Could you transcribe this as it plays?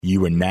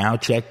You are now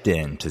checked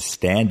in to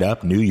Stand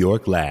Up New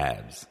York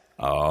Labs.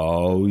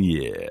 Oh,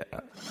 yeah.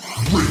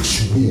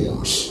 Race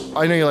Wars.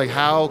 I know you're like,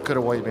 how could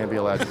a white man be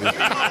allowed to do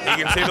that?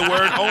 He can say the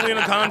word only in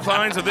the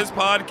confines of this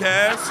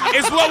podcast.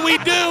 It's what we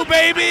do,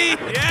 baby!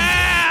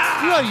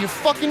 Yeah! You're out of your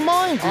fucking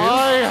mind, dude.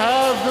 I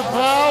have the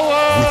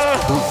power.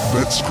 With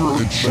Kurt Metzger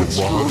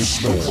and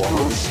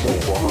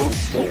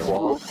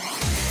Sherrod.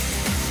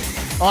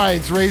 All right,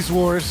 it's Race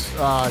Wars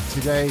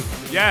today.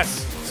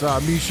 Yes.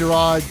 It's me,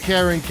 Sherrod,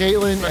 Karen,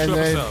 Caitlin, Special and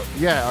then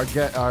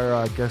episode.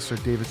 our guests are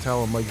David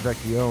Tell and Mike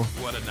Vecchio.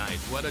 What a night.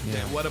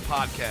 What a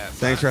podcast.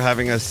 Thanks for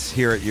having us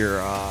here at your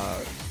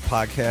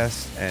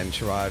podcast and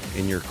Sherrod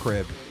in your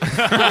crib.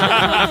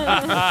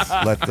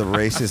 Let the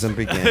racism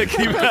begin.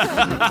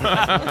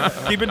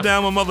 Keep it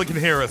down when mother can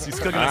hear us.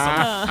 He's cooking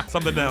us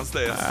something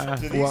downstairs.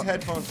 Do these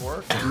headphones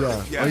work?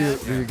 Yeah.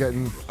 Yes. Are you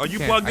getting? Are you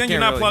plugged in? You're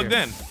not plugged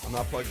in. I'm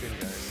not plugged in,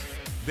 guys.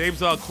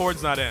 Dave's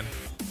cord's not in.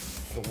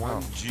 The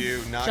one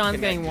Jew not John's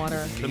connected getting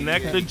water. to the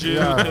Connect the Jew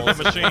Yeah. to the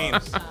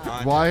machines.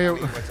 Why?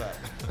 What's up?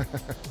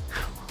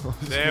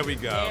 There we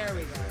go. There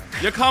we go.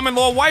 Your common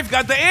law wife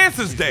got the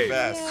answers, Dave.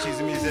 Best. She's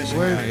a musician.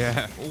 Wait. guys.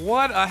 Yeah.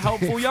 What a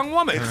helpful young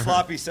woman. It's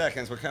sloppy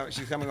seconds.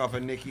 She's coming off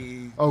of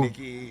Nikki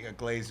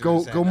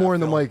Glazer. Go more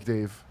in the mic,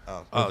 Dave.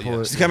 Oh, Pull yeah.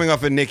 it. She's coming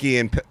off of Nikki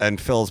and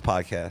Phil's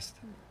podcast.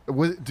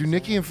 Do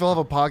Nikki and Phil have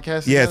a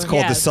podcast? Yeah, it's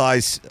together? called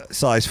the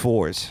size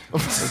fours.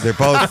 They're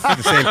both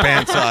the same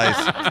pant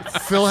size.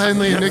 Phil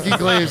Henley and Nikki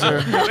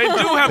Glazer. They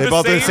do have They the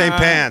both same. have the same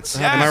pants.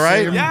 Yes, Am I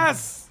right?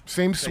 Yes.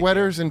 Same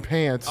sweaters and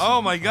pants.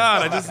 Oh my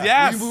God!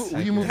 Yes.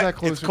 Will you move that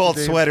closer? It's called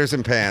to Dave? Sweaters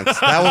and Pants.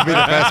 That would be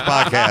the best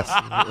podcast.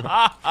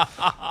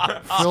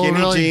 Phil Skinny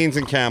really, jeans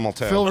and camel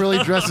toe. Phil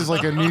really dresses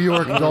like a New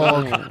York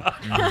dog.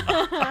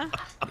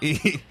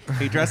 He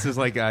dresses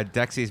like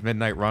Dexy's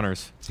Midnight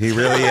Runners. He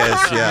really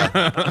is,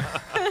 yeah.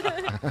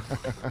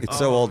 It's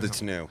so old,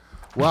 it's new.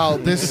 Well,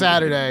 this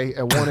Saturday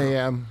at 1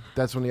 a.m.,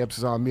 that's when the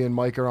episode's on. Me and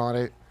Mike are on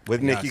it.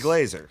 With Nikki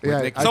Glazer. Yeah,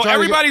 I So tried to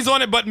everybody's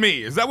on it but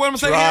me. Is that what I'm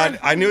saying? Rod,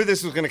 I knew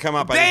this was going to come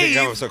up. I didn't think it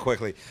Dave! come up so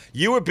quickly.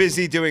 You were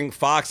busy doing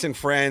Fox and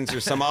Friends or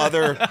some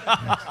other.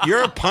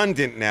 You're a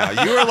pundit now.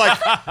 You were like,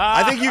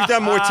 I think you've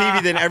done more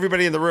TV than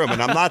everybody in the room,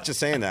 and I'm not just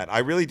saying that. I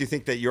really do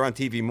think that you're on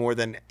TV more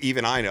than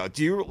even I know.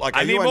 Do you like? Are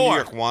I you need on more. New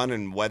York One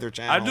and Weather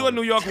Channel? I do a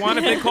New York one.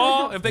 If they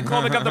call,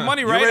 they got the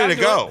money You're right. ready I to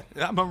do go.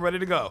 it. I'm ready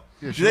to go.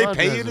 Yeah, Do they Sherrod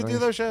pay does you to it, do right?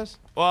 those shows?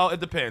 Well, it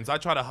depends. I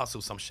try to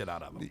hustle some shit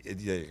out of them.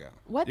 There you go.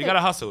 What? You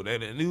gotta hustle. The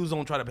news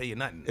don't try to pay you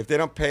nothing. If they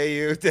don't pay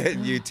you,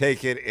 then you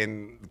take it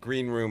in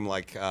green room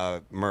like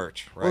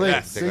merch, right? Well, they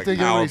Yes. Take, think like,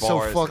 power everybody's so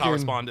bars. fucking.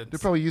 correspondence. They're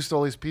probably used to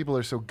all these people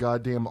are so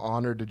goddamn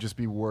honored to just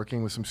be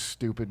working with some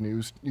stupid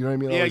news. You know what I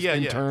mean? All this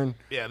intern.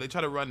 Yeah, they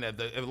try to run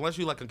that. Unless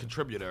you're like a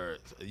contributor,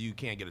 you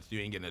can't get it. You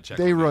ain't getting a check.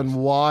 They from run news.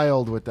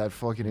 wild with that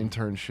fucking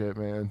intern shit,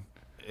 man.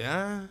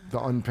 Yeah. The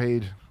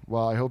unpaid.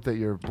 Well, I hope that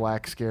you're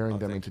black scaring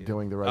them into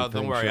doing the right Oh,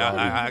 thing. don't worry.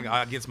 Sherrod.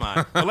 I gets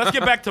mine. But let's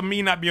get back to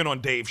me not being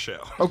on Dave's show.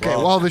 Okay,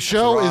 well, the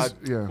show is.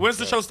 Sherrod. Yeah. When's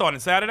the show starting?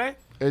 Saturday?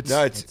 It's.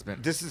 No,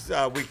 this is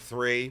week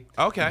 3.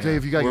 Okay.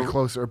 Dave, you got to We're- get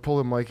closer. Or pull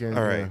the mic in.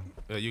 All right.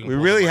 You can We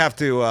pull really it. have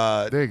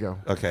to. There you go.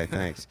 Okay,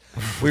 thanks.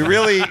 we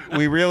really.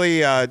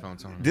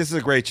 This is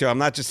a great show. I'm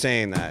not just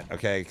saying that,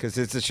 okay? Because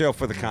it's a show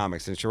for the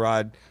comics. And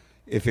Sherrod,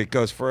 if it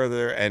goes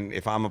further and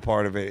if I'm a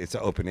part of it, it's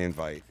an open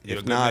invite. You're a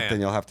If good not, man.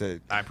 then you'll have to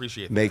I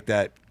appreciate that. make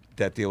that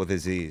deal with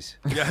Aziz.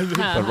 Yeah.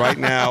 But right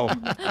now,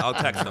 I'll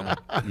text them.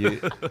 I'm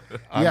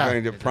Yeah.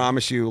 going to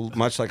promise you,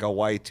 much like a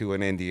white to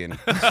an Indian,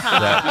 that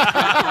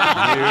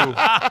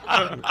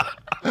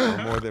you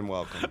are more than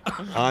welcome.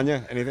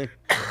 Anya, anything?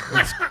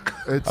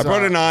 It's, I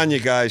brought in Anya,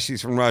 guys.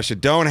 She's from Russia.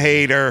 Don't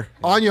hate her.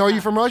 Anya, are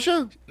you from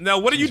Russia? Now,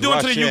 what are you She's doing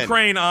to the Russian.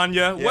 Ukraine,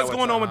 Anya? Yeah, what's what's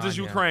going on up, with this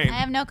Anya? Ukraine? I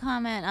have no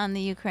comment on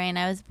the Ukraine.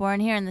 I was born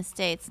here in the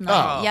States. No,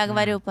 Oh. я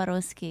говорю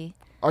по-русски.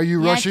 Are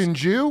you Yeah, Russian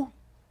Jew?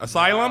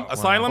 Asylum?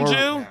 Asylum Or-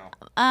 Jew?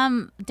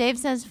 Dave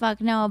says fuck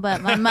no,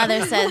 but my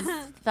mother says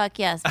fuck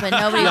yes, but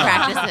nobody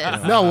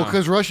practices. No, well,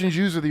 because Russian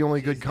Jews are the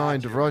only good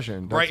kind of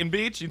Russian. That's- Brighton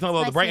Beach? You talking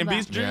about the Brighton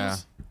Beach Спасибо.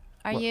 Jews?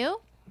 Yeah. Are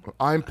you?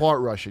 I'm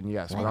part Russian,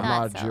 yes, but I I'm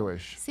thought not so.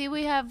 Jewish. See,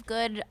 we have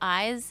good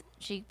eyes,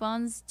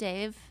 cheekbones,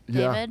 Yeah.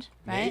 David,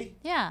 right? Me?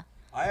 Yeah.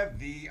 I have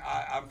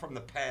I'm from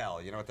the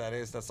Pale. You know what that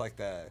is? That's like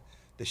the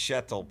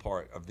Shettel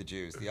part of the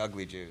Jews, the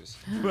ugly Jews.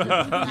 You're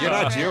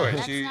not Jewish.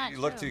 That's You not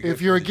look true. too good.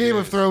 If you're a for the Game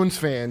of Jews. Thrones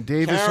fan,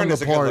 Dave is Karen from is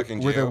the a part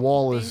good-looking where the Jew.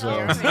 wall is.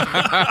 I'm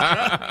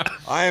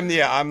the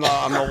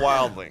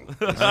wildling.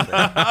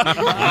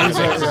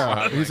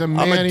 He's a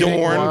man-eating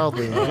Dorn.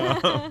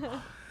 wildling.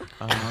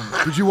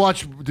 Did you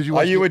watch?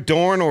 Are you a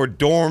Dorn or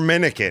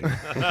Dominican?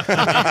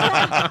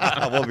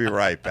 We'll be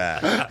right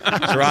back.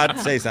 Sherrod,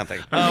 say something.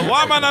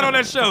 Why am I not on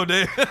that show,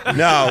 Dave?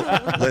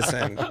 No,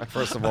 listen.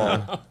 First of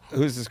all,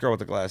 who's this girl with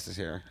the glasses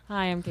here?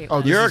 Hi, I'm Caitlin.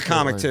 Oh, this You're a is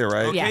comic Caitlin. too,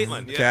 right? Yes.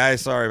 Caitlin, yeah. Okay,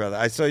 sorry about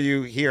that. I saw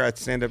you here at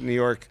Stand Up New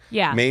York.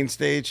 Yeah. Main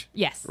stage.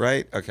 Yes.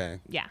 Right. Okay.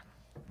 Yeah.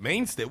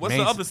 Main stage. What's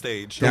Main the other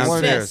stage?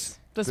 Downstairs.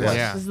 This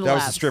Yeah. is the That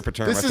was labs. a stripper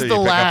term. This I is thought the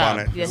you'd pick up on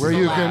lab it. This where is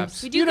the you labs.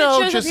 can, We do you good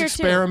know, shows just up here, too.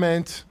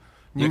 experiment.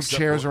 Move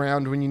chairs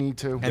around when you need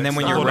to. And then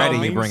when not you're what I ready,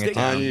 you mean. bring it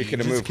down. You can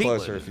Just move Caitlin.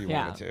 closer if you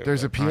wanted to.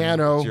 There's a but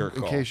piano it's your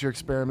in call. case your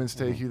experiments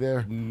take you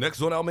there.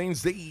 Next on our main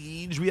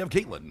stage, we have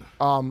Caitlin.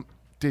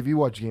 Dave, you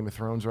watch Game of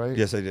Thrones, right?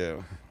 Yes, I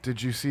do.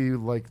 Did you see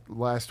like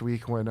last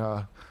week when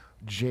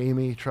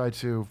Jamie tried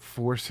to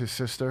force his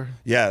sister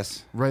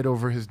Yes. right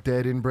over his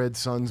dead inbred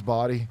son's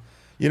body?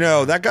 You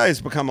know, that guy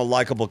has become a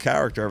likable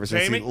character ever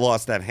since Jamie? he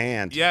lost that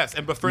hand. Yes,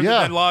 and befriended Yeah.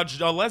 that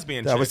large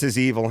lesbian That chick. was his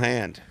evil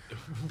hand.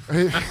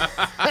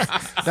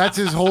 That's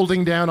his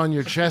holding down on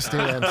your chest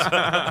hands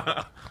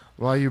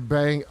while you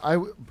bang.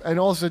 And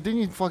also,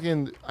 didn't you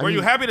fucking? Were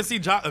you happy to see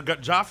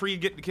Joffrey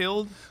get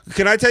killed?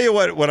 Can I tell you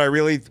what I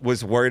really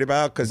was worried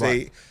about? Because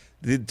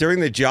What? during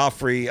the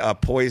Joffrey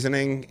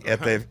poisoning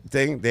at the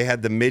thing, they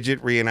had the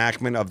midget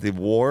reenactment of the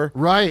war.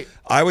 Right.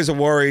 I was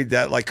worried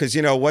that, like, because,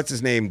 you know, what's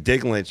his name?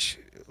 Dinklage.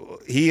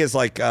 He is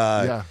like,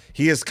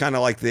 he is kind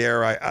of like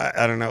their,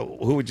 I don't know,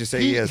 who would you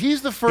say he is?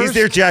 He's the first. He's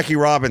their Jackie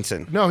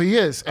Robinson. No, he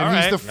is, and All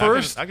he's right, the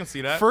first. I can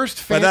see that. First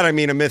By fan. that I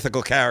mean a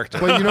mythical character.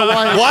 But you know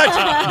why? What?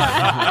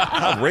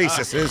 How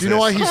racist is Do you know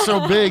why this? he's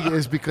so big?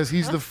 Is because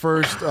he's the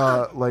first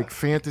like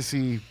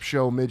fantasy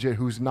show midget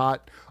who's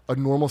not a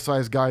normal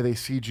sized guy they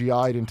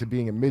CGI'd into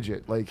being a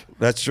midget. Like,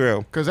 That's true.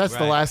 because that's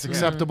the Right. last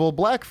acceptable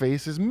black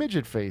face is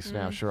midget face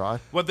now, Sherrod.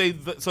 What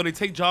so they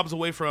take jobs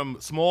away from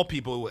small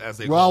people, as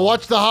they Well, call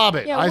watch The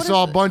Hobbit. Yeah, I what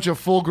saw a is bunch of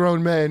full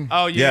grown men.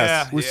 Oh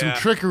yeah, Yes. With some yeah.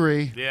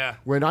 trickery. Yeah.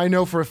 When I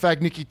know for a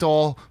fact Nicky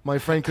Tall, my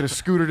friend, could have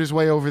scootered his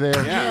way over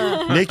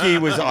there. Nikki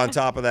was on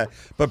top of that.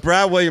 But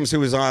Brad Williams, who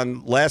was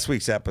on last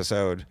week's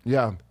episode,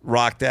 Yeah.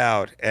 rocked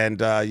out.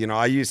 And, you know,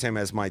 I use him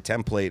as my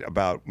template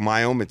about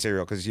my own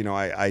material because, you know,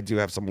 I do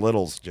have some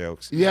Littles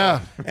jokes. Yeah.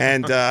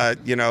 And,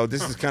 you know,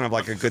 this is kind of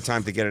like a good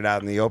time to get it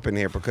out in the open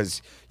here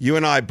because you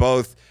and I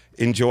both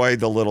enjoyed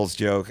the Littles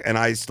joke. And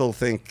I still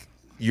think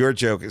your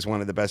joke is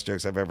one of the best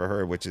jokes I've ever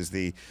heard, which is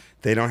they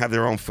don't have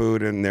their own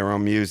food and their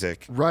own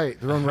music, Right.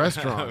 Their own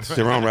restaurants.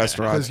 their own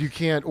restaurants. Because you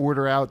can't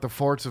order out the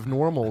farts of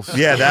normals.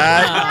 Yeah,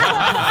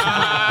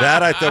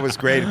 that I thought was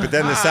great. But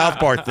then the South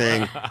Park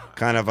thing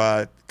kind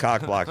of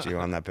cock blocked you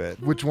on that bit.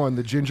 Which one?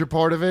 The ginger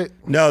part of it?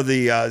 No,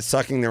 the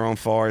sucking their own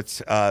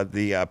farts,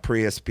 the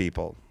Prius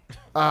people.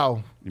 Oh.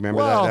 You remember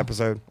Well, that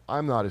episode?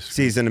 I'm not as.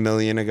 Season 1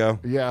 million ago.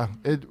 Yeah.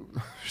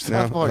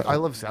 South Park. I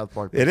love South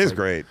Park. It It's is like-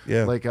 great.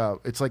 Yeah. Like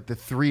it's like the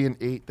 3 and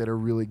 8 that are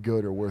really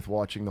good are worth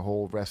watching the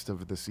whole rest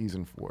of the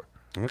season for.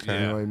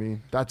 Okay. You know what I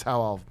mean? That's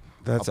how I'll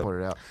That's put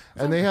it out.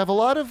 And they have a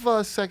lot of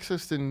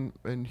sexist and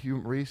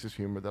racist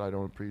humor that I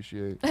don't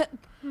appreciate.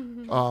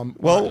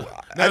 Well,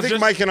 I think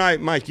just-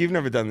 Mike, you've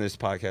never done this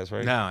podcast,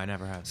 right? No, I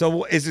never have.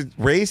 So is it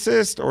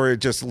racist or it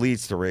just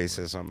leads to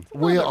racism?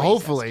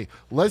 Hopefully,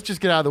 let's just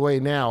get out of the way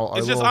now. Our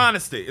It's just little-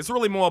 honesty. It's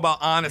really more about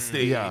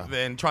honesty Yeah.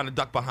 than trying to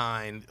duck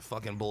behind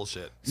fucking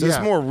bullshit. So it's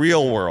Yeah. more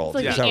real world.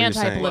 It's like is the that what you're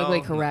saying? anti-politically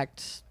Well,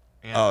 correct.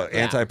 Oh,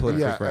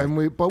 anti-politically Yeah, correct. and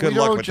Good we luck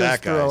don't with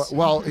just that, guys. throw.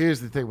 Well,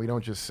 here's the thing: we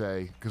don't just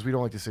say because we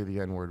don't like to say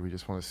the N word. We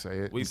just want to say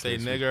it. We in say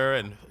case nigger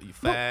and you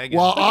fag.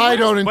 Well, I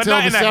don't but until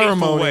not the in a hateful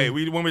ceremony.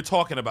 way. When we're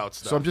talking about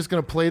stuff. So I'm just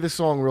gonna play the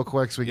song real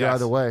quick so we get out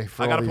of the way.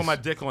 For I all gotta put these- my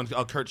dick on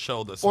Kurt's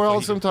shoulder. Or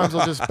else sometimes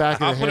I'll just back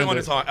of I'll the put it hand on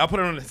his arm. I'll put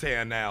it on his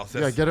hand now.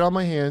 Yeah, get it on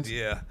my hands.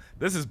 Yeah,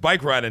 this is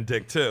bike riding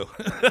dick too.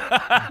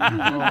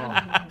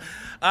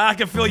 I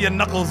can feel your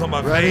knuckles on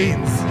my Ready?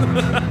 veins. There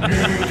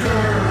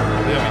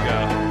we go.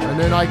 And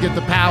then I get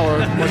the power,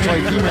 much like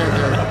He-Man did.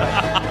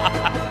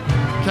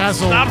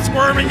 Castle. Stop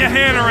squirming your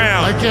hand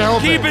around. I can't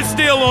help Keep it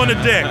still on the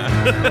dick.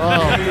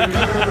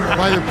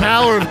 By the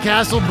power of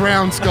Castle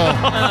Brown Skull.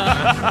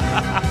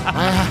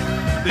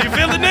 Do you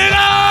feel the nigger?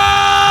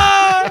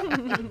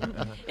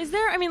 Is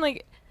there? I mean,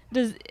 like,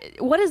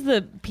 what is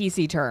the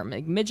PC term?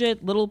 Like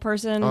midget, little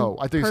person? Oh,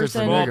 I think you said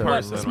person, small what-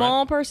 person,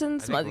 small person.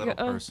 I think little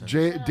person.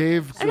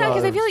 Dave. I know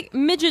because I feel like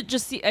midget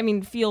just.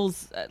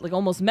 Feels like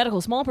almost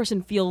medical. Small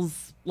person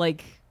feels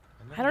like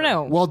I don't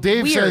know. Well,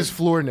 Dave weird. says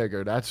floor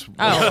nigger. That's.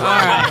 Oh, all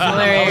right. Well,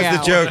 there you That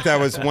was go. the joke. That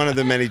was one of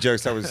the many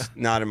jokes that was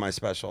not in my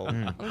special,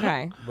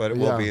 Okay. but it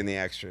will Yeah. be in the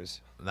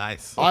extras.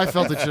 Nice. I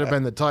felt it should have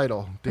been the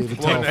title.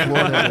 David Tell floor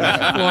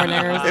nigger. Floor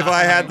niggers. If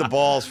I had the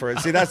balls for it,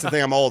 see, that's the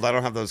thing. I'm old. I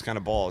don't have those kind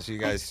of balls. You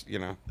guys, you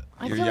know,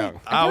 you're feel young.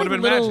 Like, Ah, I feel would've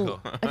like been little,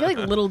 magical. I feel like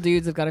little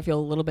dudes have got to feel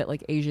a little bit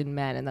like Asian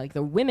men, and like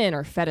the women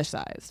are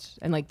fetishized,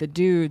 and like the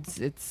dudes,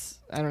 it's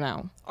I don't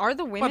know. Are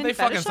the women they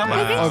fucking fetishized?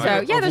 somebody. I think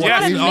Okay. so. Yeah, there's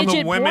Yes, a lot on of the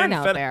midget women porn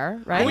out fet-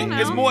 there, I right? don't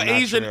There's know. more Not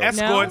Asian true.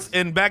 escorts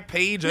in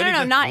Backpage. No,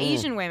 anything. not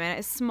Asian women.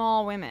 It's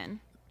small women.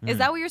 Is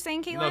that what you're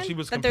saying, Caitlin? No, she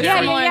was that they're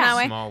comparing- similar in that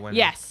way. Small women.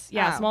 Yes.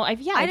 Yeah. Oh. Small. I I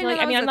feel didn't like, know that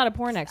I'm was not a- a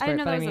porn expert, I didn't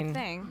know but that I was mean, a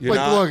thing. You're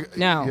Like, not- look.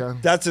 No. Yeah.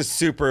 That's a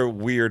super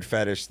weird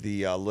fetish.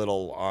 The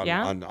little on,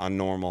 Yeah? on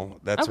normal.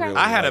 That's Okay. really.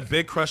 I had a like-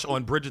 big crush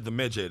on Bridget the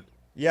Midget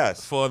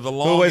yes for the Who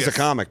longest. is a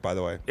comic, by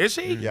the way? Is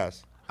she?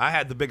 Yes. I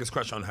had the biggest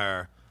crush on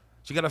her.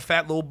 She got a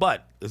fat little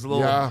butt. There's a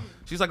little. Yeah.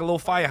 She's like a little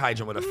fire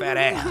hydrant with a fat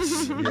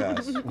ass.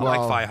 Yes. I like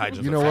fire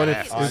hydrants. You with know what?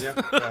 fat ass.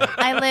 If,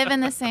 I live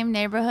in the same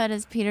neighborhood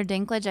as Peter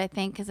Dinklage, I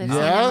think, because I've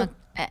Yeah? seen him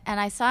and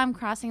I saw him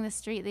crossing the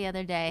street the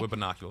other day. With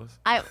binoculars.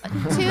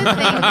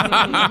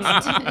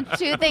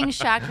 Two things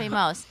shocked me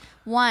most.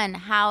 One,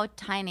 how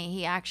tiny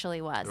he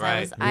actually was.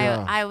 Right.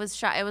 I was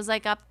shocked. It was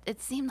like up.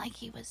 It seemed like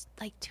he was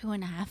like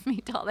 2.5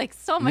 feet tall, like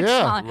so much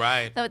Yeah. smaller.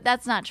 Right.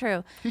 That's not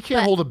true. He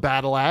can't hold a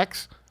battle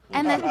axe.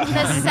 And then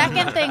the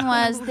second thing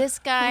was this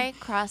guy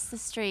crossed the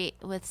street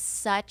with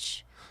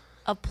such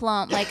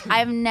aplomb. Like,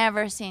 I've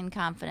never seen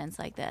confidence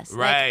like this.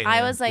 Right. Like,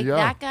 I was like, Yeah.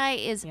 that guy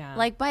is, Yeah.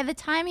 like, by the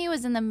time he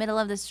was in the middle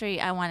of the street,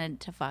 I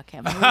wanted to fuck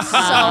him. He was so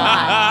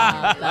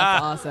hot.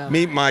 That's awesome.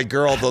 Meet my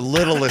girl, the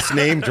littlest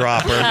name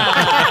dropper.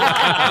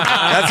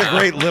 That's a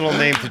great little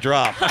name to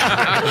drop.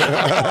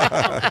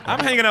 I'm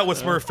hanging out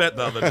with Smurfette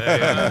the other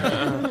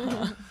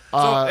day.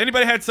 So,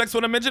 anybody had sex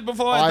with a midget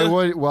before? I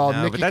would. Well,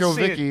 No, Nikki but that's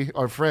Kovicki,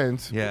 our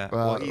friends. Yeah.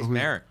 Well, he's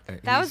married.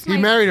 That was He my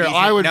married her.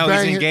 I would no,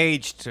 bang. he's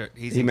engaged.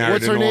 He married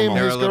What's a her name? normal.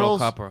 They're His a little girls?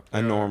 couple. A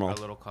They're normal. A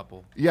little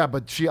couple. Yeah,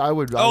 but I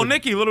would. Oh,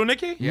 Nikki, little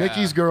Nikki? Yeah.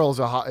 Nikki's girl is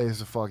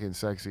a fucking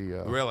sexy.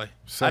 Really?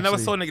 Sexy. I never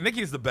saw Nikki.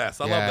 Nikki's the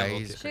best. I Yeah, love that little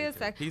he's kid. She is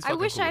sick. He's I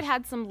fucking wish cool. I'd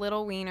had some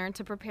little wiener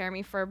to prepare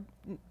me for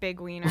big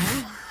wiener.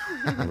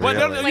 But Like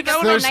you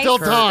know, There's nice still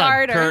time.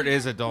 starter. Kurt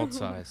is adult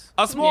size.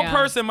 a small Yeah.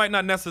 person might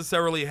not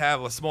necessarily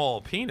have a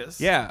small penis.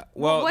 Yeah.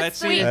 Well, what's that's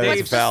the, scene in That's what's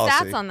Dave's. the fallacy.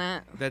 stats on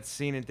that? That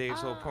scene in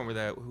Dave's old porn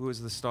where who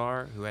was the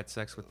star who had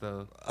sex with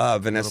the.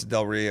 Vanessa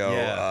Del Rio.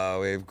 Yeah.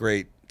 We have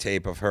great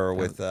tape of her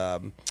with.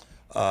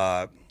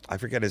 I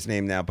forget his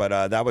name now,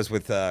 but that was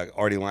with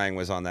Artie Lang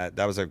was on that.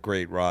 That was a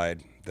great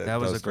ride. That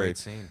was a great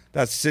scene.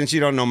 That's since you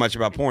don't know much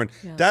about porn.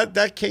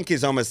 That kink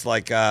is almost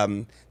like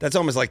that's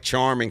almost like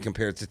charming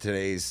compared to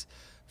today's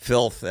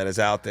filth that is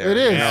out there. It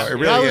is. You know, it that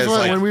really was is. when,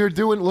 Like, when we were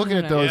looking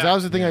at those. Yeah. That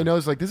was the thing I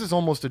noticed. Like, this is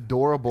almost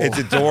adorable. it's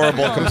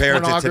adorable compared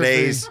to Pornography.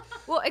 today's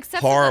Well,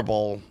 except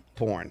horrible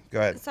porn. Go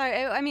ahead.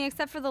 Sorry, I mean,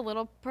 except for the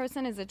little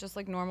person, is it just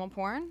like normal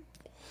porn?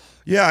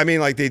 Yeah, I mean,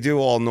 like they do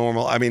all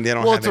normal. I mean, they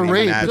don't Well, have it's a any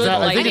rape. natural-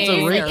 I think it's a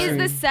Is, rape. is scene.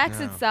 the sex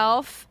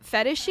itself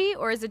fetishy,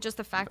 or is it just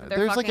the fact that they're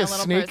There's fucking like a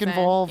little snake person?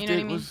 involved. You know what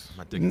I It mean? was.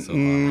 My dick is so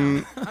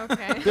hard.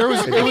 Okay. There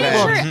was. It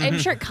was. I'm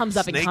sure it comes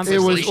up in Snakes. It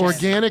was conversation.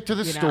 organic to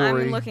the You know,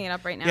 story. I'm looking it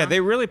up right now. Yeah,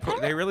 they really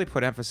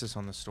put emphasis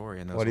on the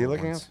story in those. What are you old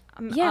looking ones.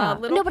 at? Yeah.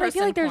 little No, but I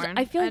feel like person there's- porn.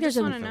 I feel like there's just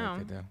a- want to know.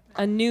 They do.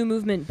 a new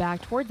movement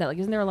back toward that. Like,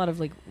 isn't there a lot of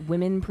like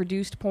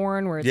women-produced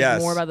porn where it's like,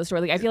 Yes. more about the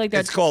story? Like, I feel like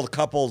that's It's called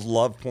couples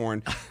love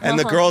porn, and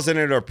the girls in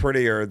it are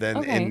prettier than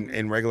Okay.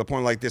 in regular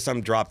porn. Like there's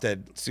some drop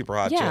dead super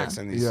hot Yeah. chicks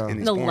in these. Yeah. In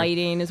these the porn.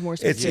 lighting is more.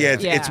 It's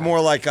specific. it's more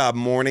like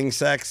morning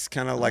sex,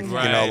 kind of like you know,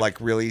 Right. like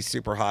really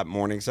super hot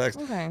morning sex.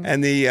 Okay.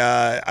 And the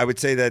I would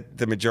say that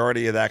the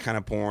majority of that kind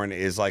of porn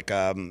is like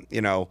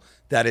you know,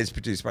 that is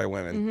produced by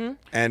women. Mm-hmm.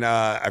 And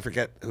I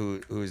forget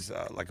who's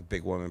like a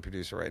big woman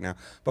producer right now.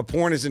 But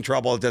porn is in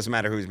trouble. It doesn't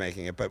matter who's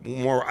making it, but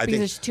more I because think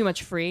there's too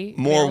much free.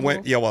 more available.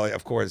 women. Yeah, well,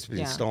 of course, it's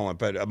being Yeah. stolen,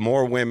 but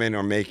more women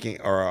are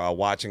making or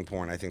watching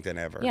porn, I think, than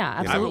ever. Yeah,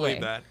 you know? I absolutely.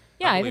 believe that.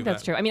 Yeah, I believe think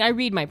that's that. true. I mean, I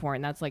read my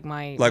porn. That's like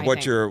my Like my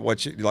what's thing. your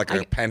like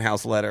a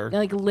penthouse letter?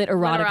 Like lit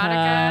erotica.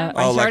 erotica.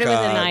 I Oh, like, started with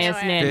uh, Anaya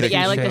Smith, but 50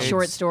 yeah, I like the Shades.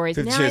 short stories.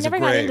 50 No, I Shades of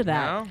never got Grey. into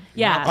that. No?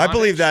 Yeah, I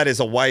believe that is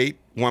a white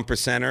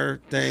 1%er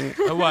thing.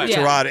 what? Yeah.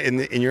 Gerard,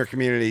 in your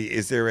community,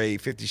 is there a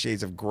 50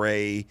 Shades of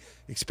Grey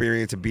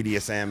experience of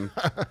BDSM?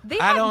 They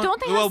I have, don't-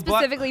 don't they well, have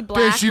specifically Then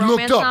black she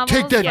romance looked up. Take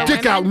novels that for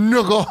dick out, women?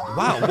 nigga.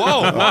 Wow,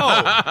 whoa.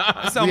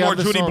 That sounds We more have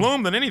the Judy song.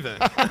 Bloom than anything.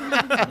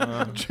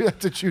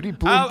 That's a Judy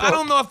Bloom. I book.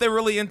 don't know if they're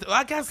really into.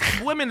 I guess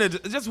women, are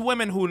just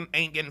women who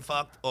ain't getting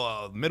fucked,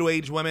 or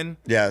middle-aged women.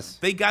 Yes.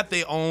 They got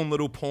their own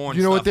little porn.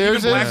 You know what stuff.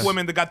 Even theirs black is?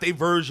 women that got their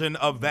version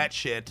of that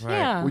shit.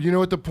 Yeah. Well, you know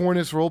what the porn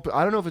is for old?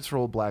 I don't know if it's for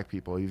old black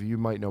people. You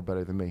might know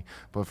better than me.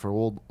 But for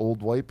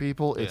old white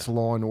people, it's Yeah.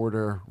 Law and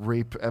Order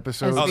rape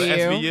episodes. Oh, the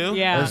SVU?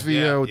 Yeah.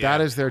 SVO. Yeah, That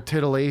yeah. is their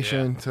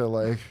titillation to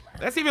like.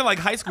 That's even like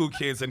high school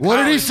kids. And What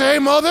did he say,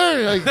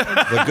 mother? Like,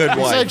 The good he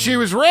wife. said she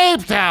was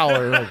raped,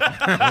 Howard. Like,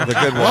 The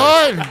good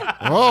wife. what?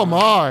 Oh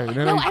my! And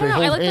then No, they I don't know.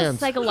 hold I like hands.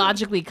 the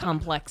psychologically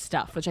complex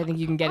stuff, which I think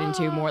you can get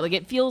into more. Like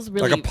it feels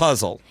really Like a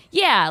puzzle.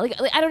 Yeah, like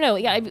I don't know.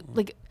 Yeah, I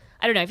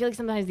don't know. I feel like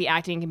sometimes the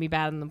acting can be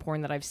bad in the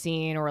porn that I've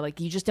seen, or like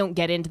you just don't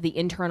get into the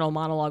internal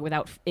monologue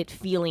without it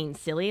feeling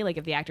silly. Like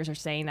if the actors are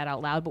saying that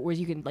out loud, but whereas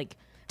you can like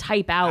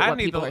type out I what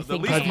need people the are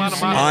thinking. least amount of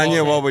seen- monologue.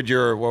 Anya,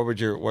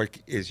 what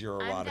is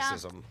your I'm down.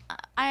 eroticism?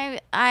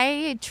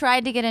 I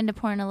tried to get into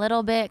porn a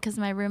little bit because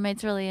my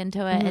roommate's really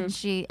into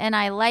it, and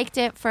I liked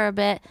it for a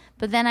bit,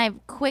 but then I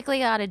quickly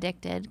got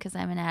addicted because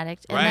I'm an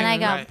addict, and then Right, I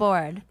got right.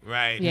 bored.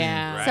 Right.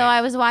 Yeah. Right. So I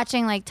was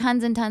watching like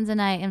tons and tons a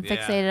night and Yeah,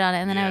 fixated on it,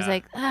 and then I was yeah.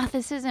 like, ah,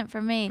 this isn't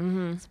for me.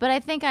 But I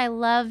think I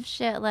love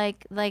shit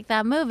like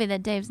that movie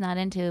that Dave's not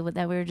into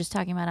that we were just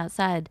talking about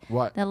outside.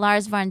 What? That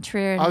Lars von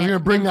Trier. I was going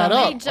to bring that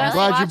up. I'm just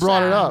glad you watched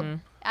brought it that. up.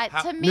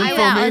 To me, that was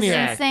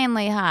Nymphomaniac.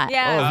 insanely hot.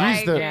 Yeah,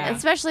 he's the-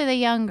 Especially the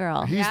young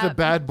girl. He's the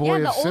bad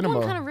boy the of old cinema.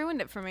 one kind of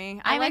ruined it for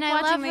me. I like mean, I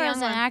watching love the her young as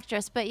an one.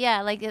 actress, but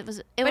yeah, like it was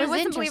But it wasn't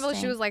interesting. believable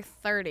she was like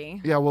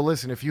 30. Yeah, well,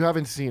 listen, if you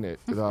haven't seen it,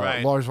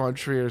 Right. Lars von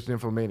Trier's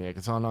Nymphomaniac,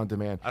 it's on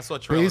demand. I saw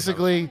trailers of it.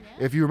 Basically,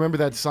 if you remember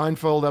that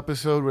Seinfeld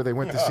episode where they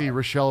went to see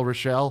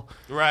Rochelle,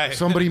 Right.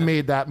 somebody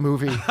made that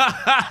movie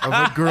of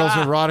a girl's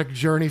erotic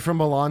journey from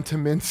Milan to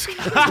Minsk.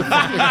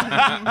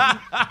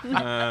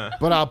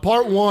 But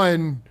part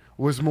one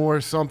was more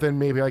something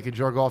maybe I could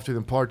jog off to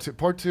than part two.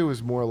 Part two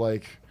is more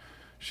like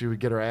she would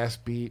get her ass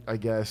beat, I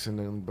guess, and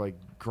then like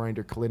grind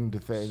her clit into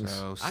things.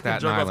 So I can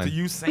Staten jerk off to Island.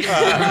 you saying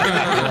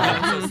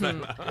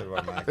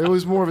that. It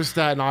was more of a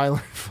Staten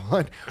Island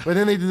fun. But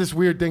then they did this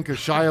weird thing because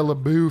Shia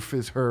LaBeouf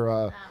is her.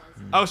 Oh,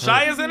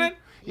 Shia's in it?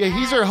 Yeah,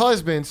 he's her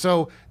husband.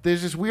 So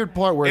there's this weird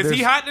part where Is there's.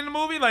 he hot in the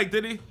movie? Like,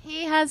 did he?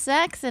 He has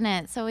sex in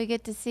it, so we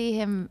get to see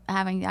him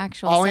having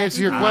actual I'll sex.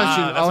 answer your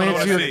question. that's I'll what I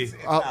answer wanna your. see.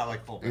 I'll-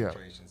 like full yeah.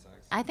 penetration sex.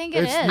 I think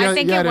it is. Yeah, I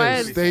think yeah, it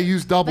is. was. They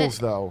use doubles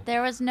But though.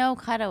 There was no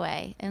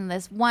cutaway in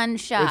this one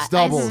shot. It's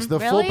doubles. The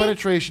full Really?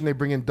 penetration, they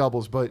bring in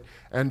doubles. But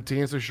and to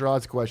answer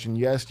Sherrod's question,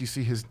 yes, you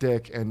see his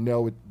dick, and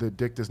no, the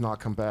dick does not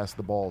come past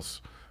the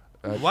balls.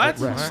 What? At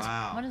rest.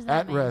 What does that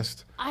At mean?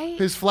 rest. I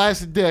His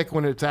flaccid dick,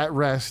 when it's at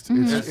rest,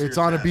 it's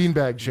on a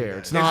beanbag chair.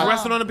 It's It's not.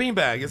 resting on a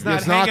beanbag. It's not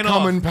It's not hanging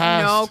coming off.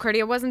 past. No, Curdy,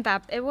 it wasn't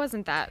that. It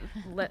wasn't that.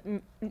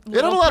 It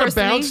had a lot of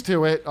bounce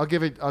to it. I'll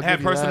give it. I'll Had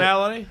give you that.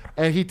 personality?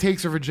 And he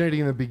takes her virginity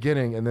in the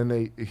beginning, and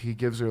then he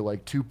gives her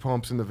like 2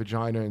 pumps in the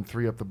vagina and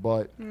 3 up the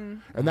butt,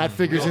 and that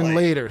figures in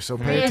later. So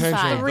pay 3 and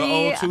attention. 5. 3 The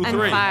 0, 2, and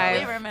 3.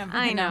 5. We remember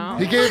I the know.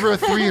 number. He gave her a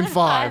 3 and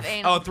 5.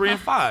 Oh, 3 and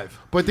 5.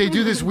 But they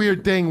do this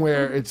weird thing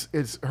where it's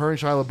her and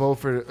Shia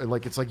LaBeouf are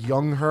like it's like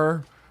young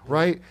her,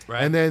 right?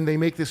 Right. And then they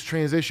make this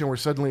transition where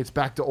suddenly it's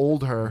back to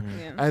old her,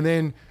 and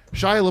then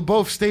Shia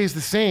LaBeouf stays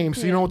the same,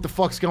 so you know what the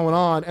fuck's going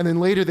on. And then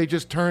later they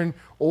just turn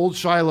old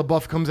Shia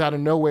LaBeouf comes out of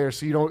nowhere,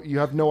 so you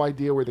have no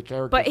idea where the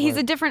character. But he's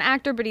a different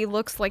actor, but he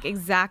looks like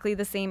exactly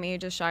the same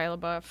age as Shia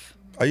LaBeouf.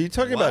 Are you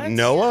talking about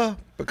Noah?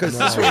 Because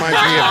this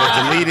reminds me of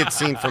a deleted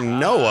scene from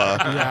Noah,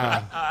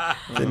 Yeah.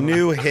 the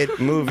new hit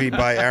movie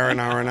by Aaron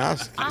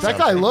Aronofsky. That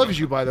guy loves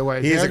you, by the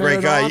way. He's a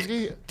great guy. Aronofsky.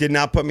 He did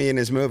not put me in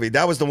his movie.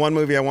 That was the one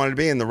movie I wanted to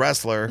be in, The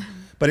Wrestler.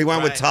 But he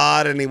went with Right.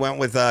 Todd and he went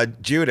with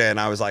Judah, and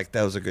I was like,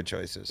 those are good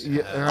choices.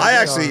 Yeah, I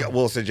actually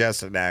will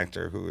suggest an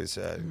actor who is.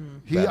 I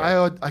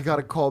got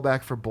a call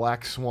back for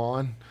Black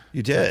Swan.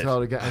 You did? I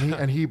told the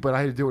guy, but I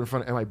had to do it in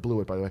front, and I blew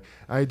it, by the way.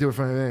 I had to do it in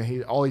front of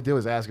him. All he did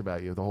was ask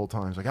about you the whole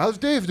time. He's like, "How's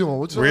Dave doing?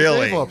 What's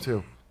Really? Dave up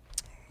to?"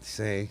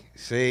 See,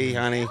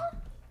 honey.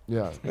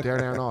 Yeah,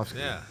 Darren Aronofsky.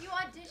 Yeah.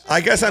 I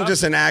guess I'm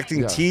just an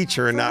acting Yeah.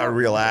 teacher and not a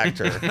real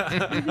actor.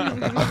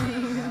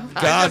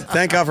 God,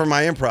 thank God for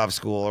my improv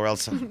school, or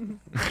else.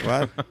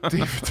 What?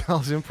 Dave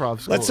Attell's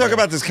improv school. Let's talk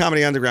about this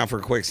Comedy Underground for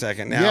a quick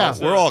second. Now, Yeah.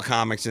 we're all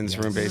comics in this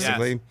room,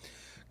 basically.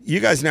 You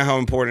guys know how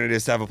important it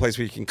is to have a place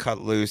where you can cut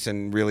loose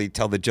and really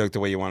tell the joke the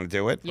way you want to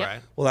do it. Yep. Right.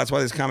 Well, that's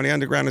why this Comedy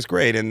Underground is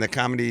great. And the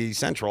Comedy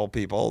Central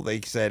people, they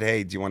said,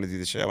 hey, do you want to do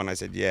the show? And I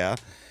said, yeah.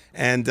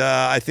 And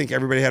I think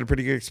everybody had a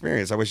pretty good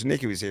experience. I wish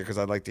Nikki was here because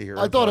I'd like to hear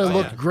her I thought it thoughts.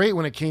 looked great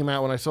when it came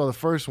out when I saw the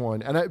first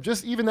one, and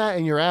just even that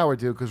in your hour,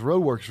 dude. Because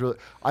Roadwork's really,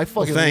 I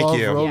fucking thank love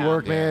you.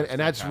 Roadwork, Yeah, man, it's and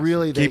that's fantastic.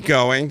 really Keep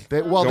going.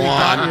 They Go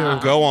got on.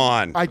 you. Go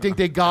on. I think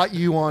they got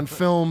you on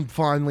film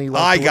finally.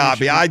 Like I the way got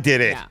you me. should- I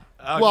did it. Yeah.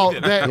 Oh, Well, you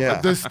did. that, Yeah.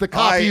 the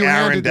copy I you handed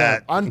Aaroned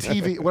that that. on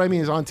TV. What I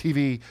mean is on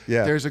TV.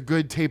 Yeah. There's a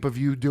good tape of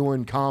you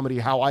doing comedy.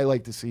 How I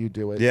like to see you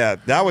do it. Yeah,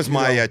 that was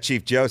my know.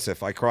 Chief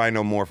Joseph. I cry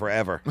no more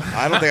forever.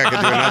 I don't think I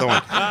could do another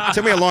one. It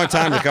took me a long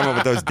time to come up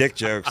with those dick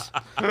jokes.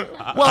 Well,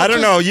 I don't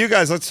just- know. You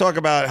guys, let's talk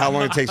about how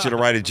long it takes you to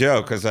write a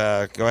joke. Because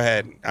go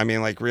ahead. I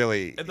mean, like,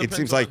 really, it depends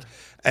seems on- like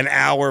an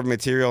hour of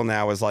material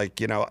now is like,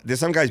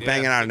 there's some guys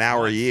banging out an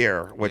hour a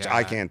year, which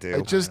I can't do.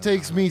 It just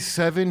takes me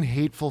 7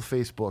 hateful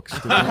Facebooks. To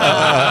do You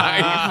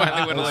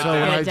finally would've so let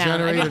when that- I down.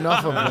 generate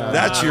enough of that,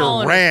 That's your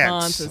All in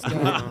rants. response is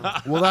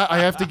good. well, I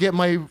have to get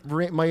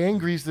my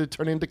angries to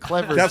turn into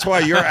clever. That's why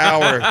your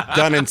hour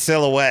done in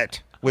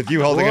silhouette with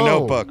you holding a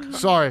Whoa. notebook.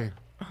 Sorry.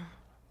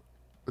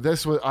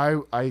 This was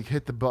I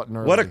hit the button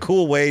early. What a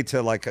cool way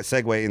to like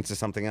segue into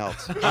something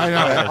else. I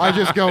know. I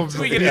just go.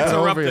 We get over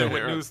interrupted here.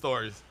 with news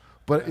stories.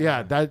 But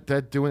yeah,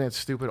 that doing that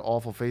stupid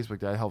awful Facebook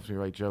that helps me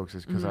write jokes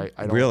is because I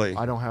don't Really?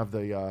 I don't have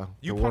the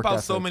You the pump work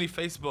out so ethic. many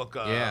Facebook.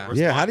 Yeah.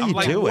 Yeah, how do I'm you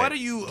like, do it? What are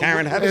you,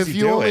 Karen, how does If he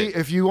you do only it?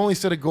 if you only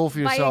set a goal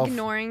for By yourself,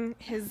 ignoring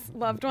his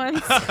loved ones.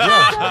 Karen,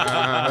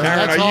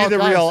 that's are all you the it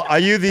does. real? Are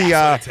you the?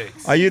 That's what it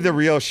takes. Are you the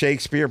real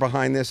Shakespeare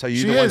behind this? Are you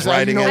She the one is,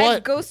 writing you know it? what?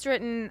 I've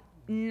ghostwritten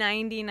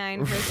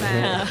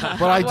 99%.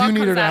 but I What do need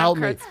her comes to out help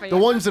me. Kurt's face. The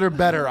ones that are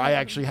better, I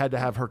actually had to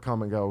have her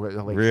come and go.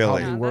 Like,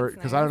 Really? help me Oh, word that's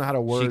because I don't know how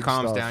to word. She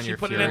calms stuff. down She your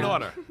put it fury. in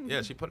order.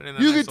 Yeah, she put it in.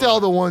 You nice could tell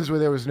order. the ones where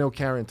there was no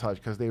Karen touch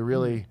because they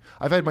really.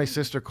 I've had my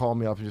sister call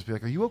me up and just be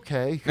like, "Are you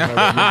okay?" 'Cause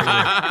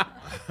I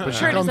was but she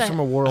Kurt, is comes that- from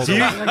a world. Do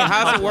you, of-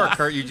 how's it work,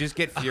 Kurt? You just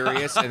get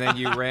furious and then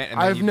you rant.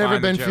 And then I've you never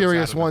find the been jokes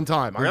furious out of it. one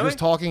time. I'm Really? just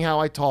talking how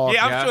I talk.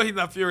 Yeah, I'm Yeah. sure he's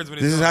not furious when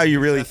he's This is talking. how you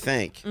really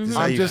think. This is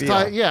how I'm you just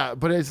feel. yeah,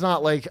 but it's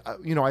not like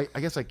I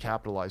guess I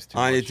capitalize too.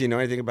 Anya, do you know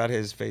anything about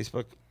his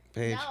Facebook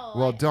page? No,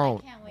 Well,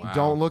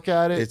 don't look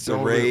at it. It's a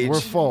Don't- rage. We're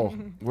full.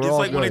 We're It's all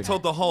like when they good.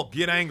 told the Hulk,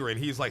 get angry,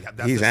 and he's like,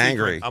 that's He's the secret.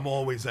 angry. I'm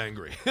always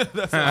angry.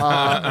 That's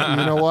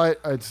You know what?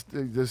 It's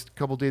this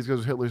couple days ago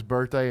was Hitler's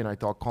birthday, and I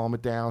thought, calm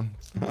it down.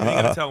 you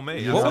gotta tell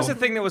me. What was the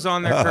thing that was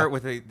on there, Kurt,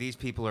 with these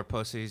people are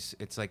pussies?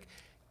 It's like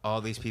all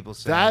these people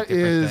say That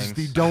different is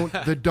things.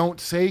 the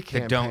don't say The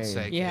campaign. don't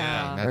say.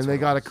 Yeah. That's And they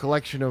what got it a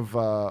collection of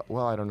well,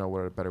 I don't know what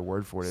a better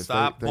word for it is.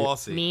 Stop they,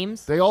 bossy.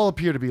 Memes. They all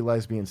appear to be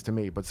lesbians to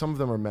me, but some of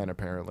them are men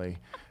apparently,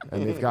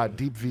 and they've got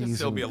deep V's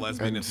still and, be a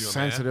lesbian and if you're a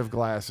man. sensitive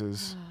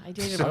glasses. I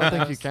dated I don't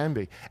think you can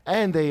be.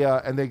 And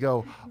they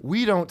go,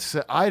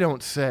 I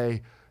don't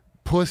say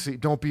pussy,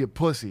 don't be a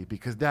pussy,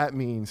 because that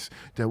means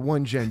that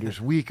one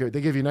gender's weaker.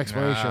 They give you an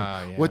explanation.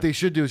 Ah, yeah. What they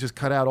should do is just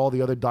cut out all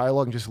the other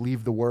dialogue and just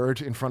leave the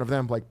word in front of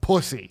them, like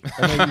pussy,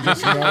 and then you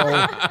just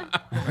know.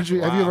 Have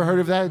you ever heard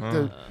of that?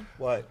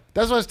 What?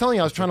 That's what I was telling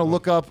you. I was trying to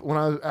look up when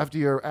I was after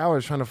your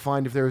hours, trying to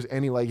find if there was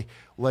any like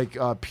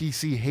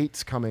PC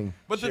hates coming.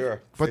 But the-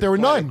 Sure. But there were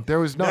none. There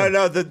was none.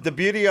 No. The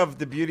beauty of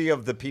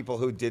the people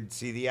who did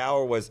see the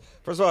hour was,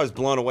 first of all, I was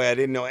blown away. I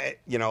didn't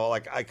know,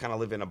 like I kind of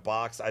live in a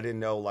box. I didn't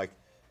know like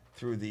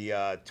through the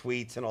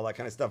tweets and all that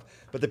kind of stuff.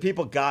 But the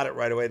people got it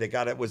right away. They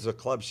got it was a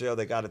club show.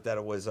 They got it that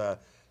it was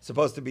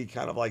supposed to be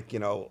kind of like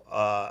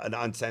an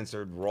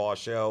uncensored raw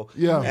show.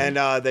 Yeah.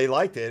 And they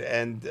liked it.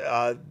 And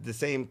the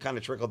same kind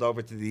of trickled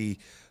over to the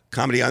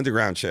Comedy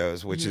Underground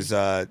shows, which is what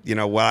I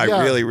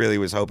Yeah. really, really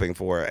was hoping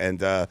for. And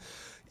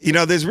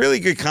there's really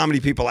good comedy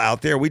people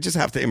out there. We just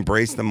have to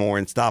embrace them more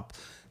and stop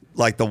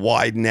like the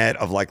wide net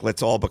of like,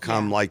 let's all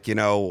become like,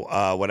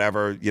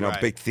 whatever,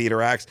 Right. big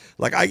theater acts.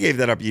 Like I gave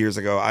that up years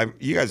ago.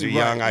 You guys are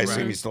young. I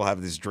assume you still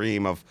have this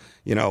dream of,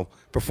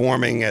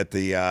 performing at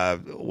the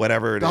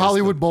whatever it The is.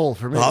 Hollywood Bowl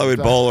for me. The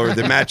Hollywood Bowl or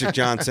the Magic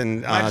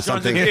Johnson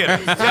something. Theater.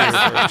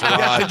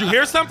 Yes. Did you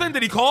hear something?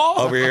 Did he call?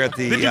 Over here at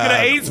the Did you get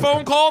an AIDS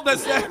phone call?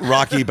 That's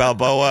Rocky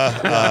Balboa.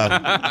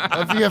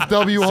 A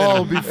VFW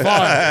hall would be fun.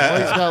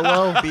 Lights got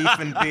low. Beef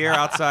and beer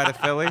outside of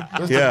Philly.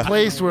 Just Yeah. a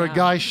place where a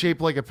guy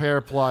shaped like a pair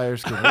of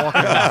pliers could walk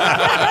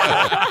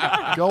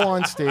out, go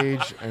on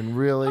stage, and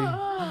really.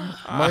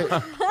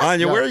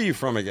 Anya, where are you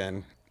from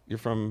again? You're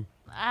from.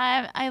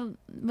 I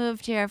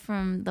moved here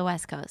from the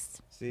West Coast.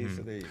 See,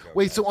 so there you go.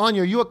 Wait, so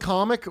Anya, are you a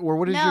comic or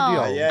what is your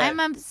No, deal? Yeah. I'm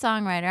a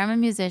songwriter. I'm a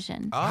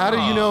musician. How do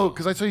you know?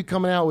 Because I saw you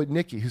coming out with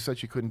Nikki, who said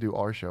she couldn't do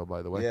our show,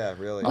 by the way. Yeah,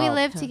 really. We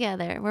live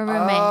together. We're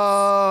roommates.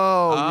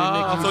 Oh,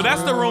 you're Nikki's so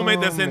that's the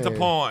roommate that's into roommate.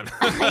 porn.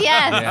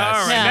 Yes. All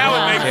right, Yeah.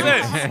 now it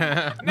makes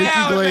sense.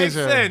 Now it makes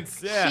Glazer.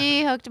 sense. Yeah.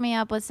 She hooked me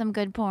up with some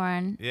good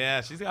porn.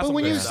 Yeah, she's got But some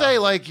when good you stuff. say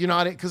like you're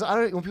not, because I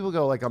don't. When people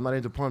go like I'm not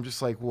into porn, I'm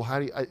just like, well, how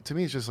do you? To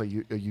me, it's just like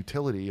a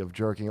utility of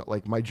jerking.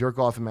 Like my jerk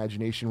off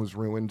imagination was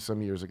ruined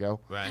some years ago.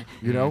 Right.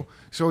 You know,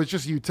 so it's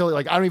just utility.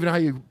 Like I don't even know how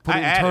you put I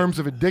it in added. terms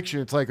of addiction.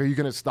 It's like, are you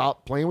going to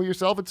stop playing with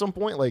yourself at some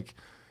point? Like,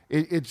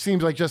 it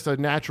seems like just a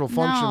natural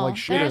function, No, like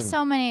shitting. there are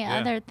so many Yeah.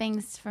 other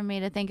things for me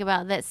to think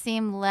about that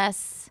seem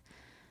less.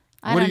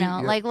 I What don't do you- know,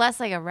 yeah. like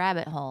less like a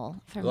rabbit hole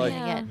for Like, me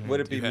to get. would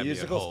it be You had me at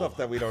musical hole. stuff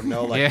that we don't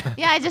know? Like, Yeah.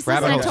 Yeah, I just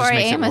Rabbit listen to hole just Tori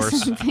makes it Amos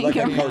worse. and think like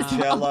a of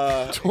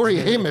Coachella. Tori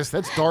Amos,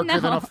 that's darker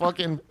than No. a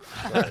fucking.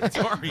 Sorry. Like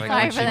Sorry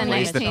when for she the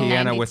plays the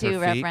piano with her 1992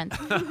 feet.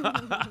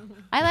 reference.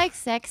 I like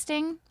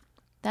sexting.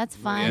 That's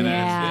fun.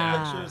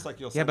 Yeah.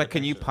 Yeah, but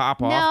can you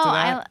pop No, off to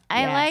that?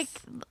 I Yes. like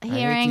I hate to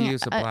hearing.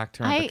 use a black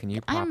term, but can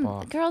you pop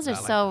off? Girls are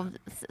so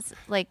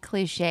like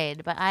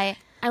cliched, but I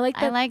like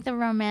I that. like the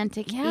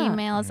romantic Yeah.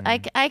 emails.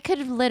 I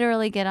could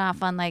literally get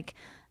off on like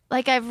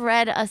I've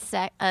read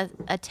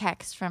a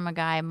text from a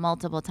guy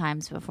multiple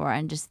times before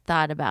and just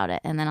thought about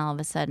it, and then all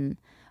of a sudden.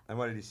 And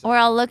what did he say? Or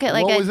I'll look at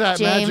like What was a that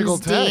magical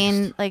James text?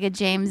 Dean, like a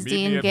James Meet me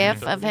Dean at gif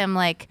 3:30. of him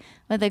like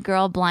with a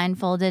girl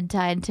blindfolded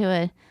tied to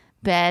a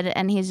bed,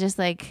 and he's just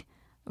like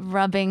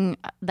rubbing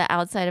the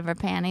outside of her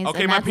panties. Okay,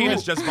 and my that's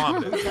penis it. just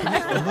vomited.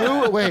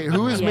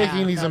 Who is Yeah.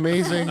 making these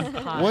amazing?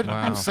 What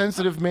Wow.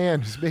 sensitive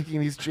man is making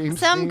these James?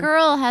 Some Dean?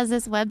 girl has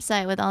this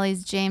website with all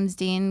these James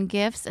Dean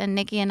gifs, and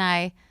Nikki and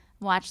I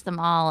watched them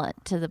all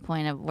to the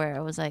point of where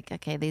it was like,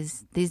 okay,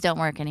 these don't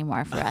work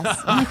anymore for us.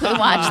 Like, we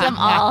watched them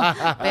all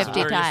 50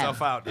 Wear times.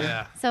 yourself out.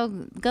 Yeah. So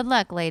good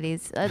luck,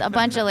 ladies. A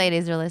bunch of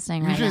ladies are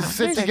listening You right now. just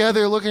sit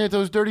together looking at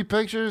those dirty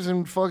pictures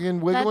and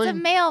fucking That's a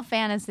wiggling. male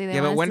fantasy. They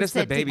Yeah, but want us when to does the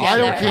sit baby I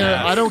together. don't care.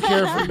 I don't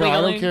care for. No, I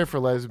don't Wiggling. care for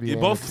lesbian. You're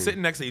both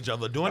sitting next to each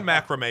other doing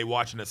macrame,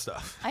 watching this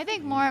stuff. I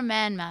think more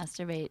men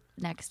masturbate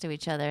next to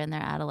each other in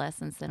their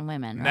adolescence than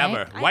women. Right?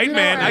 Never. White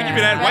man, I give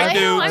you that. Really? White I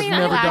dude. mean,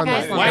 Never black done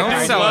guys that. love White it. Don't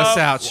dudes sell us love-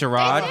 out,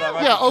 Sherrod.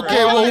 Yeah.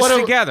 Okay. all Well,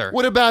 this together.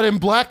 what about in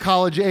black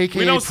college, aka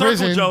We don't circle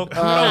prison? joke.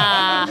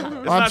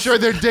 I'm not- sure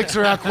their dicks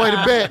are out quite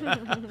a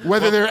bit,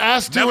 whether they're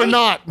asked to or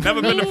not.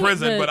 Never been to Me,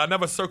 prison, but- but I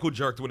never circle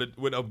jerked with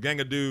a gang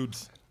of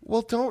dudes.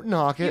 Well, don't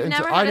knock it. You've until-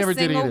 never I had never a did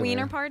single either.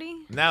 wiener party?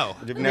 No.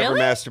 You've never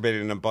Really?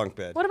 masturbated in a bunk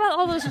bed. What about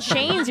all those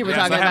chains you were Yes,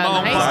 talking I have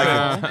about my in own high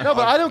bunk school? No,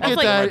 but I don't get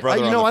like that. my brother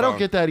You on know, the I don't phone.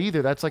 get that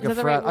either. That's like Is a that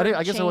the frat. right word?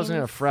 I guess I wasn't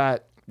in a Chains?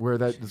 frat where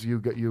that you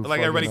got you. Like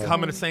fucking, everybody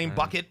come in the same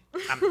bucket.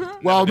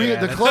 Well,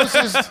 the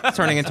closest. It's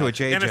turning into a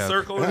J in a joke.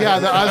 circle. Yeah,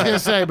 I was gonna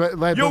say, but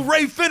like, Yo,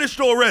 Ray finished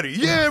already.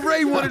 Yeah,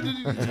 Ray wanted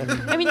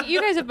to. I mean,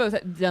 you guys have both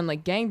done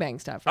like gangbang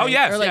stuff, right? Oh,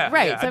 yes, Or, like, yeah,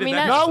 right. yeah, So I I did mean,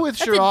 that. not with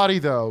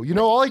Shirati though. You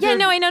know, all I Yeah, did.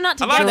 no, I know, not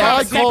A lot of together.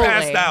 times he Cole-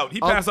 passed out. He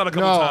passed out a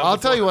couple times. I'll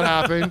tell before. you what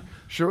happened.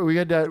 Sure, we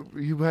had that.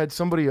 You had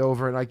somebody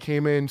over, and I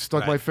came in,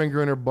 stuck my Right.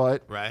 finger in her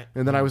butt, Right.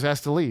 and then I was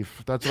asked to leave.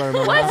 That's what I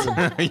remember.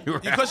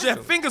 happened. Because your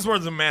fingers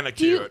weren't Do you,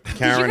 manicured. did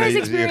Karen, you are guys you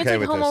experience okay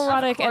like, with this?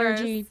 homoerotic Of course.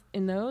 energy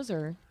in those,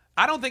 or?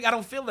 I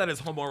don't feel that as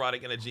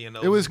homoerotic energy in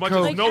those. It was as much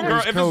coke. as no Like, it girl.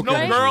 was If there's coke no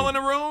energy. girl in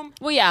the room,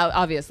 Well, yeah,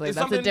 obviously, There's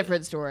that's a something-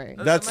 different story.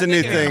 That's the my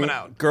new dick ain't thing. coming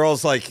out.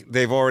 Girls like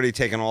they've already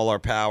taken all our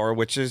power,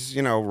 which is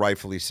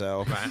rightfully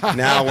so.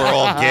 Now we're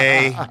all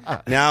gay.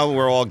 Now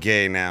we're all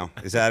gay. Now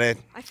is that it?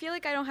 I feel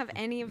like I don't have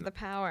any of the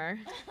power.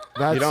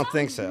 That's, You don't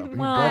think so?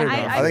 Well, better I-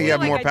 not. I think you feel have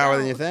like more I power don't.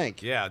 than you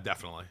think. yeah,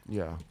 definitely.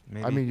 Yeah.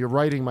 Maybe. I mean, you're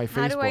writing my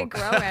How do I Facebook.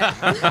 grow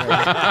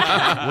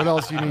it? What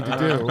else you need to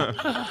do?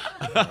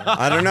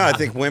 I don't know. I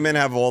think women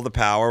have all the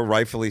power,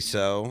 rightfully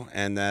so,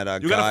 and that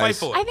You gotta fight guys.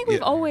 for it. I think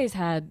we've always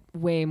had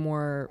way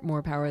more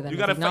power than You is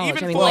gotta acknowledged.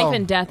 even I mean, for- life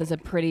and death is a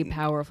pretty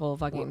powerful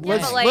fucking.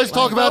 Let's but, like, let's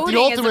talk about the voting is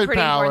a ultimate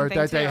pretty power important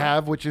thing, that they too.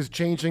 have, which is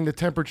changing the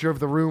temperature of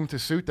the room to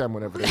suit them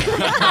whenever they.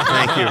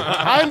 Thank you.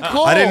 I'm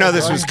cold. I didn't know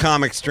this was right?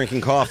 comics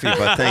drinking coffee,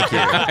 but thank you.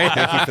 Thank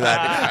you for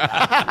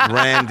that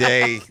Rand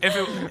Day. If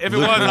it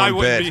Lukewarm was, I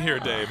wouldn't bit. be here,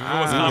 Dave. If it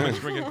was comics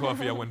drinking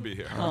coffee, I wouldn't be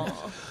here.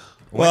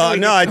 Well,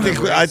 no, I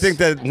think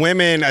that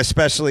women,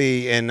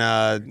 especially in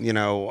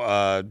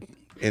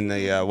in the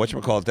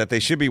whatchamacallit, that they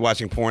should be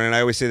watching porn, and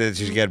I always say that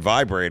you should get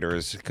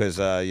vibrators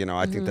because I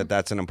think that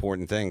that's an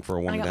important thing for a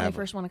I woman got to my have.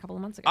 first one a couple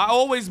of months ago. I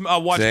always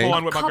watch See?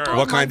 porn with my girl.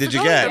 What kind did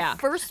you get? Yeah.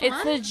 First It's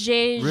one? the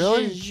J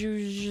Really?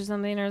 something or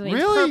something. Really?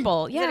 It's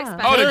purple. it Yeah.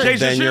 expensive? Oh, the Karen,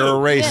 Then J. you're a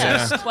racist.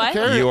 Yeah. What?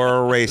 Karen- You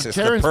are a racist.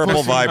 Karen's the purple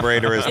pussy.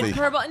 vibrator is It's the.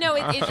 purple. No,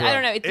 I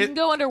don't know. You can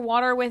go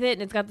underwater with it,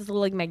 and it's got this little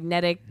like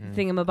magnetic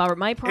thingamabob.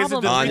 My Is it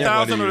problem the Anya,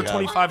 what do 3000 or you the have?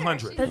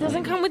 2500? that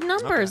doesn't come with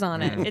numbers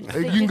on it. It's,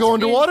 You can go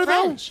underwater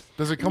though. French.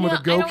 Does it come with a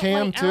Yeah, go I don't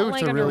cam like, I too? don't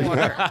like to really.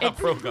 underwater. It's,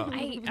 Pro gun.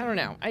 I don't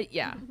know.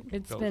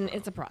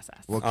 It's a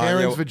process. Well, Anya-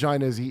 Karen's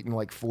vagina is eating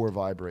like 4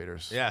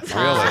 vibrators. Yes.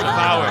 Really?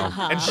 Power.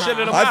 And shit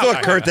it I about.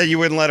 thought, Kurt, that you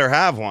wouldn't let her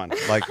have one.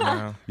 Like,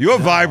 your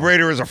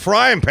vibrator is a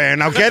frying pan.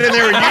 Now get in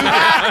there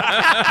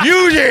and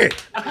use it. Use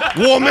it,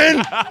 woman.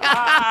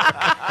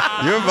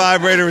 Your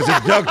vibrator is a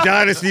Duck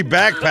Dynasty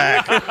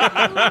backpack.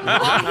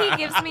 All he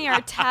gives me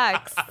are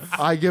texts.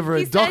 I give her a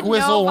He duck said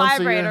whistle no once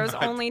a year.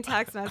 vibrators, only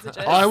text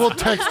messages. I will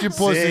text you,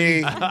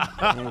 pussy. See?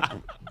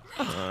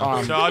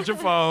 Charge your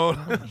phone.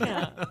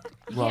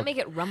 You can't make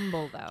it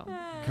rumble though.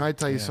 Can I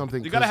tell you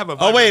something? You gotta have a.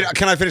 Oh, wait. vibrator.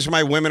 Can I finish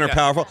my women are Yeah.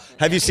 powerful?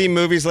 Have you seen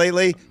movies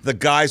lately? The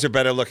guys are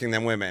better looking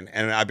than women.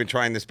 And I've been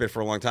trying this bit for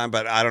a long time,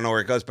 but I don't know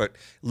where it goes. But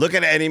look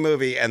at any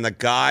movie, and the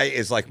guy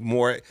is like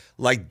more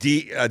like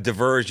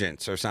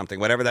Divergence or something,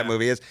 whatever that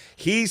movie is.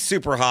 He's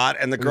super hot,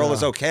 and the girl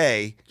is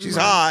okay. She's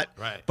hot,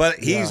 Right. but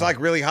he's like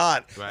really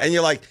hot. Right. And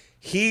you're like,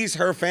 he's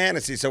her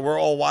fantasy. So we're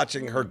all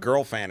watching her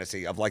girl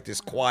fantasy of like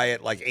this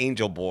quiet, like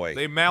angel boy.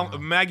 They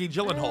Maggie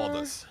Gyllenhaal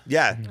this.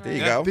 Yeah, there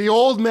you go. The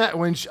old man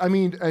when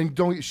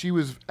she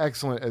was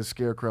excellent as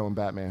Scarecrow and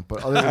Batman,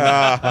 but other than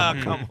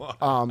that, Come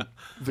on.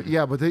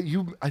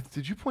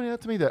 did you point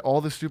out to me that all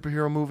the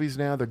superhero movies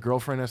now the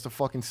girlfriend has to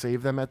fucking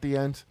save them at the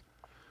end?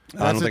 I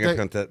don't That's think a I've thing-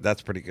 come to.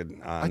 That's pretty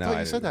good. I no, thought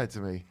you said that to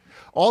me.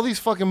 All these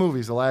fucking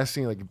movies, the last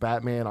scene like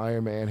Batman,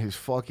 Iron Man, his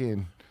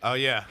Oh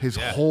yeah. his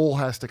yeah. hole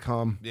has to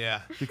come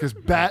Yeah. because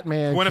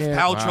Batman. Gwyneth can't,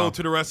 Paltrow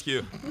to the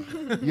rescue.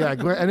 Yeah,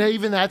 and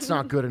even that's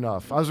not good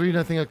enough. I was reading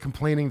a thing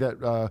complaining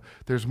that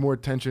there's more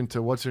attention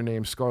to what's her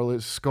name,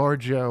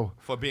 ScarJo,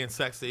 For being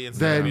sexy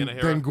instead of being a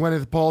hero. than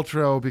Gwyneth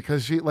Paltrow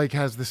because she like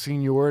has the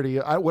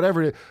seniority. I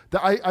remember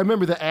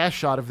the ass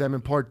shot of them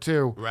in part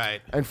 2.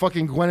 Right. And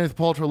fucking Gwyneth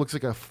Paltrow looks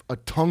like a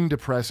tongue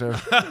depressor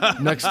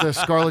next to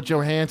Scarlett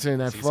Johansson.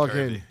 That She's fucking.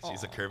 curvy.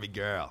 She's a curvy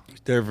girl.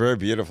 They're very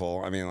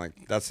beautiful. I mean, like,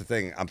 that's the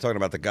thing. I'm talking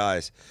about the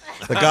guys.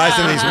 The guys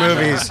in these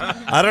movies,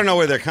 I don't know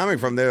where they're coming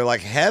from. They're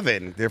like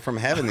heaven. They're from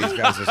heaven, these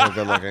guys are so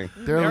good looking.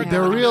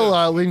 They're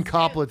real Lynn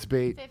Coplitz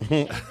bait. 50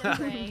 Shades of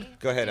Grey.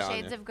 Go ahead, 50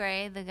 Shades Anya. of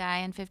Grey, the guy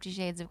in 50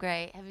 Shades of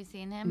Grey. Have you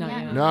seen him? No,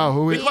 yet? no. No,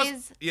 who is?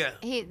 Because- yeah,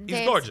 he's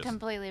Dave's gorgeous.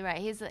 completely right.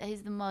 He's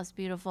the most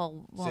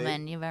beautiful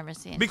woman you've ever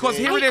seen. Because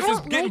here it I is, it's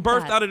don't getting like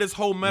birthed that. out of this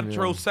whole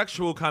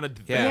metrosexual kind of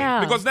thing. Yeah.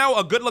 Because now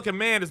a good-looking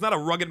man is not a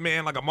rugged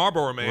man like a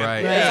Marlboro man. Right.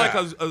 It's Yeah.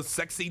 like a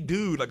sexy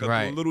dude, like a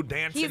Right. little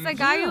dancing. He's a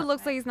guy who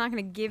looks like he's not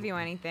going to give you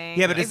anything.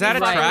 Yeah, but is if that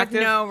he's like with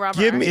attractive? No rubber.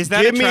 Give me, Is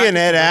that give me an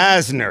Ed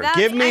attractive? Asner. That's-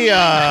 Give me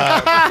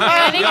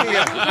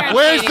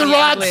Where's the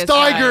Rod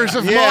Steigers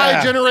of Yeah.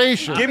 my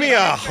generation? give me a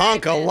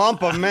hunk, a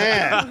lump of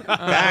man.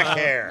 Back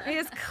hair. It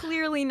is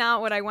clearly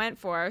not what I went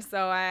for.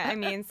 So I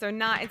mean,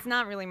 it's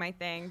not really my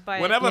thing.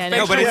 But Whatever Yeah, fits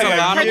No, but it's your a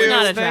lot of That's not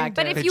people's attractive. thing.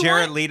 But if the you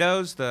Jared want-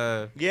 Leto's,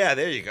 the Yeah,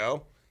 there you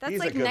go. that's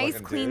He's a like nice,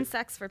 good-looking clean dude.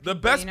 sex for people. The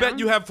best you know? bet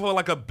you have for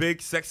like a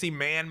big, sexy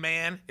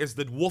man is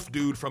the wolf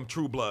dude from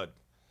True Blood.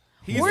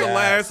 He's the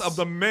last of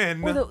the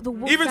men. Or the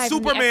wolf Even guy from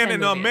the Superman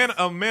X-Men and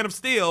movies. Man of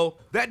Steel,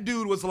 that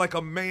dude was like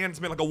a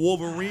man's man, like a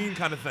Wolverine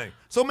kind of thing.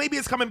 So maybe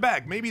it's coming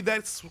back. Maybe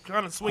that's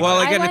kind of swinging. Well,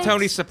 I again, liked-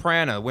 Tony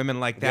Soprano,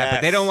 women like that,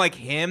 but they Yes. don't like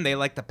him. They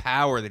like the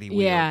power that he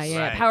wields.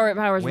 Yeah. Right.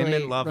 Power's Women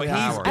really, love really the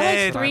he's power. I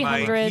dead, like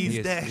 300. Mike. He He's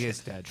is, dead. he is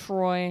dead.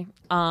 Troy.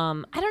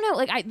 I don't know.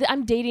 Like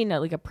I'm dating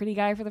a pretty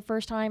guy for the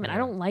first time, and I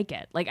don't like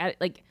it.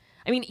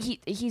 I mean,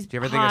 he's Do you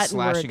ever think of hot and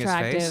we're slashing his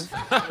attractive.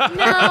 face?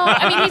 No,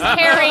 I mean he's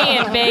hairy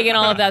and big and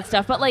all of that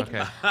stuff. But like,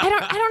 I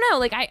don't know.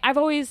 Like I've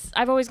always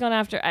gone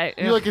after.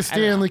 You like a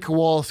Stanley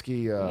Kowalski.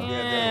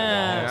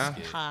 Yeah.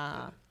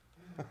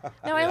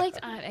 No, I liked.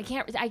 I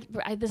can't.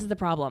 This is the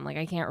problem. Like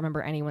I can't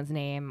remember anyone's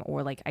name,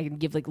 or like I can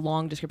give like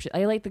long description.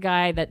 I like the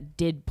guy that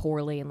did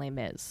poorly in Les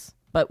Mis,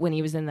 but when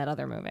he was in that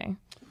other movie.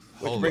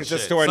 Which brings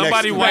us to our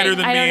Somebody next. whiter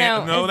than I me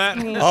don't know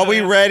It's- that? Are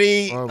we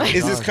ready? Oh my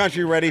Is this God.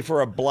 country ready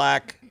for a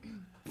black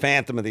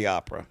Phantom of the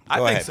Opera? I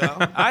Go think ahead. so.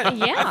 Yeah. I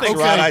think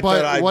Okay, Right, I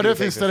but thought I what do if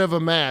think instead this. of a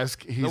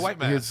mask, white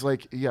mask. he's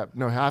like,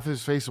 half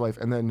his face white,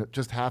 and then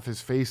just half his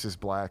face is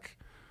black,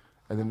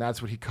 and then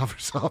that's what he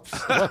covers up.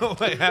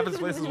 Wait, half his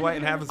face is white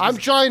and half his I'm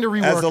trying to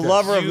rework As a this.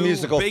 lover of You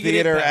musical bigoted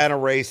theater bastard. and a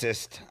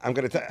racist, I'm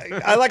gonna.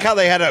 I like how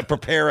they had to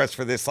prepare us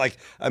for this like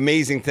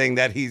amazing thing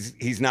that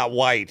he's not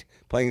white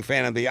playing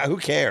Phantom of the. Who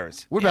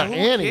cares? What about who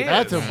Annie?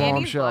 cares? That's a Annie's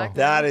bombshell. black.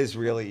 That is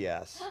really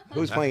yes.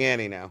 Who's playing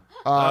Annie now?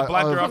 black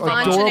girl from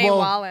Vonjanae adorable.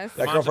 Wallace.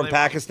 That girl from Vonjanae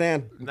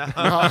Pakistan.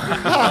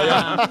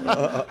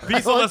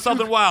 Beast of the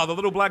Southern Wild, the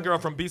little black girl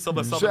from Beast of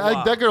the Southern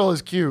Wild. That girl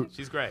is cute.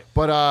 She's great.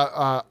 But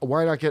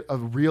why not get a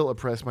real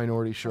oppressed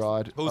minority,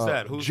 Sherrod? Who's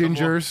that? Who's the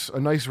Gingers, a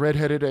nice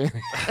redheaded Annie.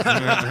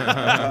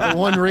 The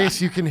one race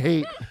you can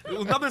hate.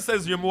 Nothing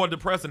says you're more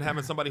depressed than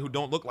having somebody who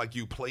don't look like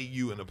you play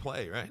you in a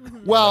play, right?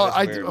 Well,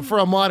 that's weird. for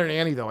a modern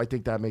Annie though, I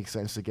think that makes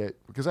sense to get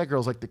because that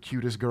girl's like the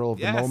cutest girl of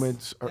Yes, the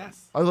moment.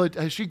 yes.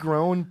 Has she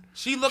grown?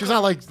 She looks. She's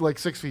not like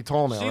 6 feet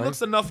tall now. She right?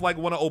 looks enough like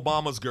one of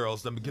Obama's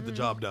girls to get the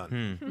job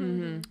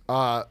done.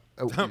 Yeah.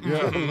 Am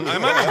I in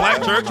a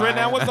black church right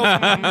now? What's going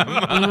on?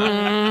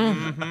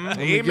 Let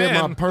me get my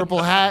Amen.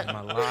 purple hat.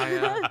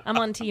 I'm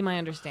on team. I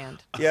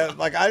understand. Yeah,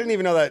 like I didn't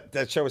even know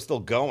that show was still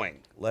going.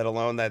 Let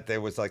alone that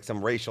there was like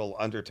some racial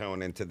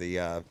undertone into the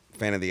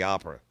Phantom of the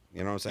Opera. You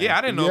know what I'm saying? Yeah,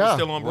 I didn't know it was Yeah.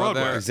 still on Well,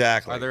 Broadway.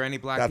 Exactly. Are there any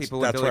black That's- people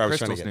with that's Billy where I was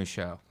trying to Crystal's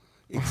get. new show?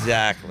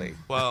 Exactly.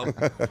 Well,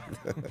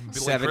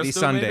 70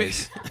 Crystal, maybe?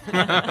 Sundays.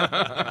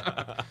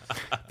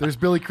 There's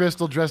Billy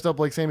Crystal dressed up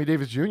like Sammy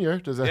Davis Jr.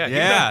 Does that?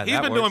 Yeah, he's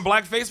that been works. doing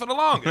blackface for the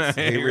longest.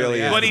 He really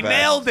is. But the he best.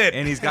 nailed it.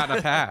 And he's gotten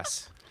a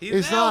pass. He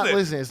It's nailed not. it.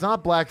 Listen, it's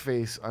not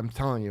blackface. I'm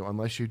telling you,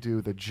 unless you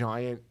do the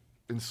giant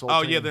insulting.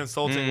 Oh yeah, the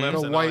insulting lips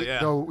the and white.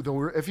 all,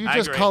 yeah. If you I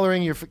just agree.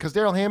 coloring your, because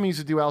Daryl Hammond used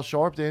to do Al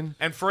Sharpton.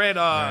 And Fred,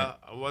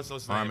 what's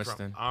his name?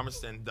 Armiston.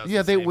 Armiston does.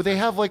 Yeah, the same they thing.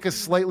 have like a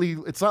slightly.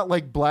 It's not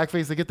like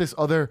blackface. They get this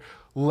other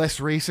less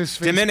racist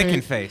face. Dominican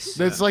paint. face.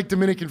 That's like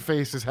Dominican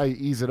face is how you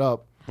ease it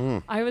up.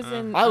 I was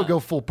in. I would go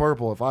full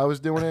purple if I was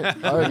doing it.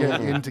 I would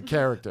get into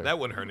character. That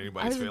wouldn't hurt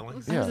anybody's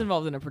feelings. I was Yeah.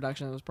 involved in a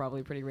production that was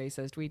probably pretty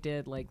racist. We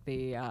did like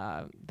the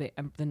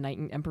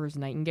Emperor's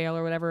Nightingale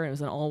or whatever. And it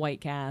was an all white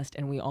cast,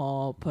 and we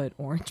all put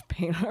orange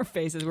paint on our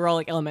faces. We were all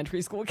like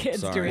elementary school kids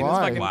Sorry. doing Why? this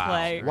fucking Wow.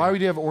 play. Why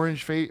would you have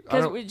orange face?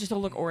 Because we just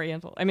don't look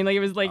Oriental. I mean, like it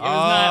was not like it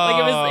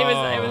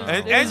was.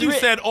 And, it and was you ri-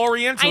 said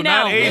Oriental, I know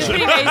not it was Asian.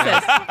 pretty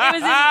racist.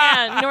 It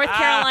was in North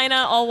Carolina,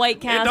 all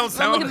white cast. It don't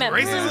So look sound at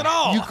racist at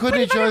all. You couldn't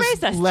have fucking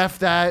just racist. left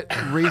that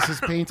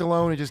racist paint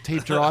alone and just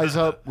taped your eyes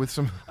up with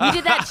some. We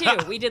did that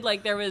too. We did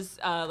like there was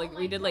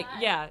we did like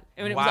and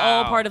it was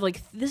all Wow. part of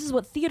like this is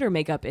what theater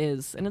makeup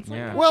is, and it's like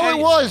Yeah. Well,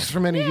 it was for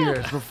many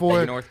years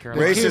before. In North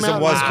Carolina. it came Racism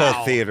out- was Wow.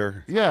 called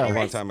theater. Yeah. a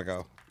long time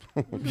ago.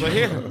 But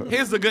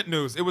here's the good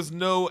news. It was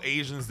no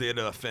Asians there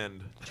to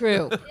offend.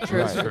 true.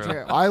 True.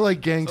 I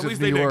like Gangs So at of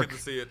least New they didn't York. get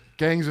to see it.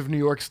 Gangs of New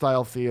York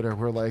style theater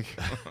where like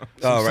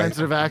Oh, right.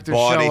 sensitive actors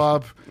Body. show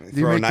up, you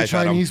Throw a make the knife at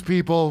 'em. Chinese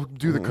people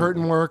do the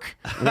curtain work,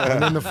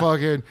 and then the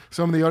fucking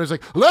some of the others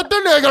like let the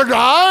nigger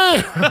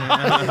die.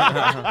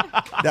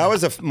 That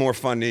was a more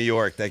fun New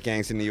York. That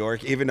Gangs in New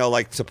York, even though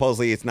like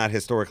supposedly it's not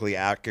historically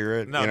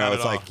accurate. No, you know, not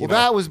it's at all. like you Well,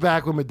 know, that was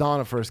back when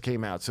Madonna first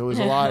came out, so it was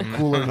a lot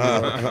cooler. In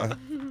New York.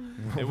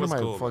 It was my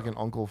cool. fucking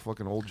uncle,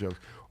 fucking old joke.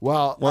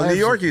 Well, Well, I New have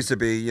York some- used to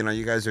be, you know,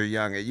 you guys are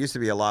young. It used to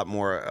be a lot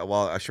more.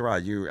 Well,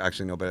 Sherrod, you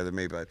actually know better than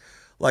me, but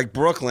like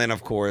Brooklyn,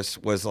 of course,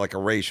 was like a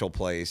racial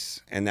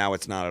place, and now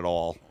it's not at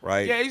all,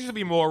 right? Yeah, it used to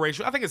be more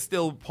racial. I think it's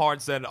still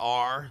parts that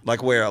are.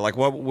 Like where? Like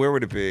what? Where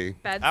would it be?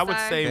 I would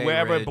say Bay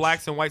wherever Ridge.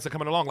 blacks and whites are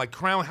coming along. Like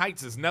Crown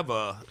Heights is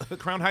never.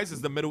 Crown Heights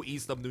is the Middle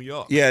East of New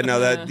York. Yeah, no,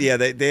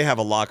 they have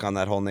a lock on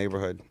that whole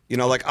neighborhood. You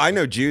know, like I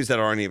know Jews that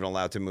aren't even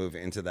allowed to move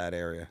into that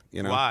area.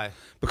 You know Why?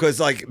 Because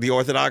like the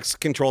Orthodox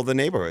control the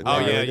neighborhood. Oh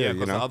They yeah, really do, yeah. you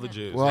Because the know. other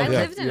Jews. Well, I yeah,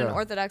 lived in an yeah.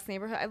 Orthodox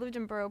neighborhood. I lived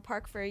in Borough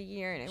Park for a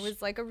year, and it was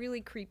like a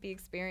really creepy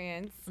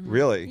experience.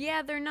 Really?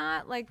 Yeah, they're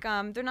not like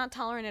they're not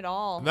tolerant at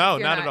all. No, if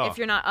you're not at all. If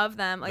you're not of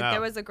them, like No.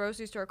 there was a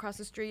grocery store across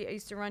the street I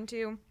used to run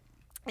to.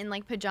 in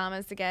like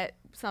pajamas to get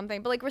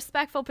something, but like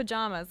respectful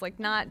pajamas, like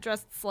not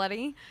dressed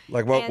slutty.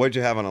 Like what'd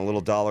you have on a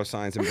little dollar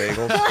signs and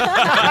bagels?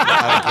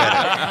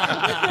 I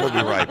don't get it.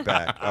 We'll be right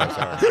back. Oh,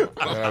 sorry.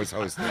 I was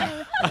hosting. Go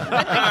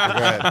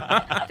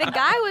ahead. The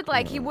guy would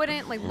like, he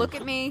wouldn't like look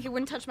at me. He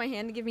wouldn't touch my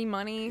hand to give me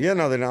money. Yeah,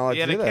 no, they're not allowed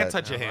Yeah, to they do can't that.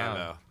 touch your hand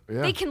though.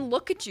 Yeah. They can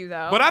look at you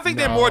though. But I think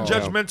they're more No.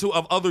 judgmental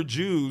of other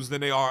Jews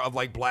than they are of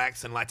like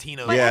blacks and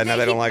Latinos. But Yeah, I no, think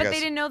they don't like but us. they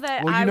didn't know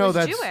that Well, I you know was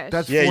that's Jewish.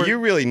 that's Yeah, for- you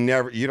really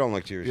never. You don't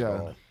look Jewish at Yeah.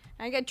 all.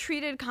 I get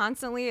treated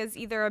constantly as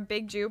either a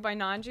big Jew by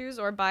non-Jews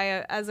or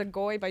as a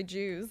goy by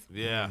Jews.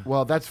 Yeah.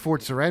 Well, that's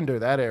Fort Surrender,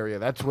 that area.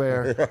 That's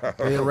where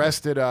they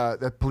arrested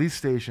that police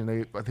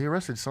station. They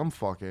arrested some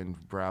fucking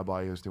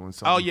rabbi who was doing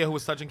something. Oh yeah, who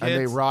was touching kids?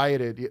 And they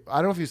rioted. I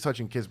don't know if he was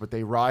touching kids, but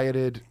they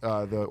rioted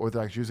the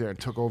Orthodox Jews there and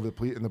took over the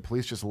police. And the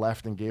police just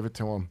left and gave it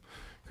to them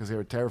because they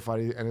were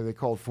terrified. And they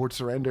called Fort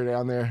Surrender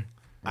down there.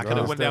 I could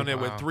have went down there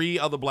with 3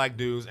 other black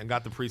dudes and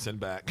got the precinct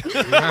back.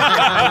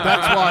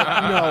 That's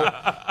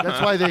why that's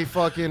why they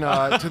fucking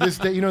to this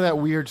day. You know that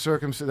weird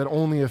circumstance that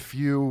only a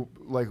few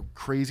like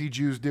crazy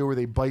Jews do, where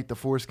they bite the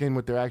foreskin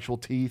with their actual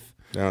teeth.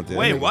 They don't do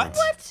Wait, that.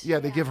 what? Yeah,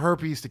 they give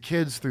herpes to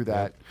kids through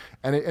that,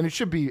 and it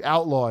should be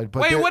outlawed.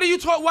 But Wait, they're- what are you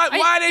talking? Why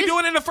are they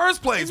doing it in the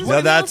first place? this No,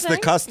 What that's are the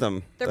they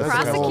custom. They're That's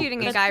an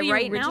prosecuting a old- guy That's the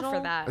right now original? for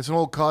that. It's an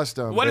old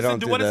custom. What They does don't it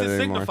do? do What does that it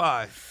anymore.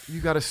 signify?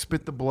 You got to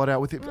spit the blood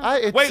out with it.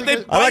 It's, Wait,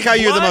 they- I like how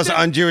you're the Blood? most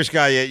un-Jewish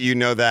guy, yet you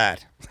know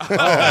that.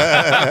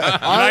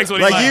 Likes what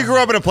he Like likes. you grew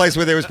up in a place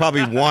where there was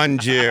probably one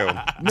Jew. no,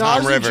 I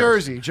Tom was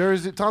Rivers. in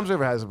Jersey. Tom's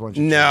River has a bunch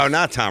of No, Jews.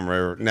 not Tom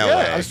River. No Yeah,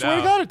 way. I swear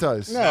to No. God, it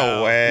does.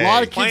 No way. A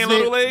lot of kids Playing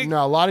Little League?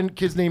 No, a lot of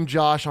kids named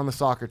Josh on the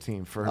soccer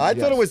team. I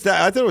thought it was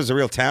that. I thought it was a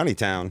real towny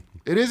town.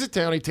 It is a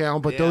towny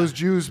town, but Yeah. those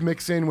Jews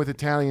mix in with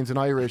Italians and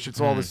Irish. It's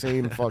all the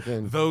same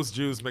fucking. Those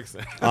Jews mixed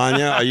in.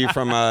 Anya, are you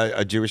from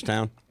a Jewish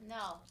town? No,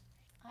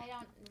 I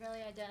don't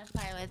really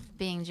identify with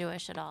being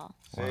Jewish at all.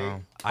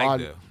 I Odd.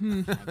 do.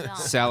 I don't.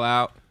 Sell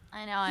out.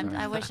 I know.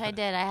 I wish I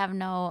did. I have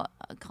no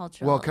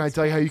cultural. Well, can I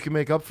tell you how you can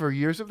make up for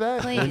years of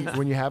that? Please.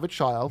 When you have a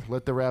child,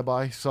 let the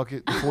rabbi suck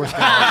it the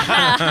foreskin.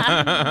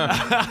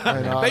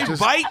 And,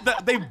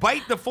 They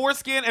bite the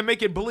foreskin and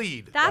make it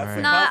bleed.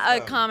 That's not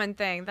a common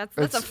thing. That's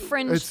a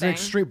fringe it's thing. an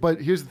extreme.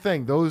 But here's the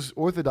thing: those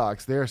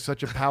Orthodox, they're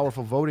such a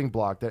powerful voting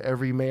bloc that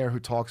every mayor who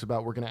talks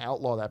about we're going to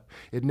outlaw that,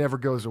 it never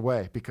goes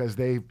away because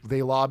they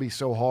lobby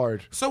so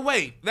hard. So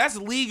wait, that's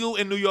legal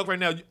in New York right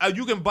now.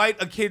 You can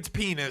bite a kid's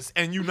penis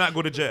and you not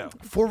go to jail.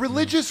 For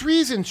religious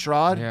reasons,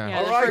 Shrod. Yeah.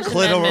 All right,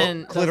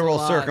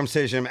 clitoral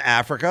circumcision,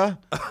 Africa.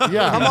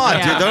 Yeah. Come on,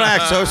 Yeah. dude. Don't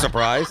act so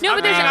surprised. No,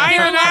 but there's I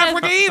there are ain't a in lot of-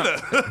 Africa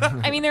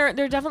either. I mean, there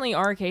definitely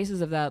are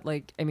cases of that,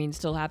 like, I mean,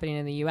 still happening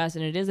in the U.S.,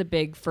 and it is a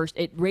big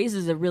it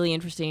raises a really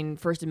interesting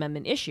First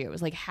Amendment issue.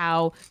 It's like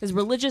how does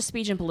religious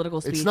speech and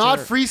political speech. It's not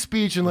are- free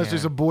speech unless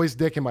there's a boy's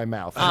dick in my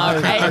mouth.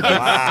 Okay.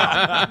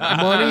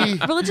 Money.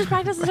 Religious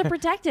practices are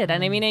protected,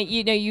 and I mean,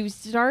 you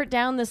start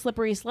down the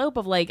slippery slope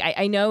of like,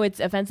 I know it's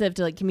offensive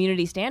to like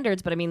community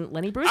standards, but I mean,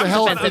 Lenny Bruce is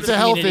offensive It's to a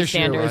health community issue.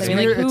 standards. It's, I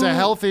mean, like, it's a who-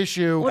 health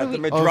issue At the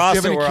of madrasa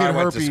giving a where kid I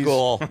went to herpes.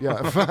 school.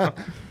 Yeah.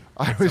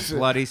 I was,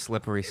 Bloody,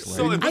 slippery slope.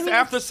 So is this mean,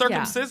 after yeah.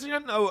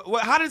 circumcision? Oh,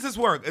 how does this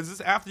work? Is this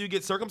after you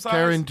get circumcised?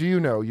 Karen, do you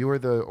know you are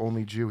the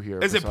only Jew here?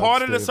 Is it besides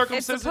part of the Dave. It's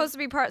circumcision? supposed to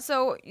be part.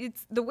 So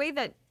it's the way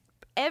that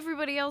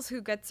everybody else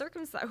who gets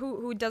circumcised,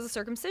 who does a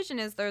circumcision,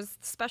 is there's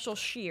special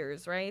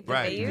shears, right? That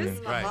Right. they use.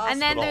 Right. And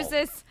then there's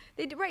this.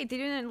 They do it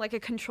in like a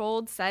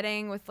controlled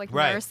setting with like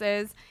Right.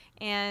 nurses.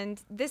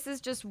 And this is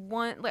just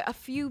like a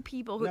few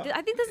people who.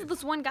 I think this is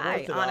this one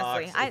guy.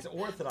 Honestly, It's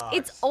orthodox.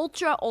 It's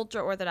ultra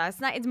orthodox.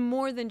 It's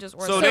more than just So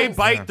orthodox. they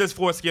bite this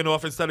foreskin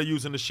off instead of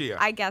using the shear.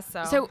 I guess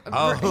so. So,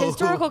 Oh, for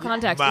historical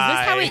context, is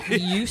this how my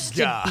it used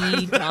to God.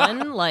 be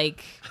done?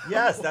 Like,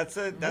 Yes, that's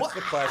the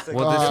classic.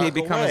 Well, does he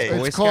become his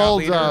Boy It's Scout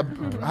called,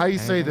 leader? how you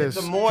say this?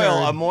 The moil.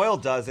 Karen? A moil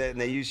does it,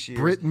 and they use shears.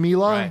 Brit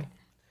Mila? Right.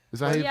 Is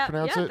that how you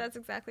pronounce yeah, it? that's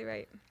exactly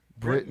right.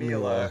 Brit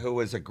Mila. who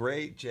was a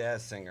great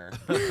jazz singer.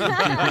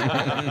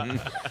 I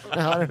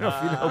don't know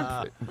if you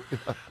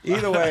know.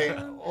 Either way,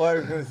 what I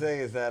was going to say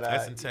is that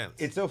That's intense.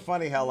 It's so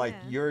funny how like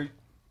you're.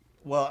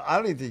 Well, I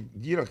don't even think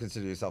you don't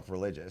consider yourself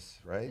religious,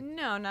 right?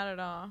 No, not at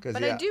all. 'Cause,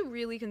 But yeah. I do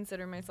really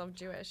consider myself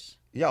Jewish.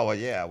 Yeah, well,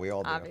 yeah, we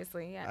all do.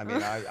 Obviously, yeah. I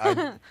mean,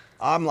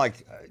 I'm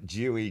like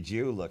Jewy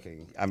Jew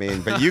looking. I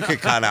mean, but you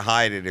could kind of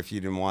hide it if you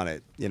didn't want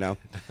it, you know.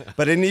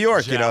 But in New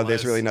York, you know,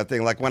 there's Jealous. really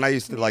nothing. Like when I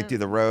used to like do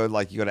the road,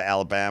 like you go to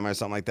Alabama or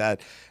something like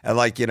that, and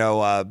like you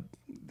know,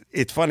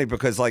 it's funny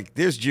because like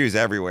there's Jews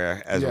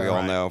everywhere, as we Yeah. all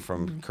Right. know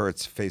from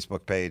Kurt's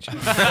Facebook page.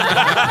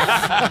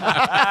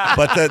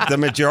 But the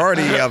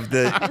majority of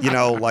the, you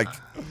know, like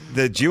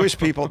the Jewish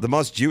people, the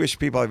most Jewish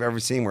people I've ever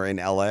seen were in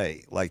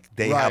L.A. Like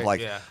they have Right.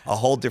 like Yeah. a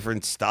whole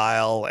different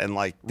style, and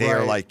like they are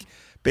Right. like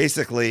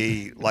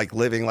basically like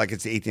living like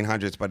it's the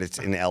 1800s, but it's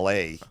in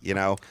LA, you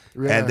know?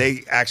 Yeah. And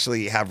they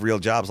actually have real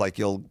jobs. Like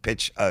you'll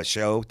pitch a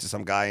show to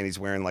some guy and he's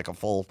wearing like a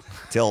full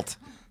tilt,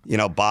 you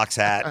know, box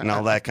hat and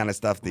all that kind of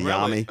stuff. The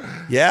Really?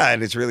 yami. Yeah.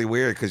 And it's really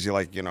weird because you're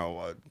like,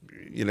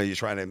 you're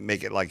trying to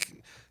make it like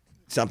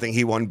something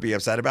he wouldn't be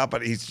upset about,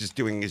 but he's just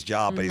doing his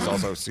job, but he's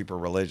also super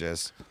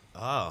religious.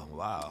 Oh,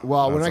 wow.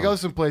 Well, when I go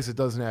someplace that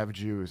doesn't have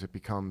Jews, it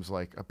becomes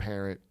like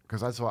apparent because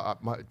that's why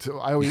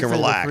I always You can say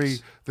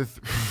relax.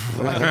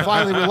 I can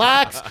finally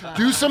relax,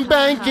 do some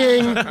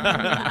banking.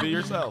 Be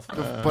yourself.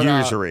 But,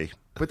 Usury.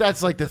 but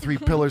that's like the 3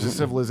 pillars of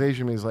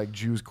civilization is like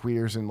Jews,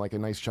 queers, and like a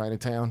nice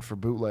Chinatown for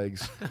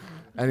bootlegs.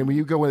 And when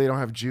you go where they don't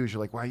have Jews,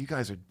 you're like, wow, you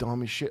guys are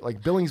dumb as shit.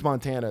 Like Billings,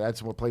 Montana,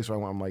 that's one place where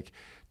I went. I'm like,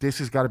 this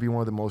has got to be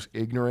one of the most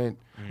ignorant.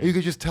 And you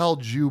could just tell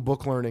Jew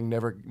book learning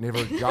never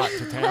got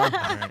to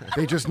town.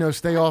 They just know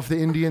stay off the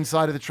Indian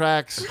side of the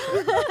tracks.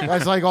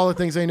 That's like all the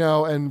things they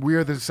know. And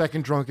we're the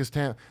second drunkest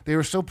town. They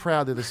were so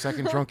proud they're the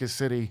second drunkest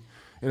city.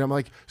 And I'm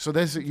like, so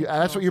that's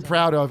what you're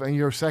proud of, and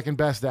you're second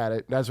best at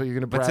it. That's what you're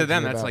going to brag But to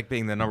them, about. that's like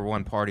being the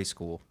 #1 party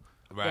school.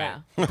 Right. Yeah.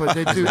 But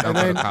they do,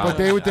 but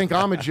they would think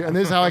I'm a Jew, and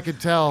this is how I could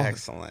tell.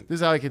 Excellent. This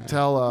is how I could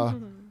tell.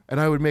 And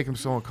I would make them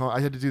so uncomfortable.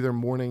 I had to do their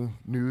morning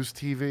news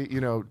TV,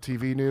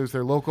 TV news,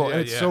 their local, Yeah,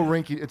 and it's so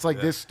rinky. It's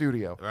like this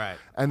studio. Right.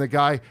 And the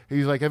guy,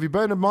 he's like, "Have you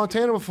been to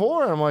Montana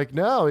before?" And I'm like,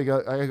 "No." I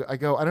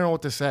go, "I don't know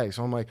what to say."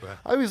 So I'm like,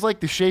 I always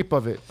like the shape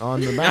of it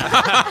on the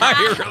map.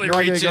 You're really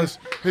Like, reaching.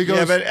 he goes,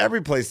 Yeah, but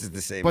every place is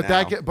the same but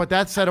now.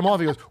 that set him off.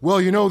 He goes, "Well,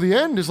 the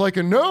end is like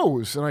a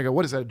nose." And I go,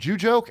 "What is that, a Jew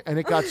joke?" And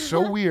it got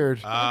so weird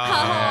in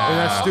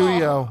that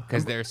studio.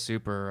 Because they're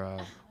super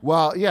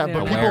Well, yeah,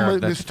 but aware people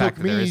of the mistook fact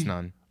that there is me.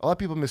 none. A lot of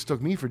people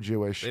mistook me for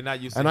Jewish. They're not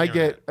used to and I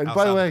hearing get. it And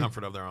outside by the the way,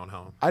 comfort of their own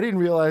home. I didn't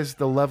realize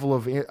the level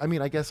of. I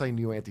mean, I guess I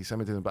knew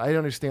anti-Semitism, but I didn't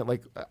understand.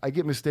 Like, I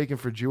get mistaken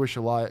for Jewish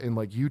a lot in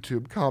like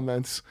YouTube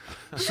comments.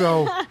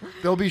 So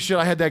there'll be shit.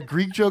 I had that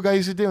Greek joke I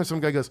used to do, and some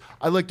guy goes,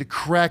 "I'd like to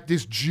crack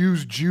this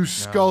Jew's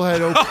skull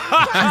head open,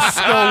 Jew's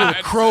skull with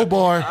a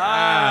crowbar."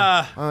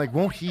 I'm like,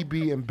 won't he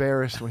be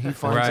embarrassed when he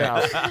finds Right.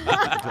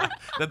 out?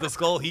 That the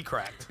skull he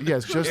cracked.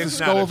 Yes, just the It's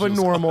skull not of a Jew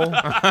skull. normal,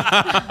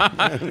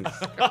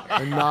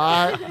 and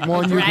not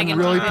one you can Dragon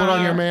really tail. put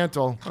on your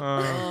mantle.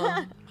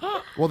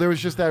 Well, there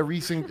was just that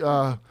recent, it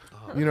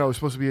was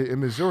supposed to be in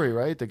Missouri,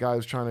 right? The guy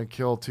was trying to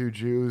kill 2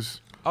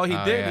 Jews. Oh, he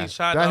did. yeah. He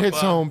shot That up, hits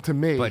home to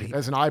me but he-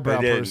 as an eyebrow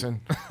They didn't.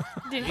 person.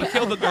 He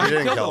killed the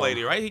didn't kill him.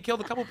 lady, right? He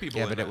killed a couple people.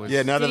 Yeah, in but there. it was.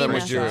 Yeah, none of them were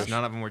Demon Jewish. shots.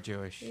 None of them were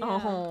Jewish.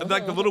 Oh.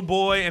 Like the little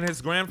boy and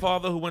his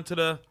grandfather who went to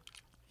the.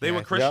 They were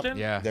Yep. Christian.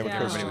 Yeah, They were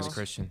everybody Christians. was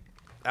Christian.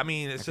 I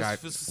mean, it's Guy-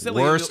 just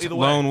silly. Worst either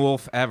way. lone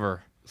wolf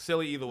ever.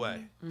 Silly either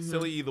way.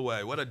 Silly either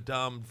way. What a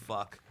dumb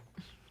fuck.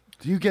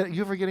 Do you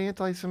ever get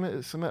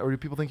anti-Semitic, or do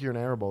people think you're an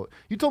Arab?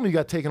 You told me you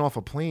got taken off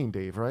a plane,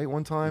 Dave, right?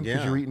 One time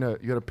because Yeah.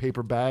 you had a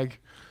paper bag.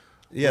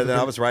 Yeah,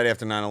 that was right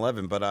after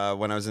 9/11. But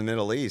when I was in the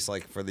Middle East,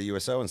 like for the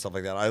USO and stuff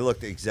like that, I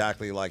looked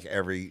exactly like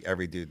every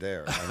dude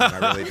there. I mean,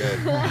 I really did.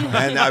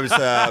 And I was,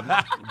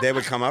 they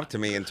would come up to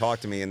me and talk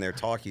to me in their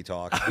talkie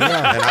talk, and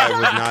I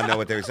would not know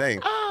what they were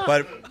saying.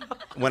 But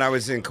when I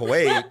was in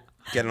Kuwait,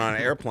 getting on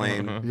an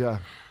airplane, Yeah.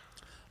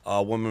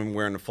 a woman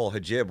wearing a full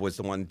hijab was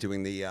the one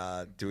doing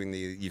the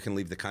 "you can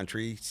leave the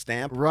country"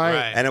 stamp. Right.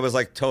 Right. And it was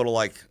like total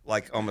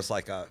like almost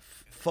like a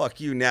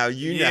fuck you now,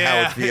 you know how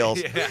it feels.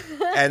 Yeah.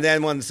 And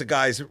then once the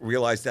guys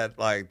realized that,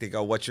 like, they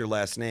go, "What's your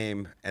last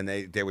name?" And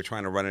they were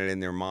trying to run it in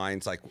their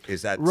minds, like,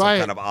 is that Right.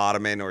 some kind of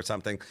Ottoman or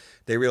something?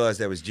 They realized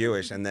that was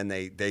Jewish, and then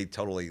they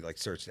totally like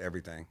searched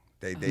everything.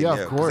 They Yeah, of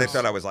knew, 'cause course. they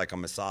thought I was like a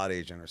Mossad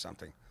agent or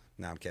something.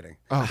 No, I'm kidding.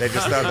 They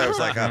just thought that was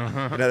like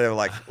they were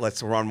like,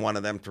 let's run one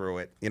of them through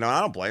it. I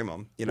don't blame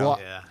them. Well,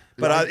 Yeah.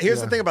 But here's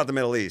Yeah. the thing about the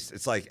Middle East.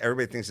 It's like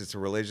everybody thinks it's a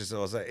religious.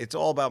 It's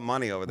all about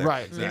money over there.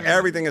 Right. So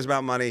everything is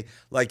about money.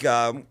 Like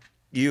like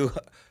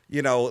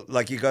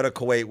you go to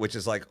Kuwait, which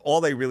is like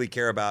all they really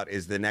care about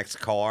is the next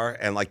car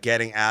and like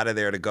getting out of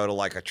there to go to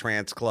like a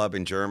trance club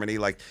in Germany.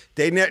 Like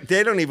they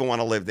don't even want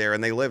to live there,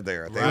 and they live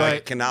there. They Right.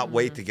 like cannot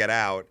wait to get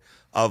out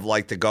of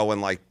like to go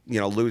and like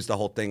lose the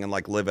whole thing and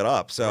like live it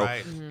up. So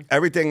Right.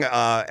 everything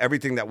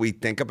that we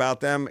think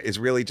about them is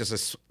really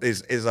just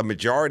is a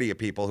majority of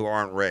people who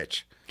aren't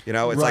rich. It's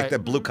Right. like the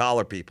blue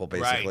collar people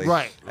basically.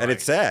 Right. And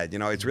it's sad.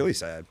 It's really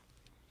sad.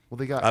 Well,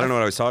 they got. I don't know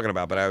what I was talking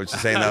about, but I was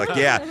just saying that, like,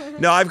 yeah.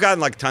 No, I've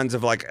gotten like tons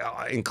of like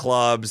in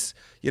clubs,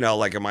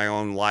 like in my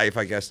own life,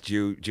 I guess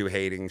Jew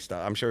hating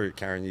stuff. I'm sure,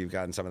 Karen, you've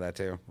gotten some of that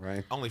too,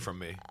 right? Only from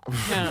me.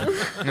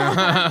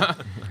 I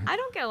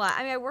don't get a lot.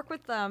 I mean, I work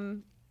with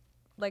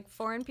like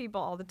foreign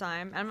people all the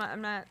time.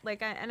 I'm not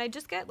like, and I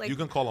just get like. You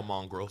can call them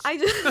mongrels. I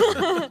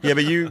just. Yeah,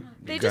 but you.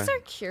 They go just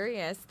ahead. are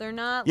curious. They're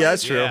not. Yeah, like,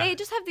 that's true. Yeah. They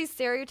just have these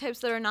stereotypes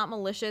that are not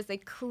malicious. They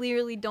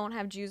clearly don't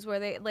have Jews where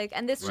they like,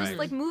 and this just Right.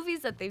 like movies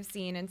that they've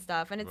seen and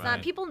stuff. And it's Right.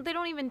 not people. They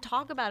don't even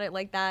talk about it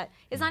like that.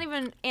 It's not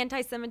even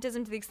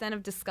anti-Semitism to the extent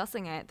of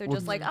discussing it. They're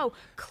just like, oh,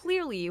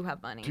 clearly you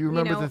have money. Do you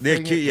remember the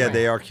They're thing? yeah,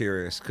 they are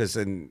curious because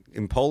in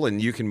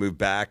Poland you can move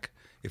back.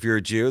 If you're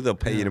a Jew, they'll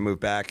pay you to move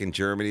back. In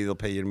Germany, they'll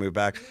pay you to move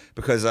back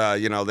because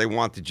they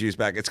want the Jews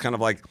back. It's kind of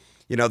like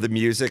the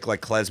music,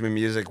 like klezmer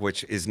music,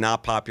 which is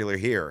not popular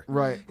here.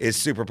 Right. Is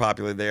super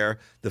popular there.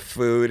 The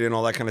food and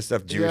all that kind of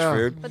stuff, Jewish Yeah.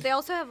 food. But they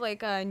also have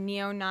like a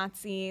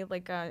neo-Nazi,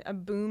 like a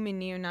boom in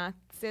neo-Nazi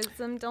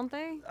racism, don't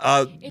they?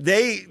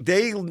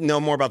 They know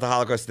more about the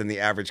Holocaust than the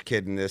average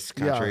kid in this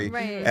country.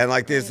 Right. And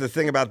like there's the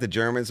thing about the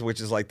Germans,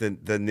 which is like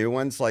the new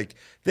ones, like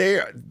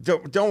they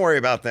don't worry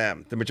about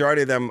them. The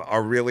majority of them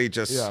are really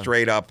just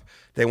straight up.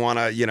 They want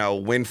to,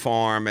 wind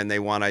farm, and they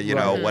want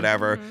to,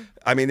 whatever.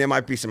 I mean, there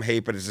might be some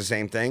hate, but it's the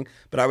same thing.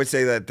 But I would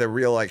say that the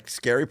real like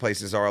scary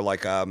places are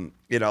like,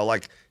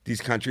 like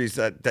these countries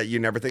that you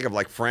never think of,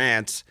 like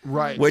France,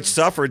 right, which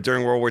suffered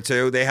during World War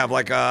II. They have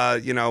like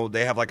a,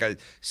 they have like a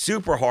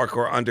super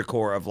hardcore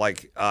undercore of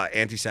like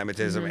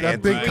anti-Semitism,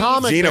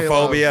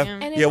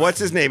 xenophobia. Yeah, what's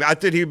his name? I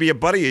thought he'd be a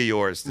buddy of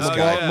yours. This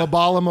guy.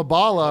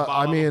 Mabala.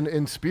 I mean,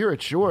 in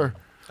spirit, sure.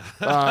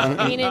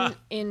 I mean,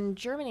 in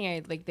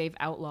Germany, they've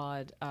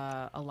outlawed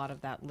a lot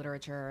of that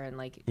literature, and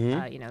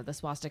the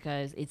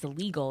swastika it's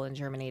illegal in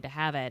Germany to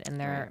have it.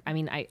 And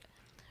I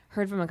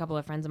heard from a couple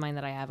of friends of mine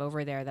that I have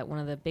over there that one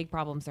of the big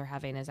problems they're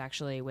having is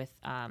actually with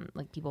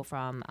people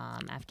from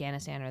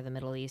Afghanistan or the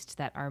Middle East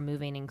that are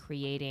moving and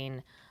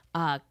creating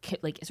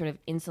sort of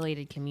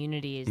insulated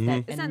communities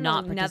that Is and that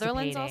not in the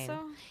Netherlands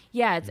participating. also?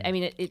 Yeah,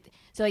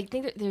 so I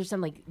think that there's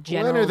some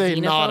general are they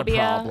not a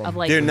xenophobia problem? of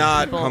They're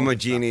not people.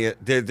 homogeneous.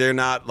 They're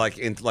not like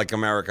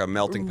America,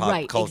 melting pot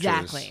Right, cultures.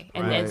 exactly.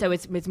 And so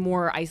it's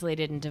more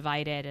isolated and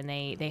divided, and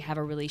they have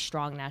a really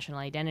strong national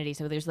identity.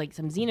 So there's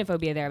some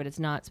xenophobia there, but it's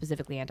not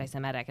specifically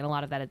anti-Semitic. And a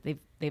lot of that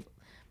they've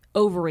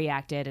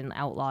overreacted and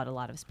outlawed a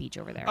lot of speech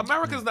over there.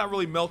 America's not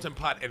really melting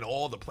pot in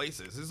all the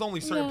places. There's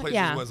only certain places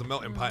where it's a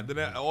melting pot. Then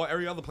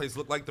every other place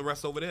look like the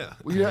rest over there.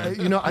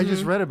 Well, I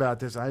just read about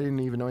this. I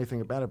didn't even know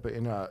anything about it. But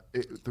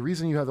the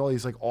reason you have all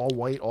these all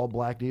white, all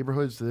black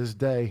neighborhoods to this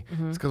day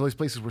is because all these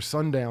places were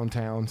sundown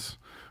towns,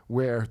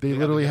 where they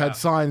literally had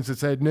signs that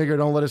said, "Nigger,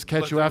 don't let us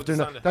catch you after."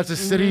 That's a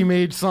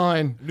city-made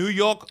sign. New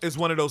York is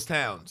one of those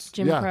towns.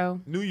 Jim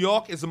Crow. New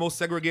York is the most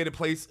segregated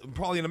place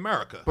probably in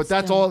America. But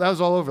that was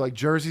all over. Like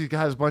Jersey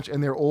has a bunch,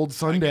 and they're old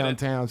sundown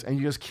towns, and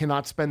you just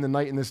cannot spend the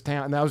night in this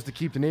town. And that was to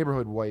keep the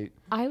neighborhood white.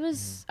 I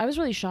was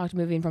really shocked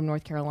moving from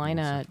North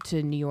Carolina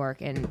to New York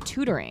and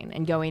tutoring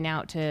and going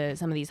out to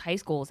some of these high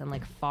schools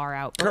and far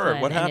out Brooklyn,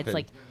 Kurt, what and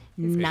happened? it's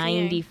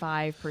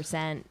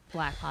 95%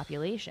 black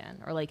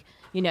population, or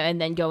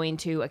and then going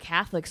to a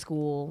Catholic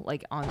school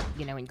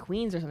in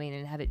Queens or something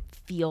and have it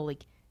feel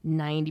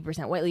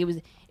 90%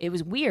 white. It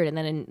was weird. And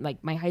then in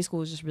my high school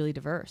was just really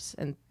diverse.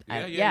 And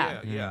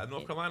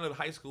North Carolina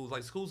high schools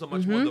schools are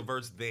much more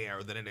diverse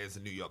there than it is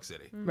in New York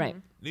City. Right.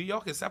 New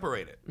York is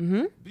separated.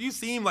 You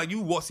seem like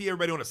you see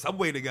everybody on the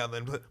subway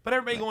together, but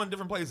everybody going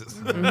different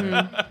places.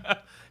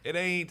 It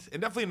ain't,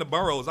 and definitely in the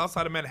boroughs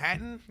outside of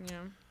Manhattan. Yeah.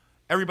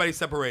 Everybody's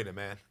separated,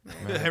 man.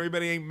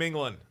 Everybody ain't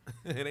mingling.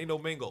 It ain't no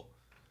mingle.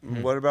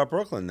 What about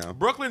Brooklyn, though?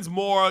 Brooklyn's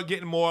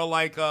getting more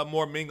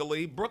more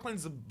mingly.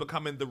 Brooklyn's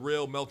becoming the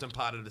real melting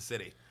pot of the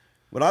city.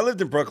 When I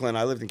lived in Brooklyn,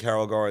 I lived in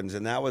Carroll Gardens,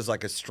 and that was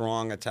a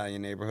strong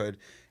Italian neighborhood.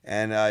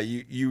 And that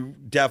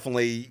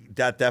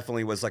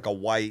definitely was a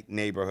white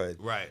neighborhood.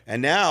 Right.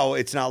 And now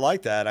it's not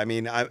like that. I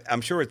mean,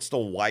 I'm sure it's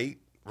still white,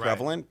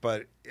 prevalent,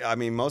 but I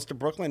mean, most of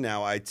Brooklyn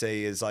now, I'd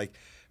say, is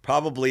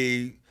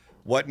probably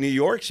what New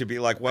York should be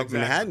like, what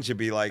Manhattan should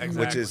be like,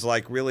 which is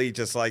really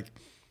just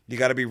you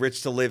got to be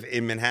rich to live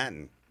in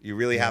Manhattan. You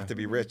really have to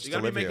be rich to live here.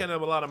 You got to be making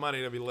a lot of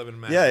money to be living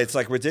in Manhattan. Yeah, it's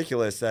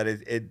ridiculous that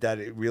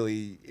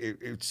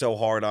it's so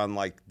hard on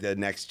the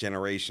next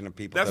generation of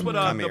people. That's what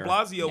come de here.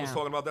 Blasio was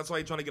talking about. That's why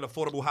he's trying to get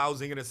affordable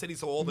housing in the city,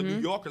 so all the New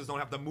Yorkers don't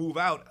have to move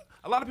out.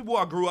 A lot of people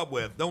I grew up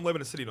with don't live in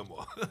the city no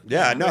more.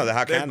 Yeah, no,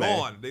 how can they? They're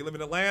gone. They live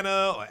in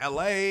Atlanta or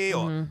L.A.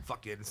 or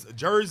fucking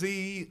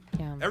Jersey.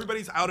 Yeah.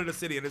 Everybody's out of the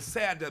city, and it's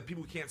sad that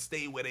people can't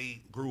stay where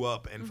they grew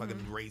up and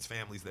fucking raise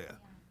families there.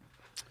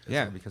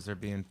 Yeah, because they're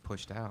being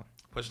pushed out.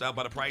 Pushed out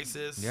by the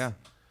prices. Yeah.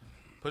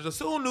 But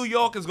soon New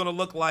York is going to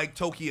look like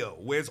Tokyo,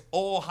 where it's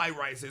all high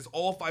rises.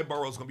 All 5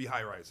 boroughs going to be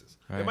high rises.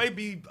 Right. It might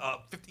be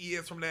 50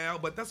 years from now,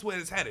 but that's where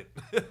it's headed.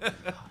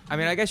 I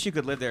mean, I guess you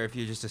could live there if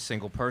you're just a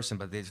single person,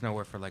 but there's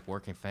nowhere for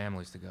working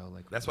families to go.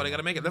 That's why they got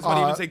to make it. That's why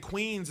they even say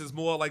Queens is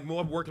more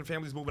more working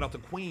families moving out to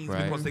Queens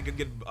because they can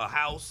get a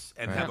house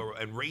and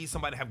and raise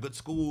somebody, have good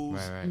schools.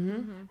 Right.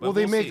 Well,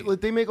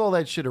 they make all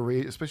that shit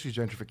especially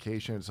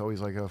gentrification. It's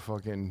always a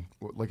fucking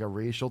a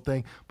racial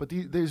thing. But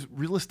there's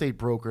real estate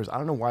brokers. I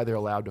don't know why they're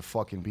allowed to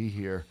fucking be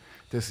here.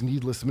 This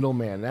needless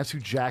middleman. That's who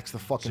jacks the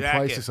fucking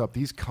prices up.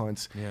 These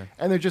cunts. Yeah.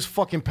 And they're just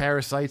fucking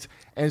parasites.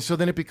 And so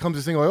then it becomes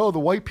this thing the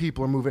white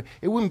people are moving.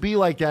 It wouldn't be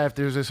like that if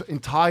there's this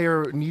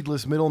entire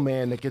needless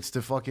middleman that gets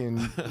to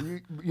fucking,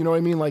 you know what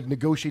I mean?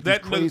 Negotiate these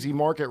crazy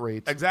market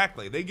rates.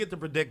 Exactly. They get to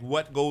predict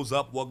what goes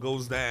up, what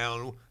goes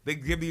down. They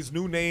give these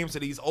new names to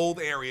these old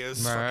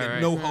areas,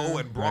 fucking NoHo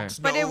and Bronx.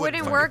 But it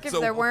wouldn't work if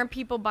there weren't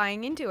people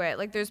buying into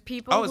it. There's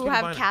people who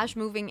have cash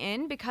moving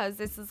in because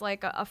this is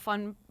a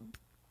fun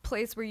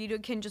place where you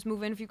can just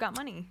move in if you've got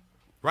money.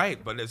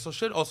 Right, but it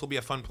should also be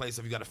a fun place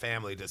if you got a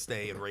family to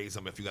stay and raise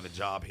them. If you got a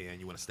job here and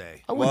you want to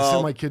stay, I wouldn't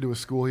send my kid to a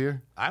school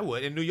here. I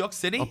would in New York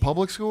City. A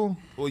public school?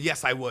 Well,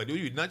 yes, I would. Do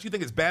you think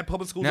it's bad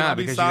public schools? No,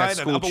 because you got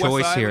school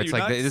choice here. It's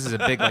this is a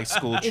big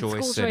school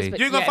choice city.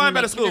 You're gonna find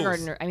better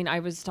schools. I mean, I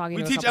was talking.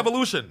 We to teach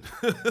evolution.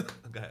 Go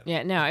ahead.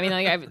 Yeah, no, I mean,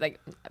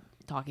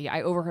 talking.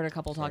 I overheard a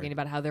couple talking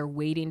about how they're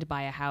waiting to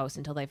buy a house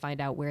until they find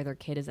out where their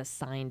kid is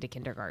assigned to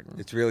kindergarten.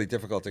 It's really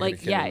difficult to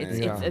like, get a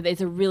kid yeah,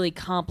 it's a really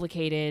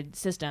complicated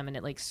system, and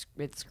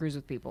it screws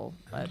with people.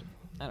 But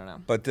I don't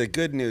know. But the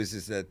good news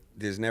is that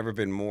there's never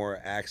been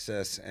more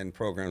access and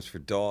programs for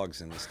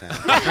dogs in this town.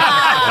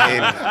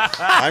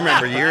 I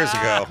remember years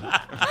ago,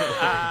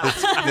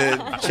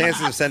 the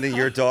chances of sending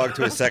your dog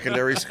to a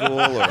secondary school,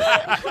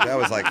 that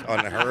was like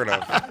unheard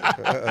of.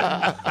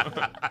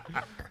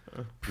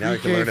 Now you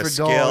can learn a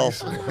skill.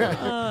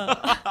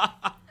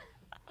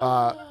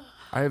 I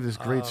have this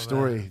great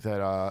story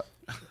that,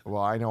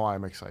 I know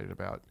I'm excited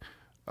about.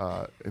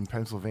 In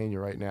Pennsylvania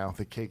right now,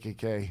 the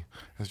KKK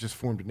has just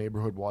formed a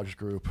neighborhood watch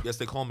group. Yes,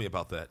 they called me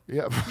about that.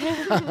 Yeah.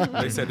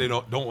 They said they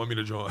don't want me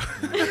to join.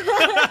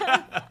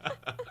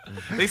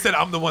 They said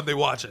I'm the one they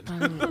watching.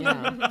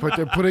 But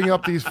they're putting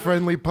up these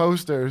friendly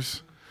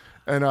posters.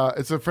 And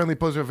it's a friendly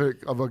poster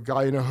of a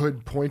guy in a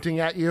hood pointing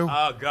at you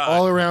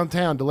all around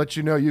town to let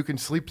you know you can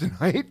sleep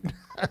tonight.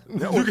 You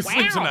can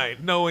sleep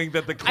tonight knowing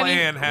that the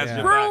Klan has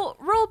your back.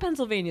 Rural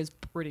Pennsylvania is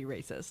pretty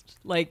racist.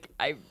 Like,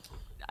 I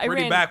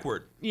pretty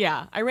backward.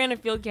 Yeah, I ran a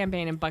field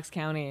campaign in Bucks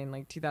County in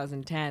like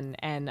 2010,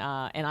 and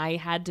I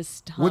had to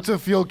stop. What's a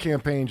field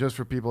campaign, just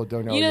for people that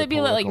don't know? You know, the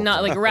people that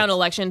not like around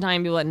election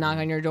time, people that knock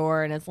on your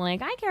door, and it's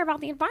like, I care about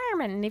the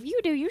environment, and if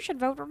you do, you should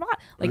vote for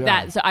like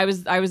that. So I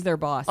was their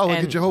boss. Oh,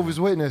 like a Jehovah's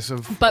Witness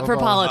but for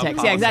politics,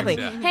 yeah, exactly.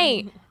 Yeah.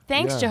 Hey.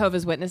 Thanks,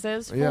 Jehovah's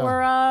Witnesses,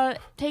 for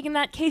taking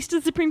that case to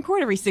the Supreme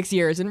Court every 6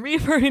 years and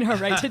reaffirming our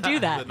right to do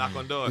that. Knock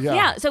on doors.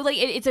 Yeah, so like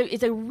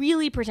it's a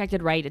really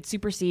protected right. It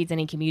supersedes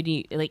any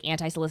community like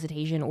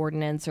anti-solicitation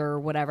ordinance or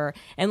whatever.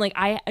 And like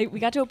we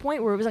got to a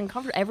point where it was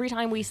uncomfortable every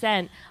time we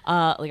sent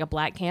like a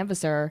black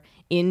canvasser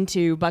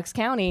into Bucks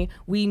County.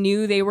 We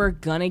knew they were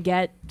gonna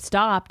get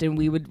stopped, and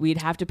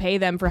we'd have to pay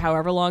them for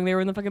however long they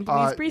were in the fucking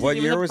police precinct. What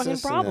year was fucking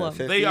this? Problem.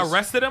 They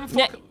arrested him.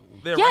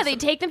 They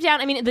take them down.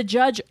 I mean, the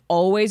judge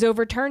always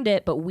overturned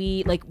it, but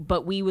we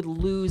would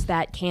lose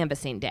that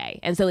canvassing day,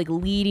 and so like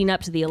leading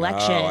up to the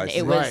election,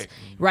 it was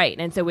right,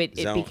 and so it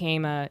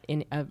became that's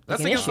an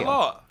against issue. the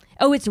law.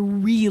 Oh, it's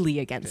really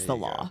against the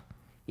law.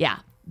 Yeah,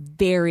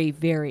 very,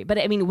 very. But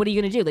I mean, what are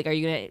you gonna do? Like, are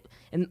you gonna?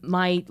 And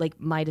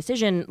my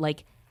decision,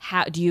 like.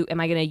 Am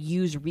I going to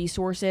use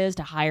resources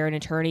to hire an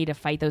attorney to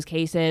fight those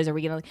cases? Are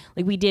we going to,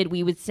 like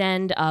we would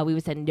send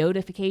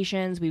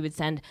notifications. We would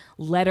send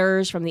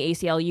letters from the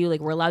ACLU. Like,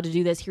 we're allowed to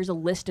do this. Here's a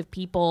list of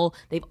people.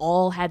 They've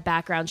all had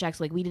background checks.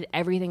 Like, we did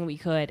everything we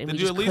could, and we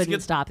just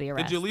couldn't stop the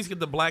arrest. Did you at least get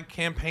the black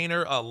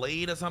campaigner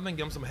laid or something?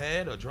 Give him some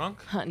head or drunk?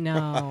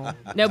 No,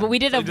 but we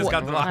did. Just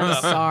got locked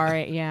up.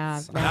 Sorry,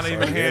 yeah. Not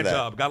even a hand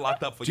job. Got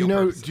locked up for Do you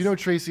know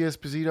Tracy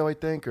Esposito? I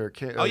think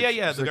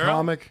the girl?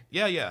 Comic.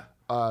 Yeah.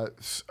 I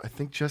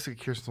think Jessica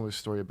Kirsten told a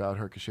story about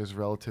her because she has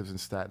relatives in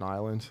Staten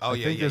Island. I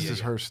think this is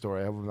her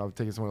story. I'm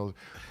taking someone else,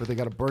 but they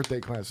got a birthday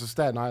clown. So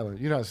Staten Island,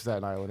 you know how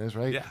Staten Island is,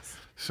 right? Yes.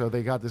 So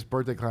they got this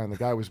birthday clown. The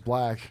guy was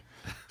black,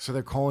 so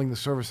they're calling the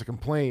service to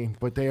complain.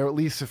 But they are at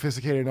least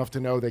sophisticated enough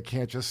to know they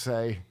can't just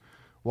say,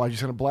 "Why'd you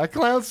send a black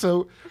clown?"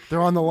 So they're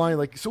on the line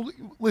like, "So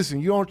listen,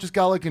 you don't just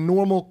got like a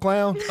normal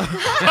clown. You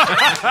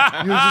just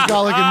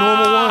got like a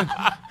normal one."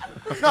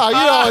 No,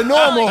 a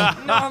normal.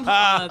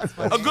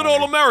 A good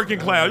old American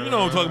clown. You know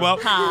what I'm talking about.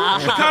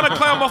 The kind of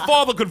clown my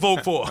father could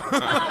vote for.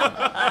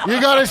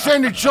 You got to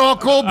send a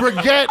charcoal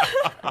briquette.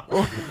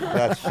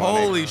 That's funny.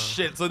 Holy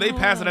shit. So they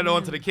passing that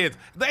on to the kids.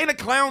 Ain't a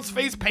clown's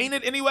face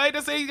painted anyway?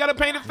 They say he's got a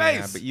painted face.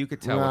 Yeah, but you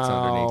could tell what's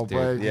underneath,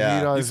 dude.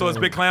 Yeah. You saw his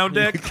big clown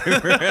dick?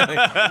 You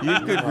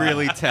could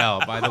really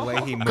tell by the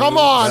way he moves. Come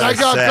on, I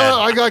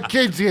got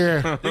kids here.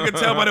 You can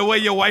tell by the way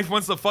your wife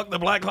wants to fuck the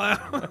black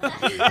clown.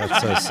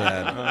 That's so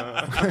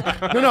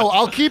sad. No,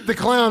 I'll keep the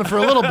clown for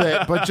a little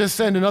bit, but just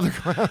send another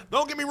clown.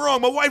 Don't get me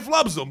wrong, my wife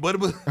loves him, but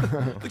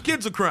the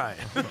kids are crying.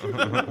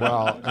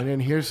 Well, and then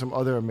here's some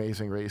other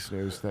amazing race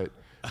news that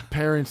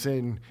parents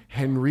in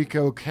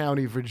Henrico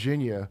County,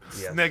 Virginia.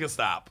 Nigga,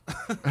 stop.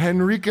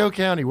 Henrico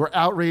County were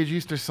outraged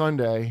Easter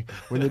Sunday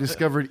when they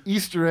discovered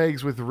Easter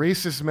eggs with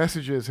racist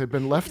messages had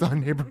been left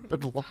on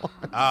neighborhood lawns.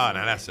 Oh,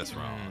 no, that's just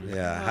wrong.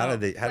 Yeah, how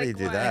do you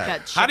do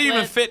that? How do you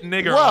even fit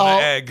nigger on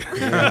the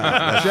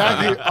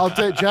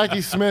egg?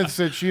 Jackie Smith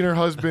said she and her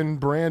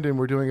husband Brandon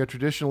were doing a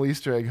traditional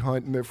Easter egg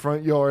hunt in their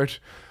front yard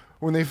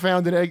when they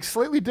found an egg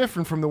slightly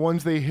different from the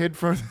ones they hid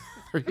from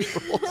their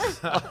 3-year-old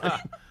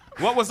son.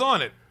 What was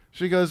on it?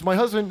 She goes, my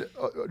husband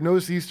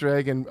noticed the Easter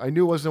egg, and I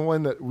knew it wasn't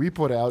one that we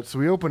put out, so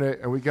we opened it,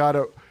 and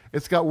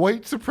it's got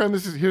white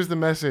supremacists. Here's the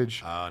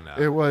message. Oh,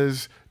 no. It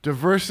was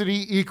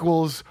diversity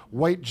equals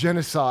white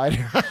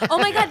genocide. Oh,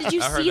 my God. Did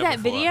you see that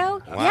video?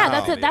 Wow.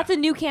 Yeah, that's a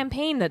new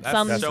campaign That's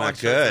not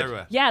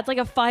good. Yeah, it's like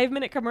a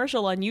 5-minute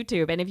commercial on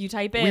YouTube, and if you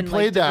type in... We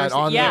played that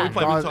on yeah.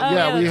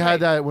 there. We had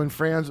that when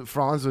Franz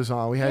was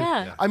on. We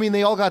had. I mean,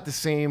 they all got the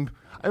same...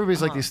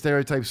 Everybody's like these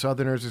stereotype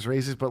Southerners as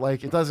racist, but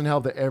like it doesn't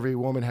help that every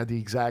woman had the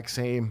exact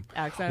same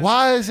accent.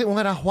 Why is it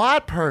when a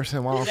white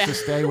person wants to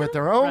stay with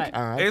their own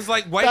kind? It's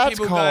like white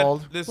people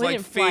got this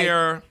like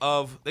fear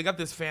of, they got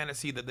this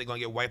fantasy that they're gonna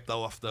get wiped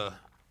off the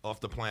off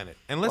the planet.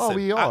 And listen,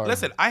 we are.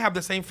 listen, I have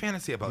the same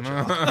fantasy about you.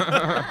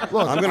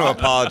 Look, I'm going to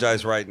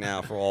apologize right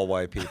now for all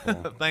white people.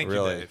 Thank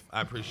really. you, Dave. I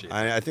appreciate it.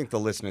 I think the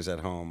listeners at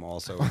home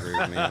also agree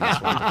with me on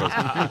this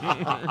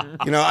one.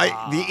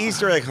 Because, the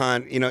Easter egg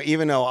hunt,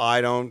 even though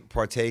I don't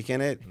partake in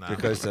it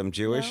because I'm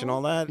Jewish and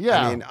all that,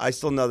 Yeah. I mean, I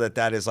still know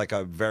that is like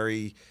a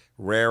very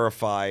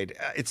rarefied.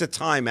 It's a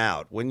time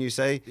out, wouldn't you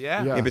say?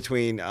 Yeah. In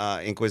between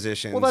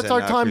Inquisitions. well, that's and,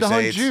 our time to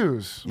hunt Crusades.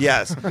 Jews.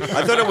 Yes,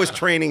 I thought it was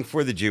training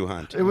for the Jew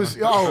hunt. It was.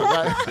 That's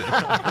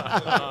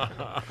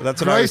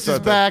what Christ I is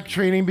back.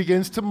 Training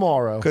begins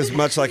tomorrow. Because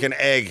much like an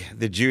egg,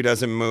 the Jew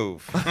doesn't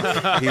move.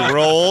 He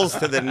rolls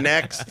to the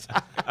next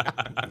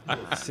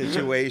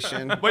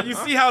situation. But you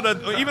see how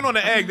even on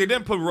the egg, they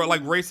didn't put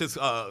like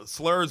racist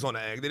slurs on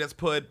the egg. They just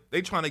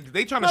they trying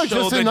to show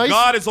just a that nice-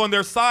 God is on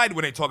their side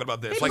when they talk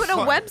about this. They put a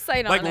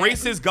website on like it.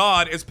 racist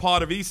God is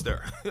part of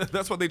Easter.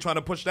 That's what they trying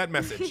to push that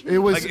message. It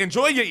was- like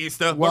enjoy your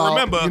Easter, Well, but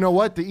remember, you know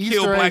what? The kill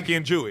Easter egg- Blackie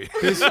and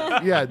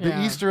Jewy.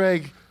 The Easter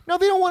egg. No,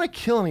 they don't want to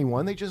kill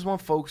anyone. They just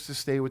want folks to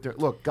stay with their.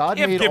 Look, God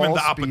If made given all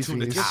the species.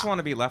 opportunity. Just want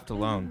to be left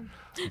alone.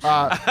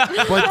 But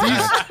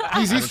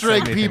these Easter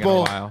egg Anything in a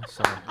people, while,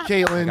 so I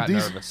Caitlin, got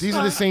these nervous. these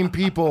are the same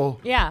people.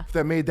 Yeah.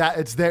 That made that.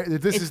 It's their.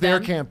 This It's is their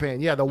them? campaign.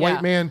 Yeah, the Yeah.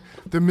 white man,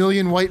 the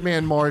Million White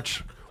Man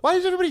March. Why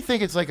does everybody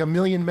think it's like a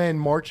million men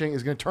marching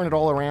is going to turn it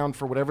all around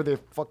for whatever their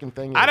fucking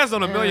thing is? I just know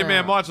the Million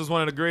Man March was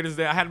one of the greatest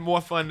days. I had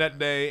more fun that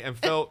day and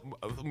felt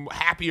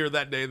happier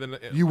that day than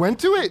You went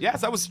to it?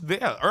 Yes, I was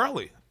there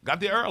early. Got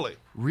there early.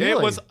 Really?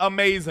 It was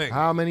amazing.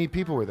 How many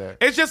people were there?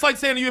 It's just like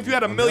saying to you if you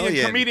had a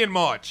million comedian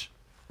march.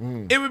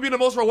 It would be the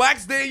most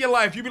relaxed day in your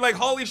life. You'd be like,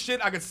 holy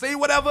shit, I can say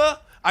whatever,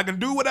 I can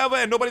do whatever,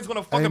 and nobody's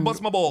gonna fucking And-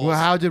 bust my balls.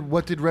 Well,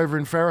 what did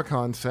Reverend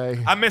Farrakhan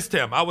say? I missed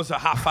him. I was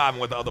high fiving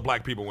with the other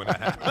black people when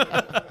that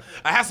happened.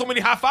 I had so many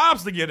high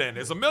fives to get in.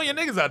 There's a million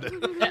niggas out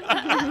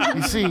there.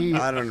 You see,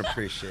 I don't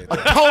appreciate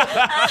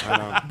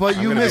that. but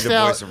I'm you gonna be missed the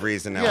out. voice of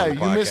reason now Yeah, on the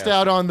you missed podcast.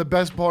 out on the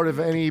best part of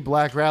any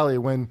black rally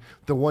when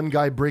the one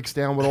guy breaks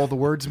down what all the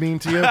words mean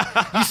to you.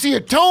 You see,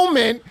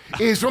 atonement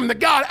is from the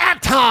god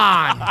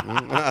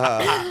Aton,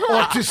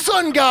 or to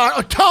sun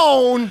god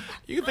Atone.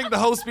 You think the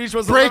whole speech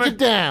was Break it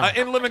down. An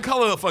In Living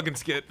Color fucking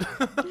skit.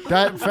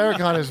 That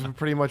Farrakhan is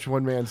pretty much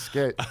one man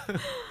skit.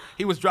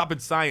 He was dropping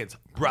science,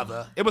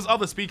 brother. It was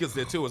other speakers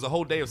there too. It was a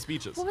whole day of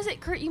speeches. What was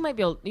it, Kurt? You might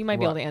be able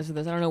to answer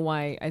this. I don't know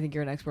why. I think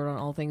you're an expert on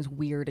all things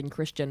weird and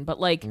Christian, but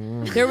like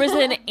there was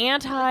an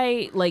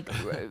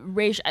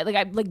racial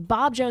like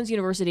Bob Jones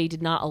University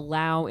did not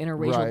allow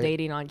interracial Right.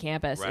 dating on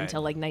campus Right.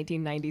 until like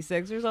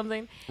 1996 or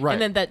something. Right.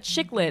 And then that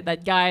Chicklet,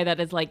 that guy that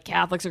is like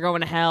Catholics are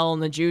going to hell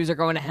and the Jews are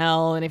going to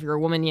hell, and if you're a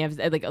woman you have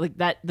like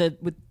that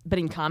but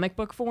in comic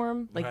book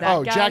form like that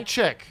Oh, guy. Jack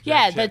Chick.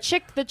 Yeah, the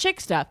chick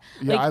stuff.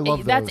 Yeah, like, I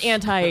love that's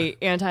those.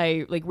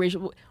 anti like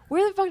racial.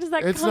 Where the fuck does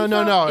that It's come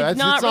no. from? It's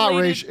not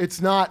related. racial. It's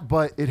not,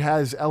 but it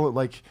has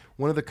like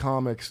one of the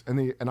comics,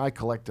 and I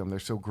collect them. They're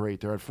so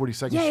great. They're at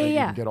 42nd Yeah, Street. You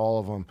yeah. can get all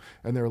of them,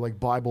 and they're like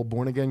Bible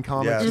born again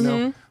comics. Yes. You know,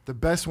 Mm-hmm. the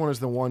best one is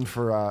the one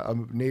for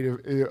Native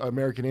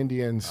American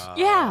Indians.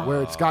 Yeah.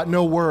 Where it's got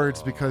no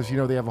words because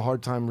they have a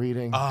hard time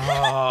reading the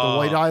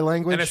white eye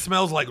language. And it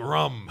smells like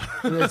rum.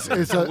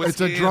 It's a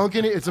Whiskey.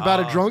 drunken. It's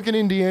about a drunken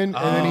Indian,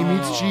 and then he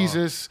meets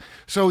Jesus.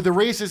 So the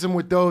racism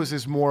with those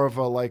is more of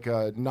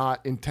a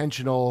not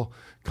intentional,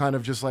 kind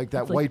of just like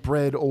that white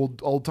bread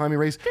old timey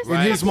race. In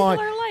Right. his People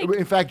mind, are like.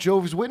 in fact,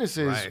 Jehovah's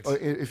Witnesses,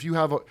 Right. if you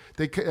have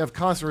they have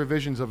constant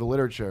revisions of the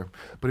literature.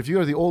 But if you go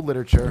to the old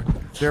literature,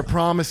 there are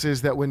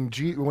promises that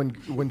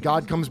when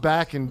God comes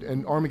back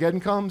and Armageddon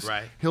comes,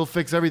 Right. He'll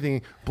fix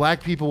everything.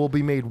 Black people will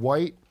be made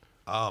white.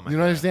 Oh my You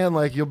God. understand?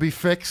 Like you'll be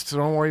fixed. So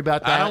don't worry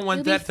about that. I don't want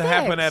You'll be that to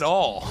happen fixed. at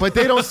all. But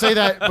they don't say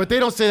that. But they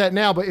don't say that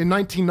now. But in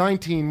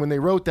 1919, when they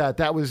wrote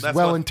that was That's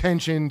well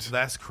intentioned.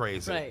 That's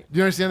crazy. Right.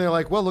 You understand? They're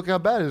like, well, look how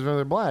bad it is when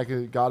they're black.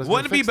 God is. Wouldn't gonna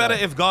it be fix better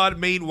that. if God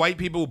made white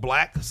people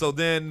black? So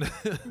then,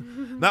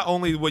 not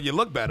only would you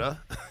look better,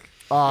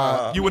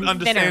 you would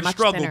understand much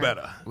struggle thinner.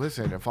 better.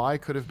 Listen, if I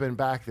could have been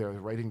back there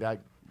writing that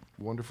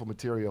wonderful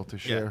material to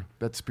share,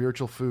 that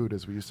spiritual food,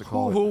 as we used to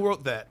call it. Who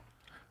wrote that?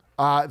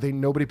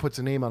 Nobody puts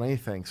a name on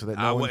anything, so that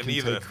no I one wouldn't can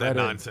either take if that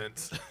credit.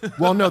 nonsense.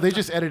 Well, no, they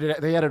just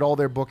they edit all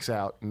their books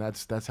out, and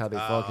that's how they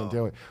Oh. fucking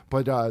do it.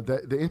 But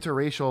the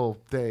interracial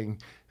thing,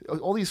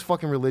 all these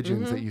fucking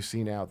religions Mm-hmm. that you've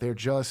seen out, they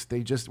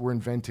just were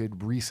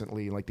invented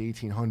recently, in like the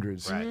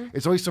 1800s. Right.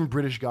 It's always some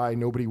British guy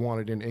nobody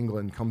wanted in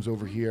England comes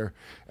over here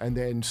and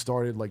then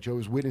started like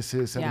Jehovah's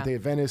Witnesses, Seventh Day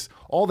Adventists,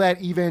 all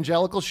that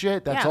evangelical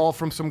shit. That's Yeah. all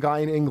from some guy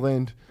in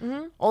England.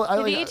 All, I,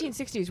 The like,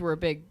 1860s were a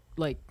big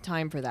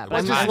time for that. I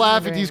I'm just not laugh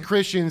at wondering- these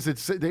Christians that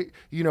say,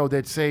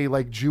 that say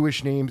like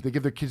Jewish names. They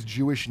give their kids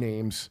Jewish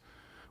names,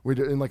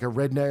 in like a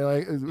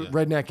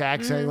redneck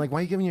accent. Like, why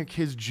are you giving your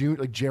kids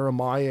like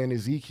Jeremiah and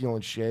Ezekiel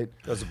and shit?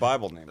 Those are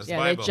Bible names. Yeah,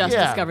 Bible. they just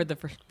Yeah. discovered the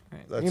first.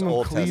 Right. That's Name them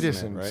Old Cletus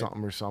Testament,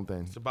 and right?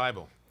 something. It's the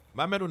Bible.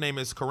 My middle name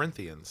is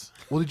Corinthians.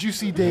 Well, did you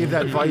see Dave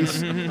that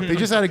Vice? They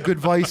just had a good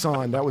Vice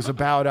on that was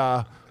about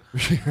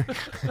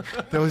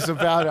that was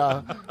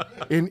about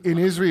in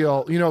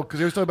Israel, because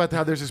they were talking about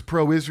how there's this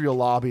pro-Israel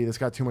lobby that's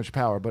got too much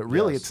power, but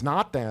really it's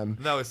not them.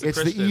 No, it's the the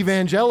Christians.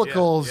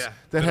 evangelicals Yeah.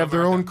 that have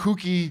their own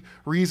kooky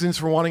reasons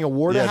for wanting a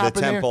war to the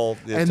happen temple,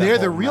 there, and they're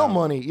the real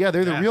money. Yeah,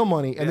 they're the real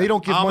money, and they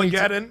don't give money.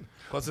 Armageddon,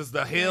 because it's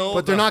the hill.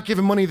 But they're not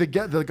giving money to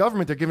the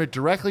government. They're giving it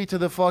directly to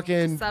the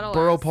fucking Settlers.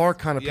 Borough Park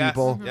kind of Yes,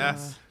 people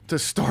yes. to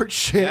start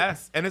shit.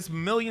 Yes, and it's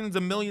millions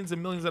and millions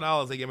and millions of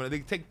dollars they give it. They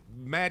take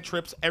mad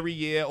trips every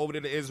year over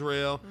to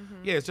Israel.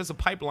 Yeah, it's just a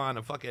pipeline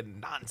of fucking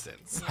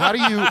nonsense. How do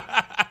you?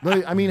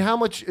 I mean, how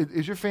much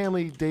is your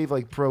family, Dave,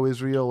 like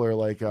pro-Israel or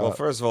like? Well,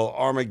 first of all,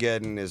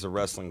 Armageddon is a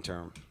wrestling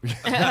term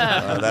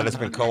that has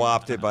been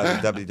co-opted by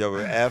the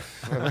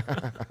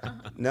WWF.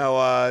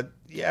 No,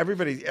 yeah,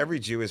 every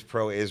Jew is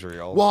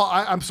pro-Israel. Well,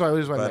 I'm sorry,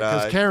 this is what I meant, But,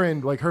 because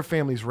Karen, like her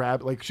family's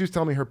like she was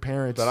telling me her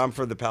parents. But I'm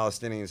for the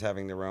Palestinians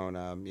having their own,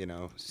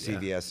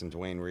 CVS and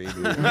Dwayne Reed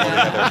and all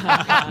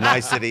the other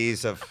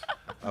niceties of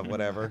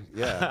whatever.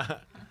 Yeah.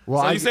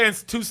 Well, So you're saying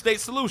it's two-state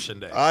solution,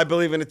 Dave? I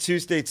believe in a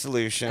two-state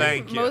solution.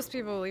 Thank you. Most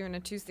people believe in a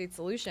two-state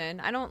solution.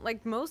 I don't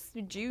like most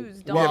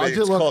Jews don't. Yeah, Well, but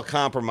it's called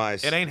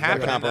compromise. It ain't You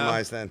gotta happening,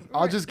 compromise then.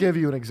 I'll just give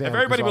you an If example.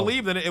 everybody 'cause I'll-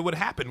 believed in it, it would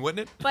happen,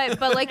 wouldn't it?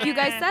 But like you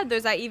guys said,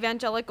 there's that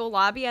evangelical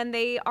lobby, and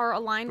they are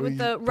aligned with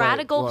the But,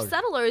 radical look,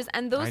 settlers,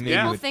 and those I knew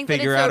people you would think that it's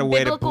figure out their a way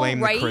to biblical blame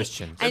the right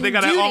Christians. and they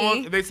got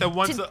duty they said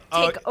once to Jews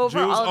take over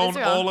own all of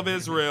Israel. all of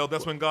Israel,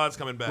 that's when God's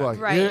coming back. Look,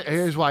 Right.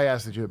 here's why I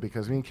asked the Jew,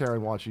 because me and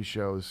Karen watch these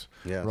shows,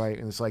 Yes. right?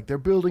 And it's like they're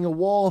building a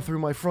wall through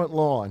my front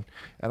lawn,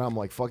 and I'm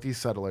like, fuck these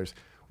settlers.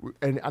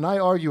 And I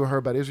argue with her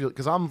about Israel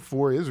because I'm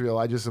for Israel.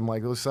 I just am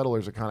like, those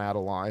settlers are kind of out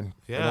of line and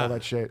Yeah. all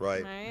that shit.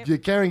 Right. Right. Yeah,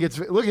 Karen gets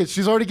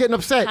she's already getting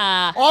upset.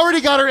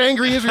 Already got her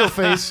angry Israel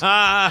face.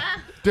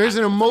 There's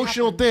an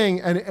emotional thing,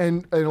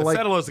 and The like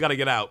settlers got to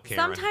get out,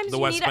 Karen. Sometimes the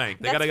you West need Bank.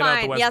 They that's got to get fine.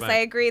 out the West yes, Bank. I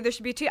agree. There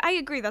should be two. I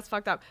agree. That's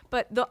fucked up.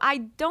 But I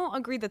don't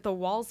agree that the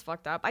wall's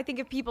fucked up. I think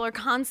if people are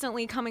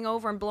constantly coming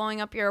over and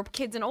blowing up your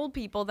kids and old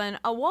people, then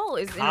a wall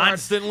is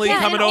Constantly in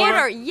order. coming in over?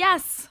 order.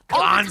 Yes. all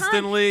the time.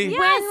 Constantly? Yes.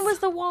 When was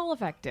the wall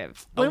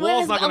effective? A When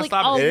wall's was, not gonna like,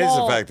 stop a It is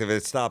wall- effective.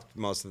 It stopped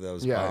most of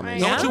those Yeah. bombings.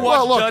 Don't you Yeah. watch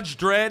Well, look, Judge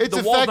Dredd? it's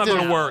The wall's effective, not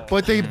going to work.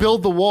 but they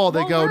build the wall.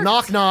 They Wall go,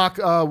 works. knock, knock.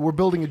 We're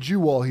building a Jew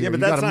wall here. Yeah, but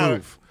you that's gotta not-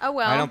 move. Oh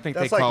well. I don't think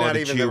That's they like call not it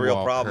a even Jew the real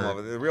wall, problem Kurt.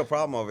 over there. The real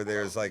problem over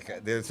there is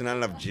like there's not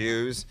enough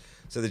Jews,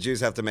 so the Jews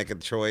have to make a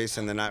choice,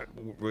 and they're not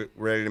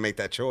ready to make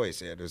that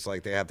choice yet. It's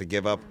like they have to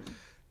give up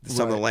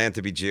some of the land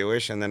to be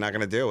Jewish, and they're not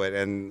going to do it,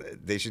 and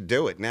they should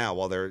do it now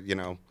while they're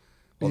they're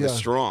Yeah.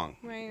 strong.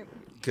 Right.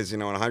 Because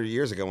 100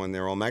 years ago when they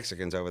were all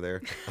Mexicans over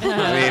there, I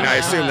mean, I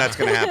assume that's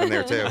going to happen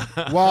there too.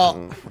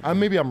 Well,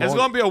 maybe I'm wrong. It's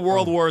going to be a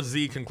World War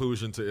Z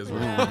conclusion to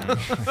Israel.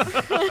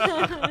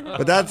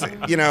 But that's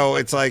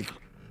it's like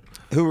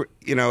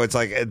it's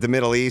like the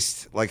Middle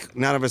East. Like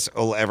none of us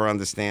will ever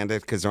understand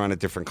it because they're on a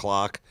different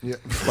clock. Yeah.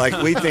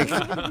 Like we think,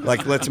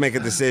 like let's make a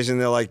decision.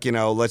 They're like,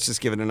 let's just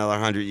give it another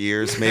 100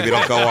 years. Maybe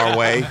it'll go our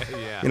way.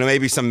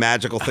 Maybe some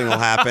magical thing will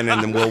happen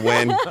and then we'll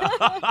win.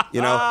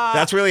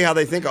 That's really how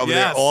they think over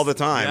there Yes. all the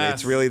time. Yes.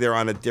 It's really they're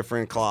on a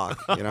different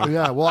clock.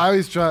 Yeah, well, I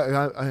always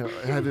try. I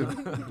had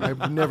to.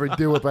 I never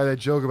do it by that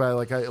joke about it.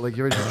 Like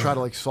you ever just try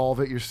to solve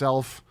it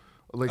yourself.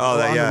 On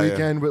yeah, the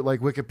weekend with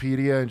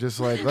Wikipedia and just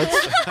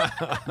let's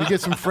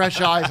get some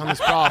fresh eyes on this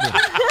problem.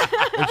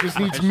 It just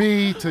needs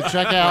me to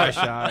check out, Fresh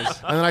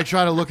eyes. and then I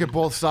try to look at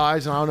both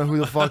sides, and I don't know who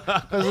the fuck.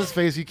 Because let's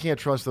face it, you can't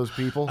trust those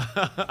people.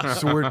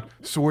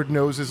 Sword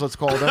noses, let's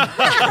call them.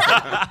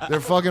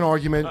 They're fucking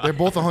argument. They're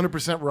both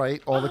 100%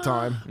 right all the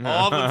time.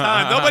 All the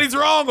time. Nobody's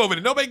wrong over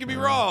there. Nobody can be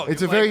wrong.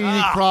 It's a very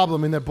unique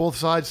problem in that both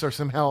sides are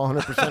somehow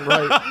 100%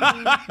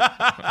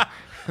 right.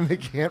 And they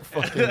can't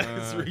fucking.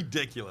 It's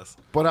ridiculous.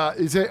 But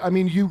is it? I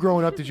mean, you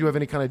growing up, did you have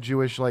any kind of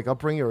Jewish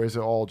upbringing, or is it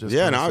all just?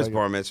 Yeah, kinda no, I was like-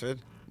 bar mitzvahed.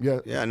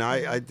 Yeah. Yeah, no,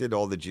 I did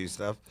all the Jew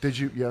stuff. Did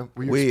you? Yeah.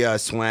 Were you We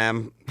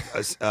swam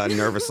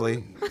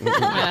nervously.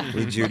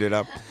 We Jewed it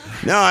up.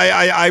 No,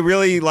 I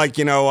really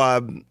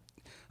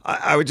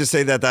I would just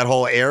say that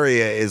whole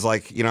area is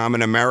I'm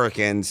an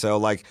American,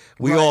 so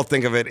we all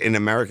think of it in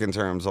American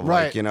terms of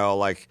Right.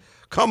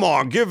 come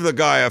on, give the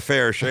guy a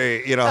fair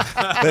shake,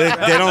 but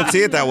they don't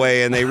see it that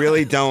way, and they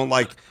really don't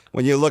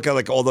when you look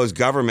at all those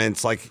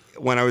governments.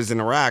 When I was in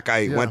Iraq,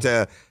 I went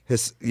to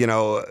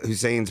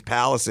Hussein's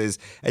palaces,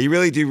 and you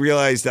really do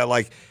realize that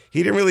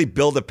he didn't really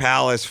build a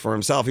palace for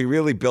himself. He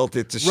really built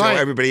it to show Right.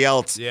 everybody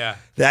else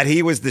that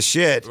he was the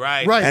shit.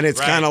 Right. Right. And it's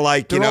Right. kind of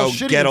like, They're all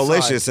shitty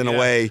ghetto-licious inside. in a Yeah.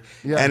 way.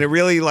 Yeah. And it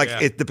really,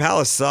 Yeah. the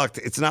palace sucked.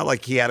 It's not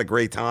like he had a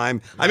great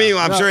time. I mean,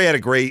 I'm No. sure he had a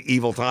great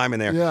evil time in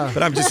there. Yeah.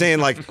 But I'm just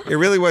saying, it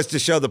really was to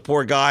show the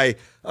poor guy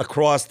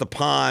across the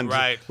pond,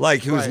 Right.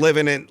 who's Right.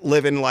 living in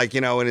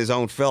his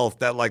own filth,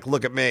 that,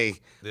 look at me.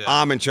 Yeah.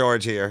 I'm in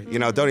charge here.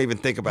 Don't even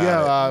think about it.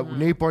 Yeah,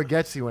 Nate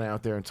Bargatze went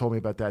out there and told me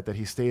about that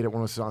he stayed at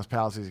one of Saddam's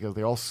palaces. He goes,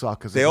 they all suck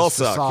because They all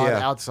suck,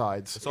 yeah.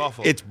 outsides. It's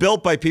awful. It's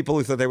built by people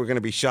who thought they were going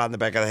to be shot in the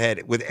back of the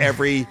head with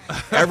every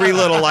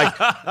little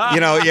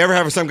you ever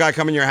have some guy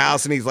come in your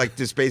house and he's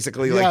just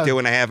basically Yeah.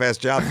 doing a half-ass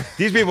job.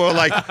 These people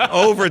are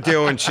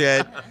overdoing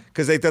shit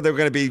because they thought they were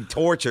going to be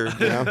tortured.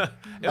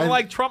 It's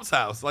like Trump's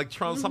house. Like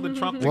something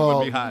Trump thinks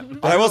would be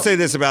hot. But I will say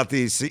this about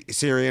these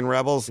Syrian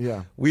rebels.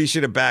 Yeah. We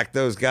should have backed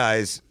those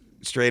guys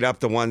straight up,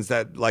 the ones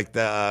that like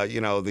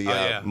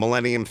the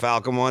Millennium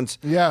Falcon ones,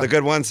 the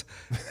good ones.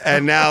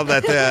 And now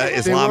that the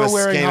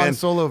Islamists came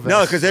in,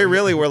 no, because they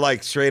really were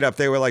like straight up.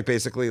 They were like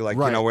basically like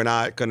we're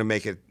not going to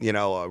make it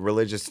a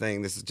religious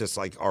thing. This is just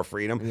like our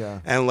freedom. Yeah.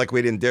 And like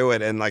we didn't do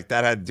it, and like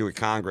that had to do with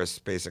Congress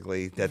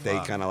basically. That they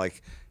kind of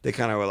like. They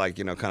kind of were like,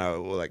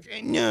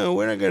 no,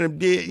 we're not going to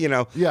be,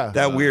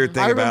 that weird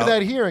thing. I remember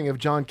that hearing of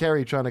John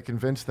Kerry trying to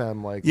convince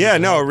them, like,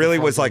 it really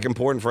was like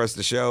important for us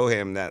to show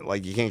him that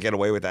like you can't get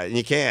away with that, and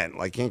you can't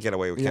get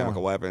away with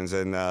chemical weapons,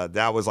 and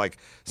that was like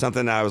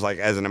something that I was like,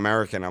 as an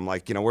American, I'm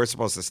like, we're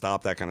supposed to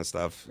stop that kind of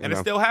stuff, and it's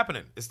still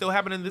happening. It's still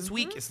happening this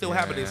week. It's still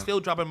happening. It's still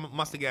dropping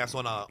mustard gas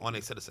on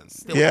their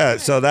citizens. Still happening.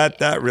 So that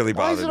really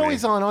bothered me. Why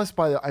is it always on us?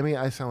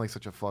 I sound like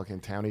such a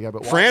fucking townie guy,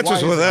 but France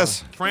was with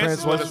us.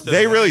 France was with us.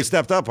 They really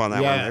stepped up on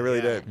that one. They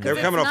really did. They're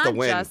coming off the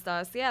win. It's not just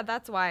us. Yeah,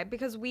 that's why.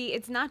 Because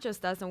it's not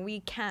just us, and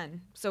we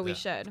can, so we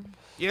should.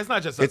 Yeah, it's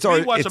not just us.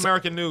 We watch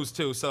American news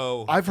too,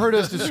 so I've heard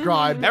us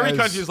described. Every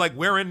country is like,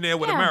 we're in there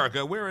with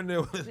America. We're in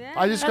there.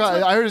 I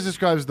heard us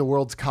described as the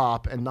world's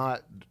cop, and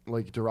not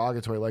like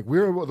derogatory. Like,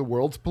 we're the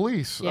world's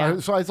police. Yeah.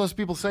 So I saw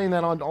people saying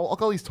that on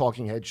all these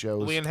talking head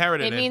shows. We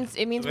inherited it.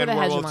 It means we're the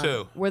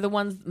hegemon. We're the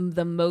ones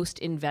the most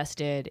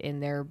invested in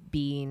there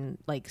being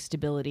like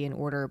stability and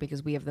order,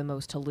 because we have the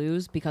most to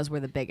lose, because we're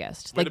the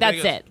biggest.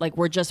 That's it. Like,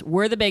 we're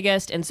the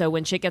biggest, and so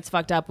when shit gets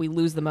fucked up, we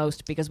lose the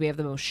most because we have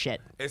the most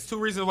shit. It's two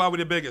reasons why we're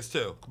the biggest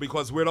too.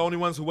 Because we're the only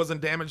ones who wasn't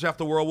damaged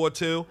after World War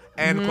II,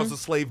 and because of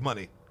slave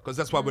money. Because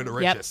that's why we're the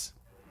richest.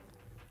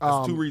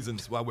 That's two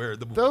reasons why we're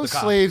the those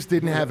slaves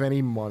didn't have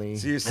any money.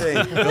 So you're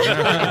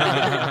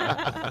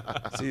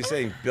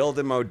saying,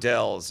 building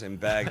models in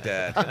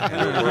Baghdad,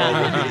 and the world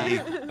will be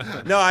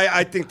equal. No,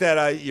 I think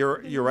that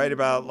you're right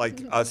about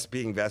like us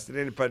being vested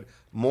in it, but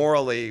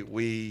morally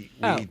we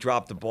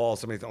dropped the ball.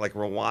 Something like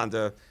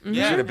Rwanda should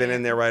have been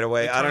in there right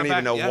away. I don't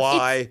even know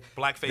why.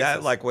 Blackface.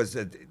 That like was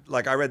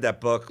I read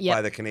that book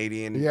by the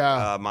Canadian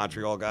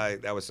Montreal guy.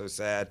 That was so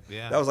sad.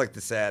 Yeah. That was like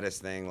the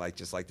saddest thing. Like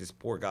just like this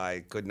poor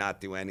guy could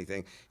not do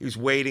anything. He was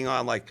waiting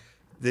on like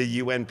the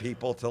UN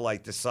people to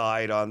like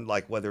decide on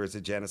like whether it's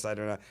a genocide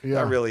or not. Yeah.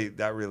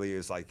 That really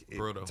is like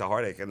it's a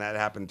heartache, and that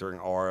happened during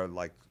our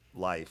like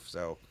life.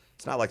 So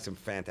it's not like some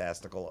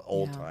fantastical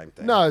old time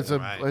thing. No,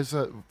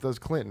 that was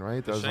Clinton,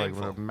 right? That was like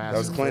a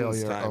massive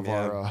failure time,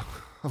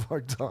 of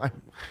our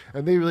time,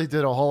 and they really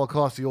did a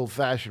Holocaust the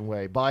old-fashioned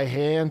way, by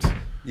hand.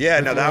 Yeah,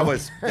 no, that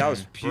was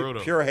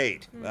pure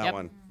hate. That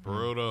one.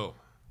 Brutal.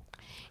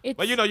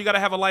 But you got to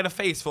have a lighter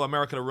face for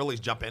America to really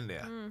jump in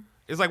there.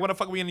 It's like, why the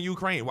fuck are we in the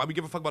Ukraine? Why we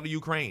give a fuck about the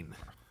Ukraine?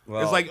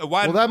 Well, it's like,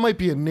 why? Well, that might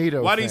be a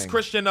NATO. Why thing.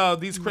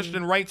 these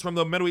Christian rights from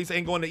the Middle East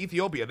ain't going to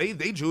Ethiopia?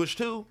 They Jewish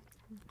too,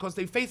 because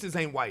their faces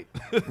ain't white.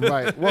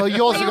 Right. Well,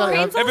 you also got to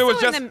have. If it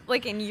was just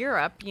like in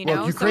Europe,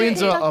 Well,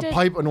 Ukraine's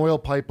an oil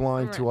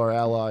pipeline to our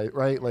ally,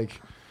 right? Like.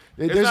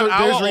 It's not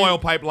our oil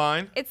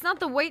pipeline. It's not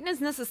the whiteness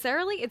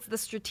necessarily. It's the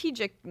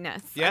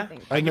strategicness. Yeah, I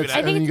think and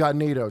then you got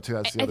NATO too.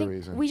 That's the other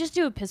reason. We just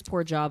do a piss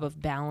poor job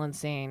of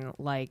balancing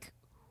like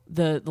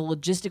the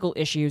logistical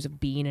issues of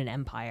being an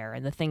empire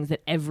and the things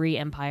that every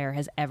empire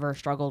has ever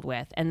struggled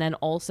with, and then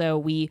also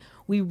we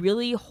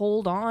really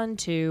hold on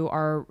to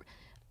our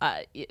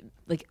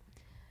like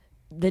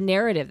the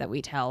narrative that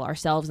we tell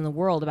ourselves in the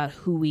world about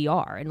who we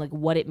are and like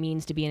what it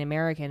means to be an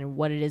American and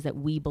what it is that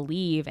we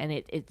believe. And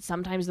it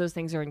sometimes those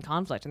things are in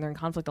conflict, and they're in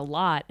conflict a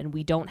lot. And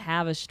we don't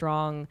have a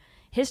strong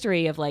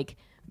history of like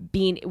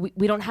being.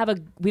 We don't have a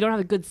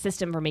good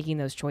system for making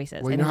those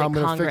choices. Well, you and know how I'm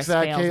going to fix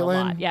that,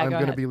 Caitlin? Yeah, I'm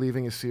going to ahead. be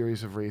leaving a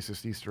series of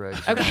racist Easter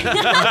eggs. Okay.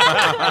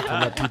 To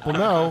let people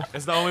know.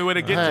 It's the only way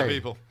to get to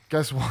people.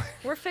 Guess what?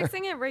 We're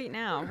fixing it right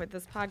now with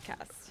this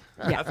podcast.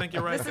 Yeah. I think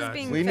you're right, this guys. Is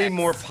being we fixed. need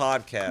more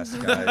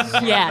podcasts, guys.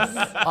 Yes.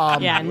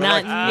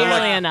 Not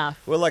nearly enough.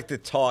 We're like the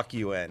Talk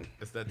UN.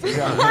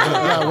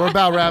 Yeah, we're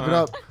about wrapping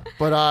up.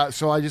 But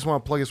so I just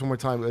want to plug this one more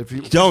time. If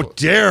you don't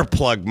dare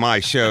plug my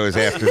shows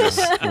after this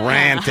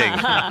ranting.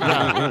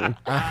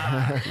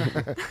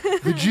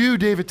 The Jew,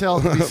 David Tell,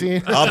 can be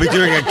seen. I'll be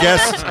doing a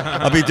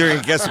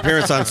guest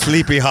appearance on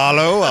Sleepy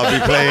Hollow. I'll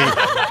be playing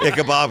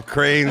Ichabod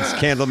Crane's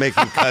candle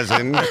making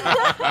cousin.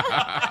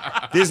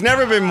 There's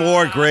never been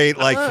more great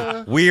like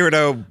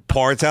weirdo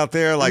parts out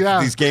there,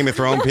 like these Game of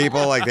Thrones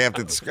people. Like they have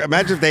to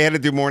imagine if they had to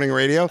do morning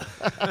radio.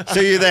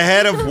 So you're the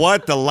head of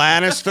what? The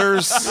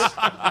Lannisters?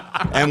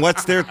 And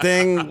what's their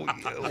thing?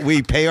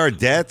 We pay our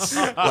debts?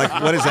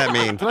 Like what does that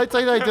mean? Did I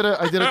tell you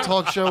that I did a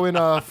talk show in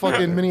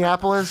fucking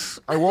Minneapolis?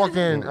 I walk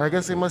in, I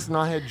guess they must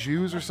not had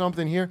Jews or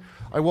something here.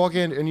 I walk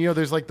in and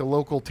there's like the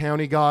local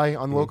townie guy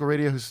on local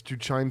radio who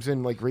chimes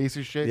in like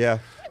racist shit. Yeah.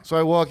 So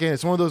I walk in.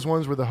 It's one of those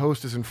ones where the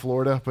host is in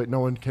Florida, but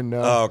no one can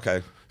know. Oh,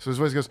 okay. So his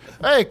voice goes,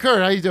 "Hey,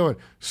 Kurt, how you doing?"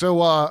 So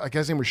I guess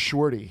his name was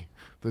Shorty,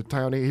 the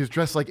townie. He was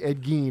dressed like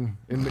Ed Gein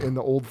in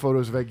the old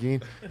photos of Ed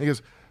Gein. And he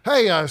goes,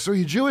 "Hey, so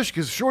you Jewish?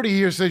 Because Shorty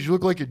here says you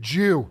look like a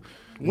Jew.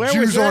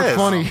 Jews aren't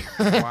funny."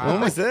 Wow.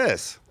 When was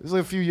this? This was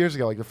like a few years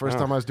ago, like the first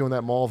time I was doing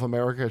that Mall of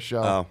America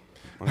show. Oh.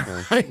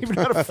 Okay. I don't even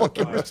know how to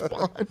fucking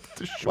respond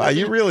to shit. Wow,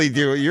 you really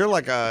do. You're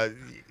like a.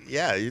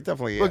 Yeah, you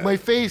definitely. Look, my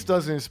face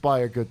doesn't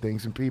inspire good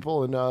things in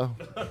people, and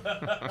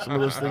some of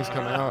those things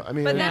come out. I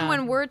mean, but then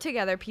when we're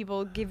together,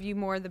 people give you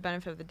more the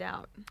benefit of the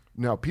doubt.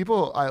 No,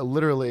 people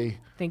literally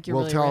think you're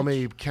will really tell rich.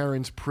 me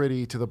Karen's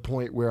pretty to the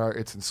point where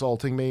it's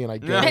insulting me, and I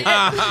get it.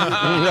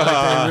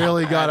 I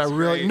really got to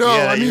really. No,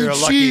 Yeah, I mean you're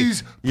lucky.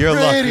 she's You're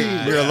pretty.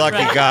 lucky. You're a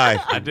lucky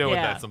guy. I deal with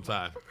Yeah. that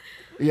sometimes.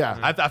 Yeah.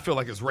 I feel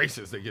like it's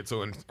racist they get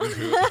so into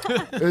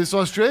it. This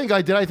Australian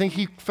guy did. I think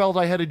he felt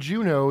I had a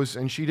Jew nose,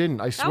 and she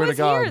didn't. I That swear was to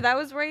God. here. That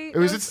was right. It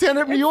was at Stand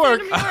Up New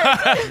York. It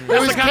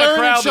was the kind of Karen and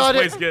crowd this Sade.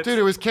 place gets. Dude,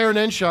 it was Karen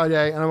and Sade.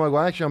 And I'm like,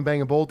 well, actually, I'm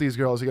banging both these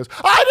girls. He goes,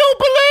 I don't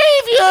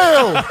believe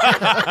you.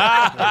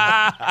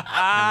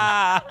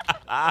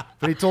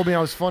 But he told me I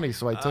was funny,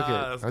 so I took it.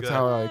 that's That's good.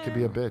 how I could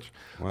be a bitch.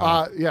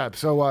 Yeah,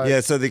 so... Yeah,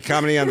 so the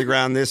Comedy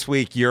Underground this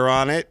week, you're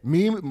on it.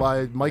 Me,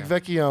 Mike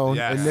Vecchione,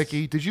 Yes. and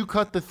Nikki. Did you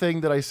cut the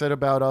thing that I said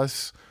about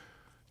us?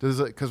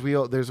 Because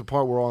there's a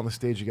part where we're all on the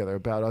stage together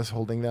about us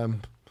holding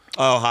them.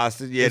 Oh,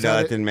 hostage. Yeah, Is no,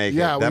 that it? didn't make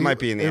Yeah, it. That might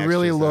be in the It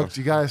really extras, though. looked.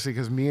 You gotta see,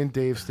 because me and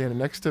Dave standing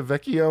next to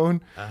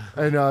Vecchione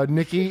and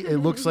Nikki. It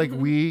looks like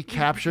we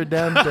captured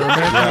them. They're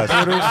American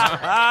reporters,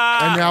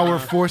 and now we're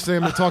forcing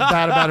them to talk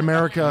bad about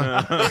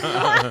America.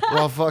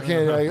 Well,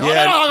 fucking. I'm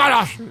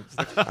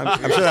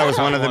sure that was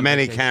one of the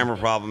many camera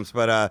problems,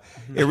 but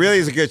it really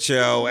is a good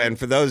show. And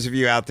for those of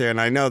you out there,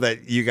 and I know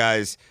that you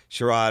guys,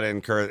 Sherrod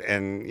and Kurt,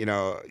 and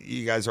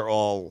you guys are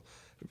all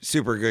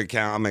super good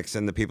comics,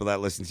 and the people that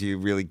listen to you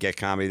really get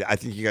comedy. I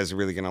think you guys are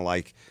really going to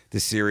like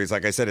this series.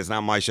 Like I said, it's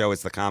not my show,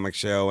 it's the comic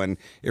show, and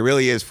it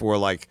really is for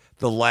like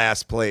the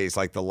last place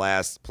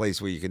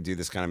where you can do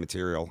this kind of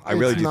material. I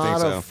really do think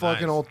It's so. not a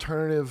fucking Nice.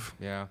 alternative.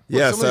 Yeah.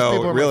 Yeah, some of these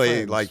people so are my really,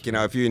 friends. like,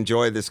 if you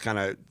enjoy this kind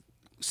of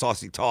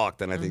saucy talk,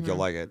 then I think you'll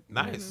like it.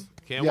 Nice.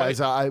 Can't Yeah,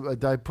 wait.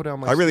 I put out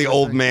my. I really secret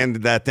old thing. man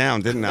that down,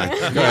 didn't I? Go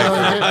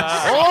ahead.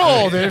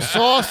 Oh, there's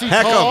saucy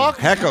Heck 'em, talk.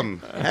 heck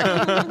 'em.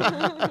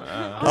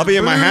 I'll be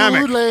in my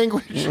hammock. Food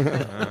language.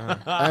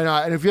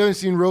 and if you haven't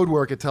seen Road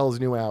Work, it tells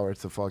New Hour.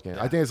 It's the fucking.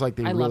 I think it's like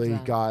they I love really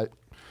that. got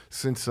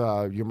since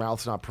Your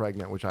Mouth's Not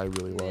Pregnant, which I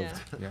really loved.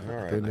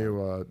 Yeah. The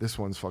new this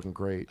one's fucking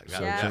great.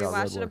 So Yeah, check we out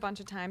watched Road it a Work. bunch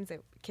of times.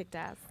 It kicked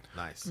ass.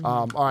 Nice.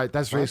 All right,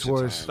 that's Race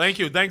Wars. Thank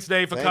you. Thanks,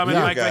 Dave, for Thank coming.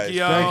 you, Mike guys.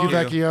 Vecchione. Thank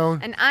you, Vecchione.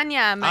 And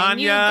Anya, my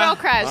new Anya. girl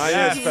crush. I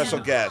am a special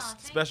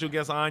guest. Special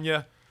guest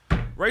Anya.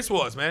 Race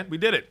Wars, man. We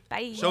did it.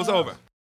 Bye. Show's over.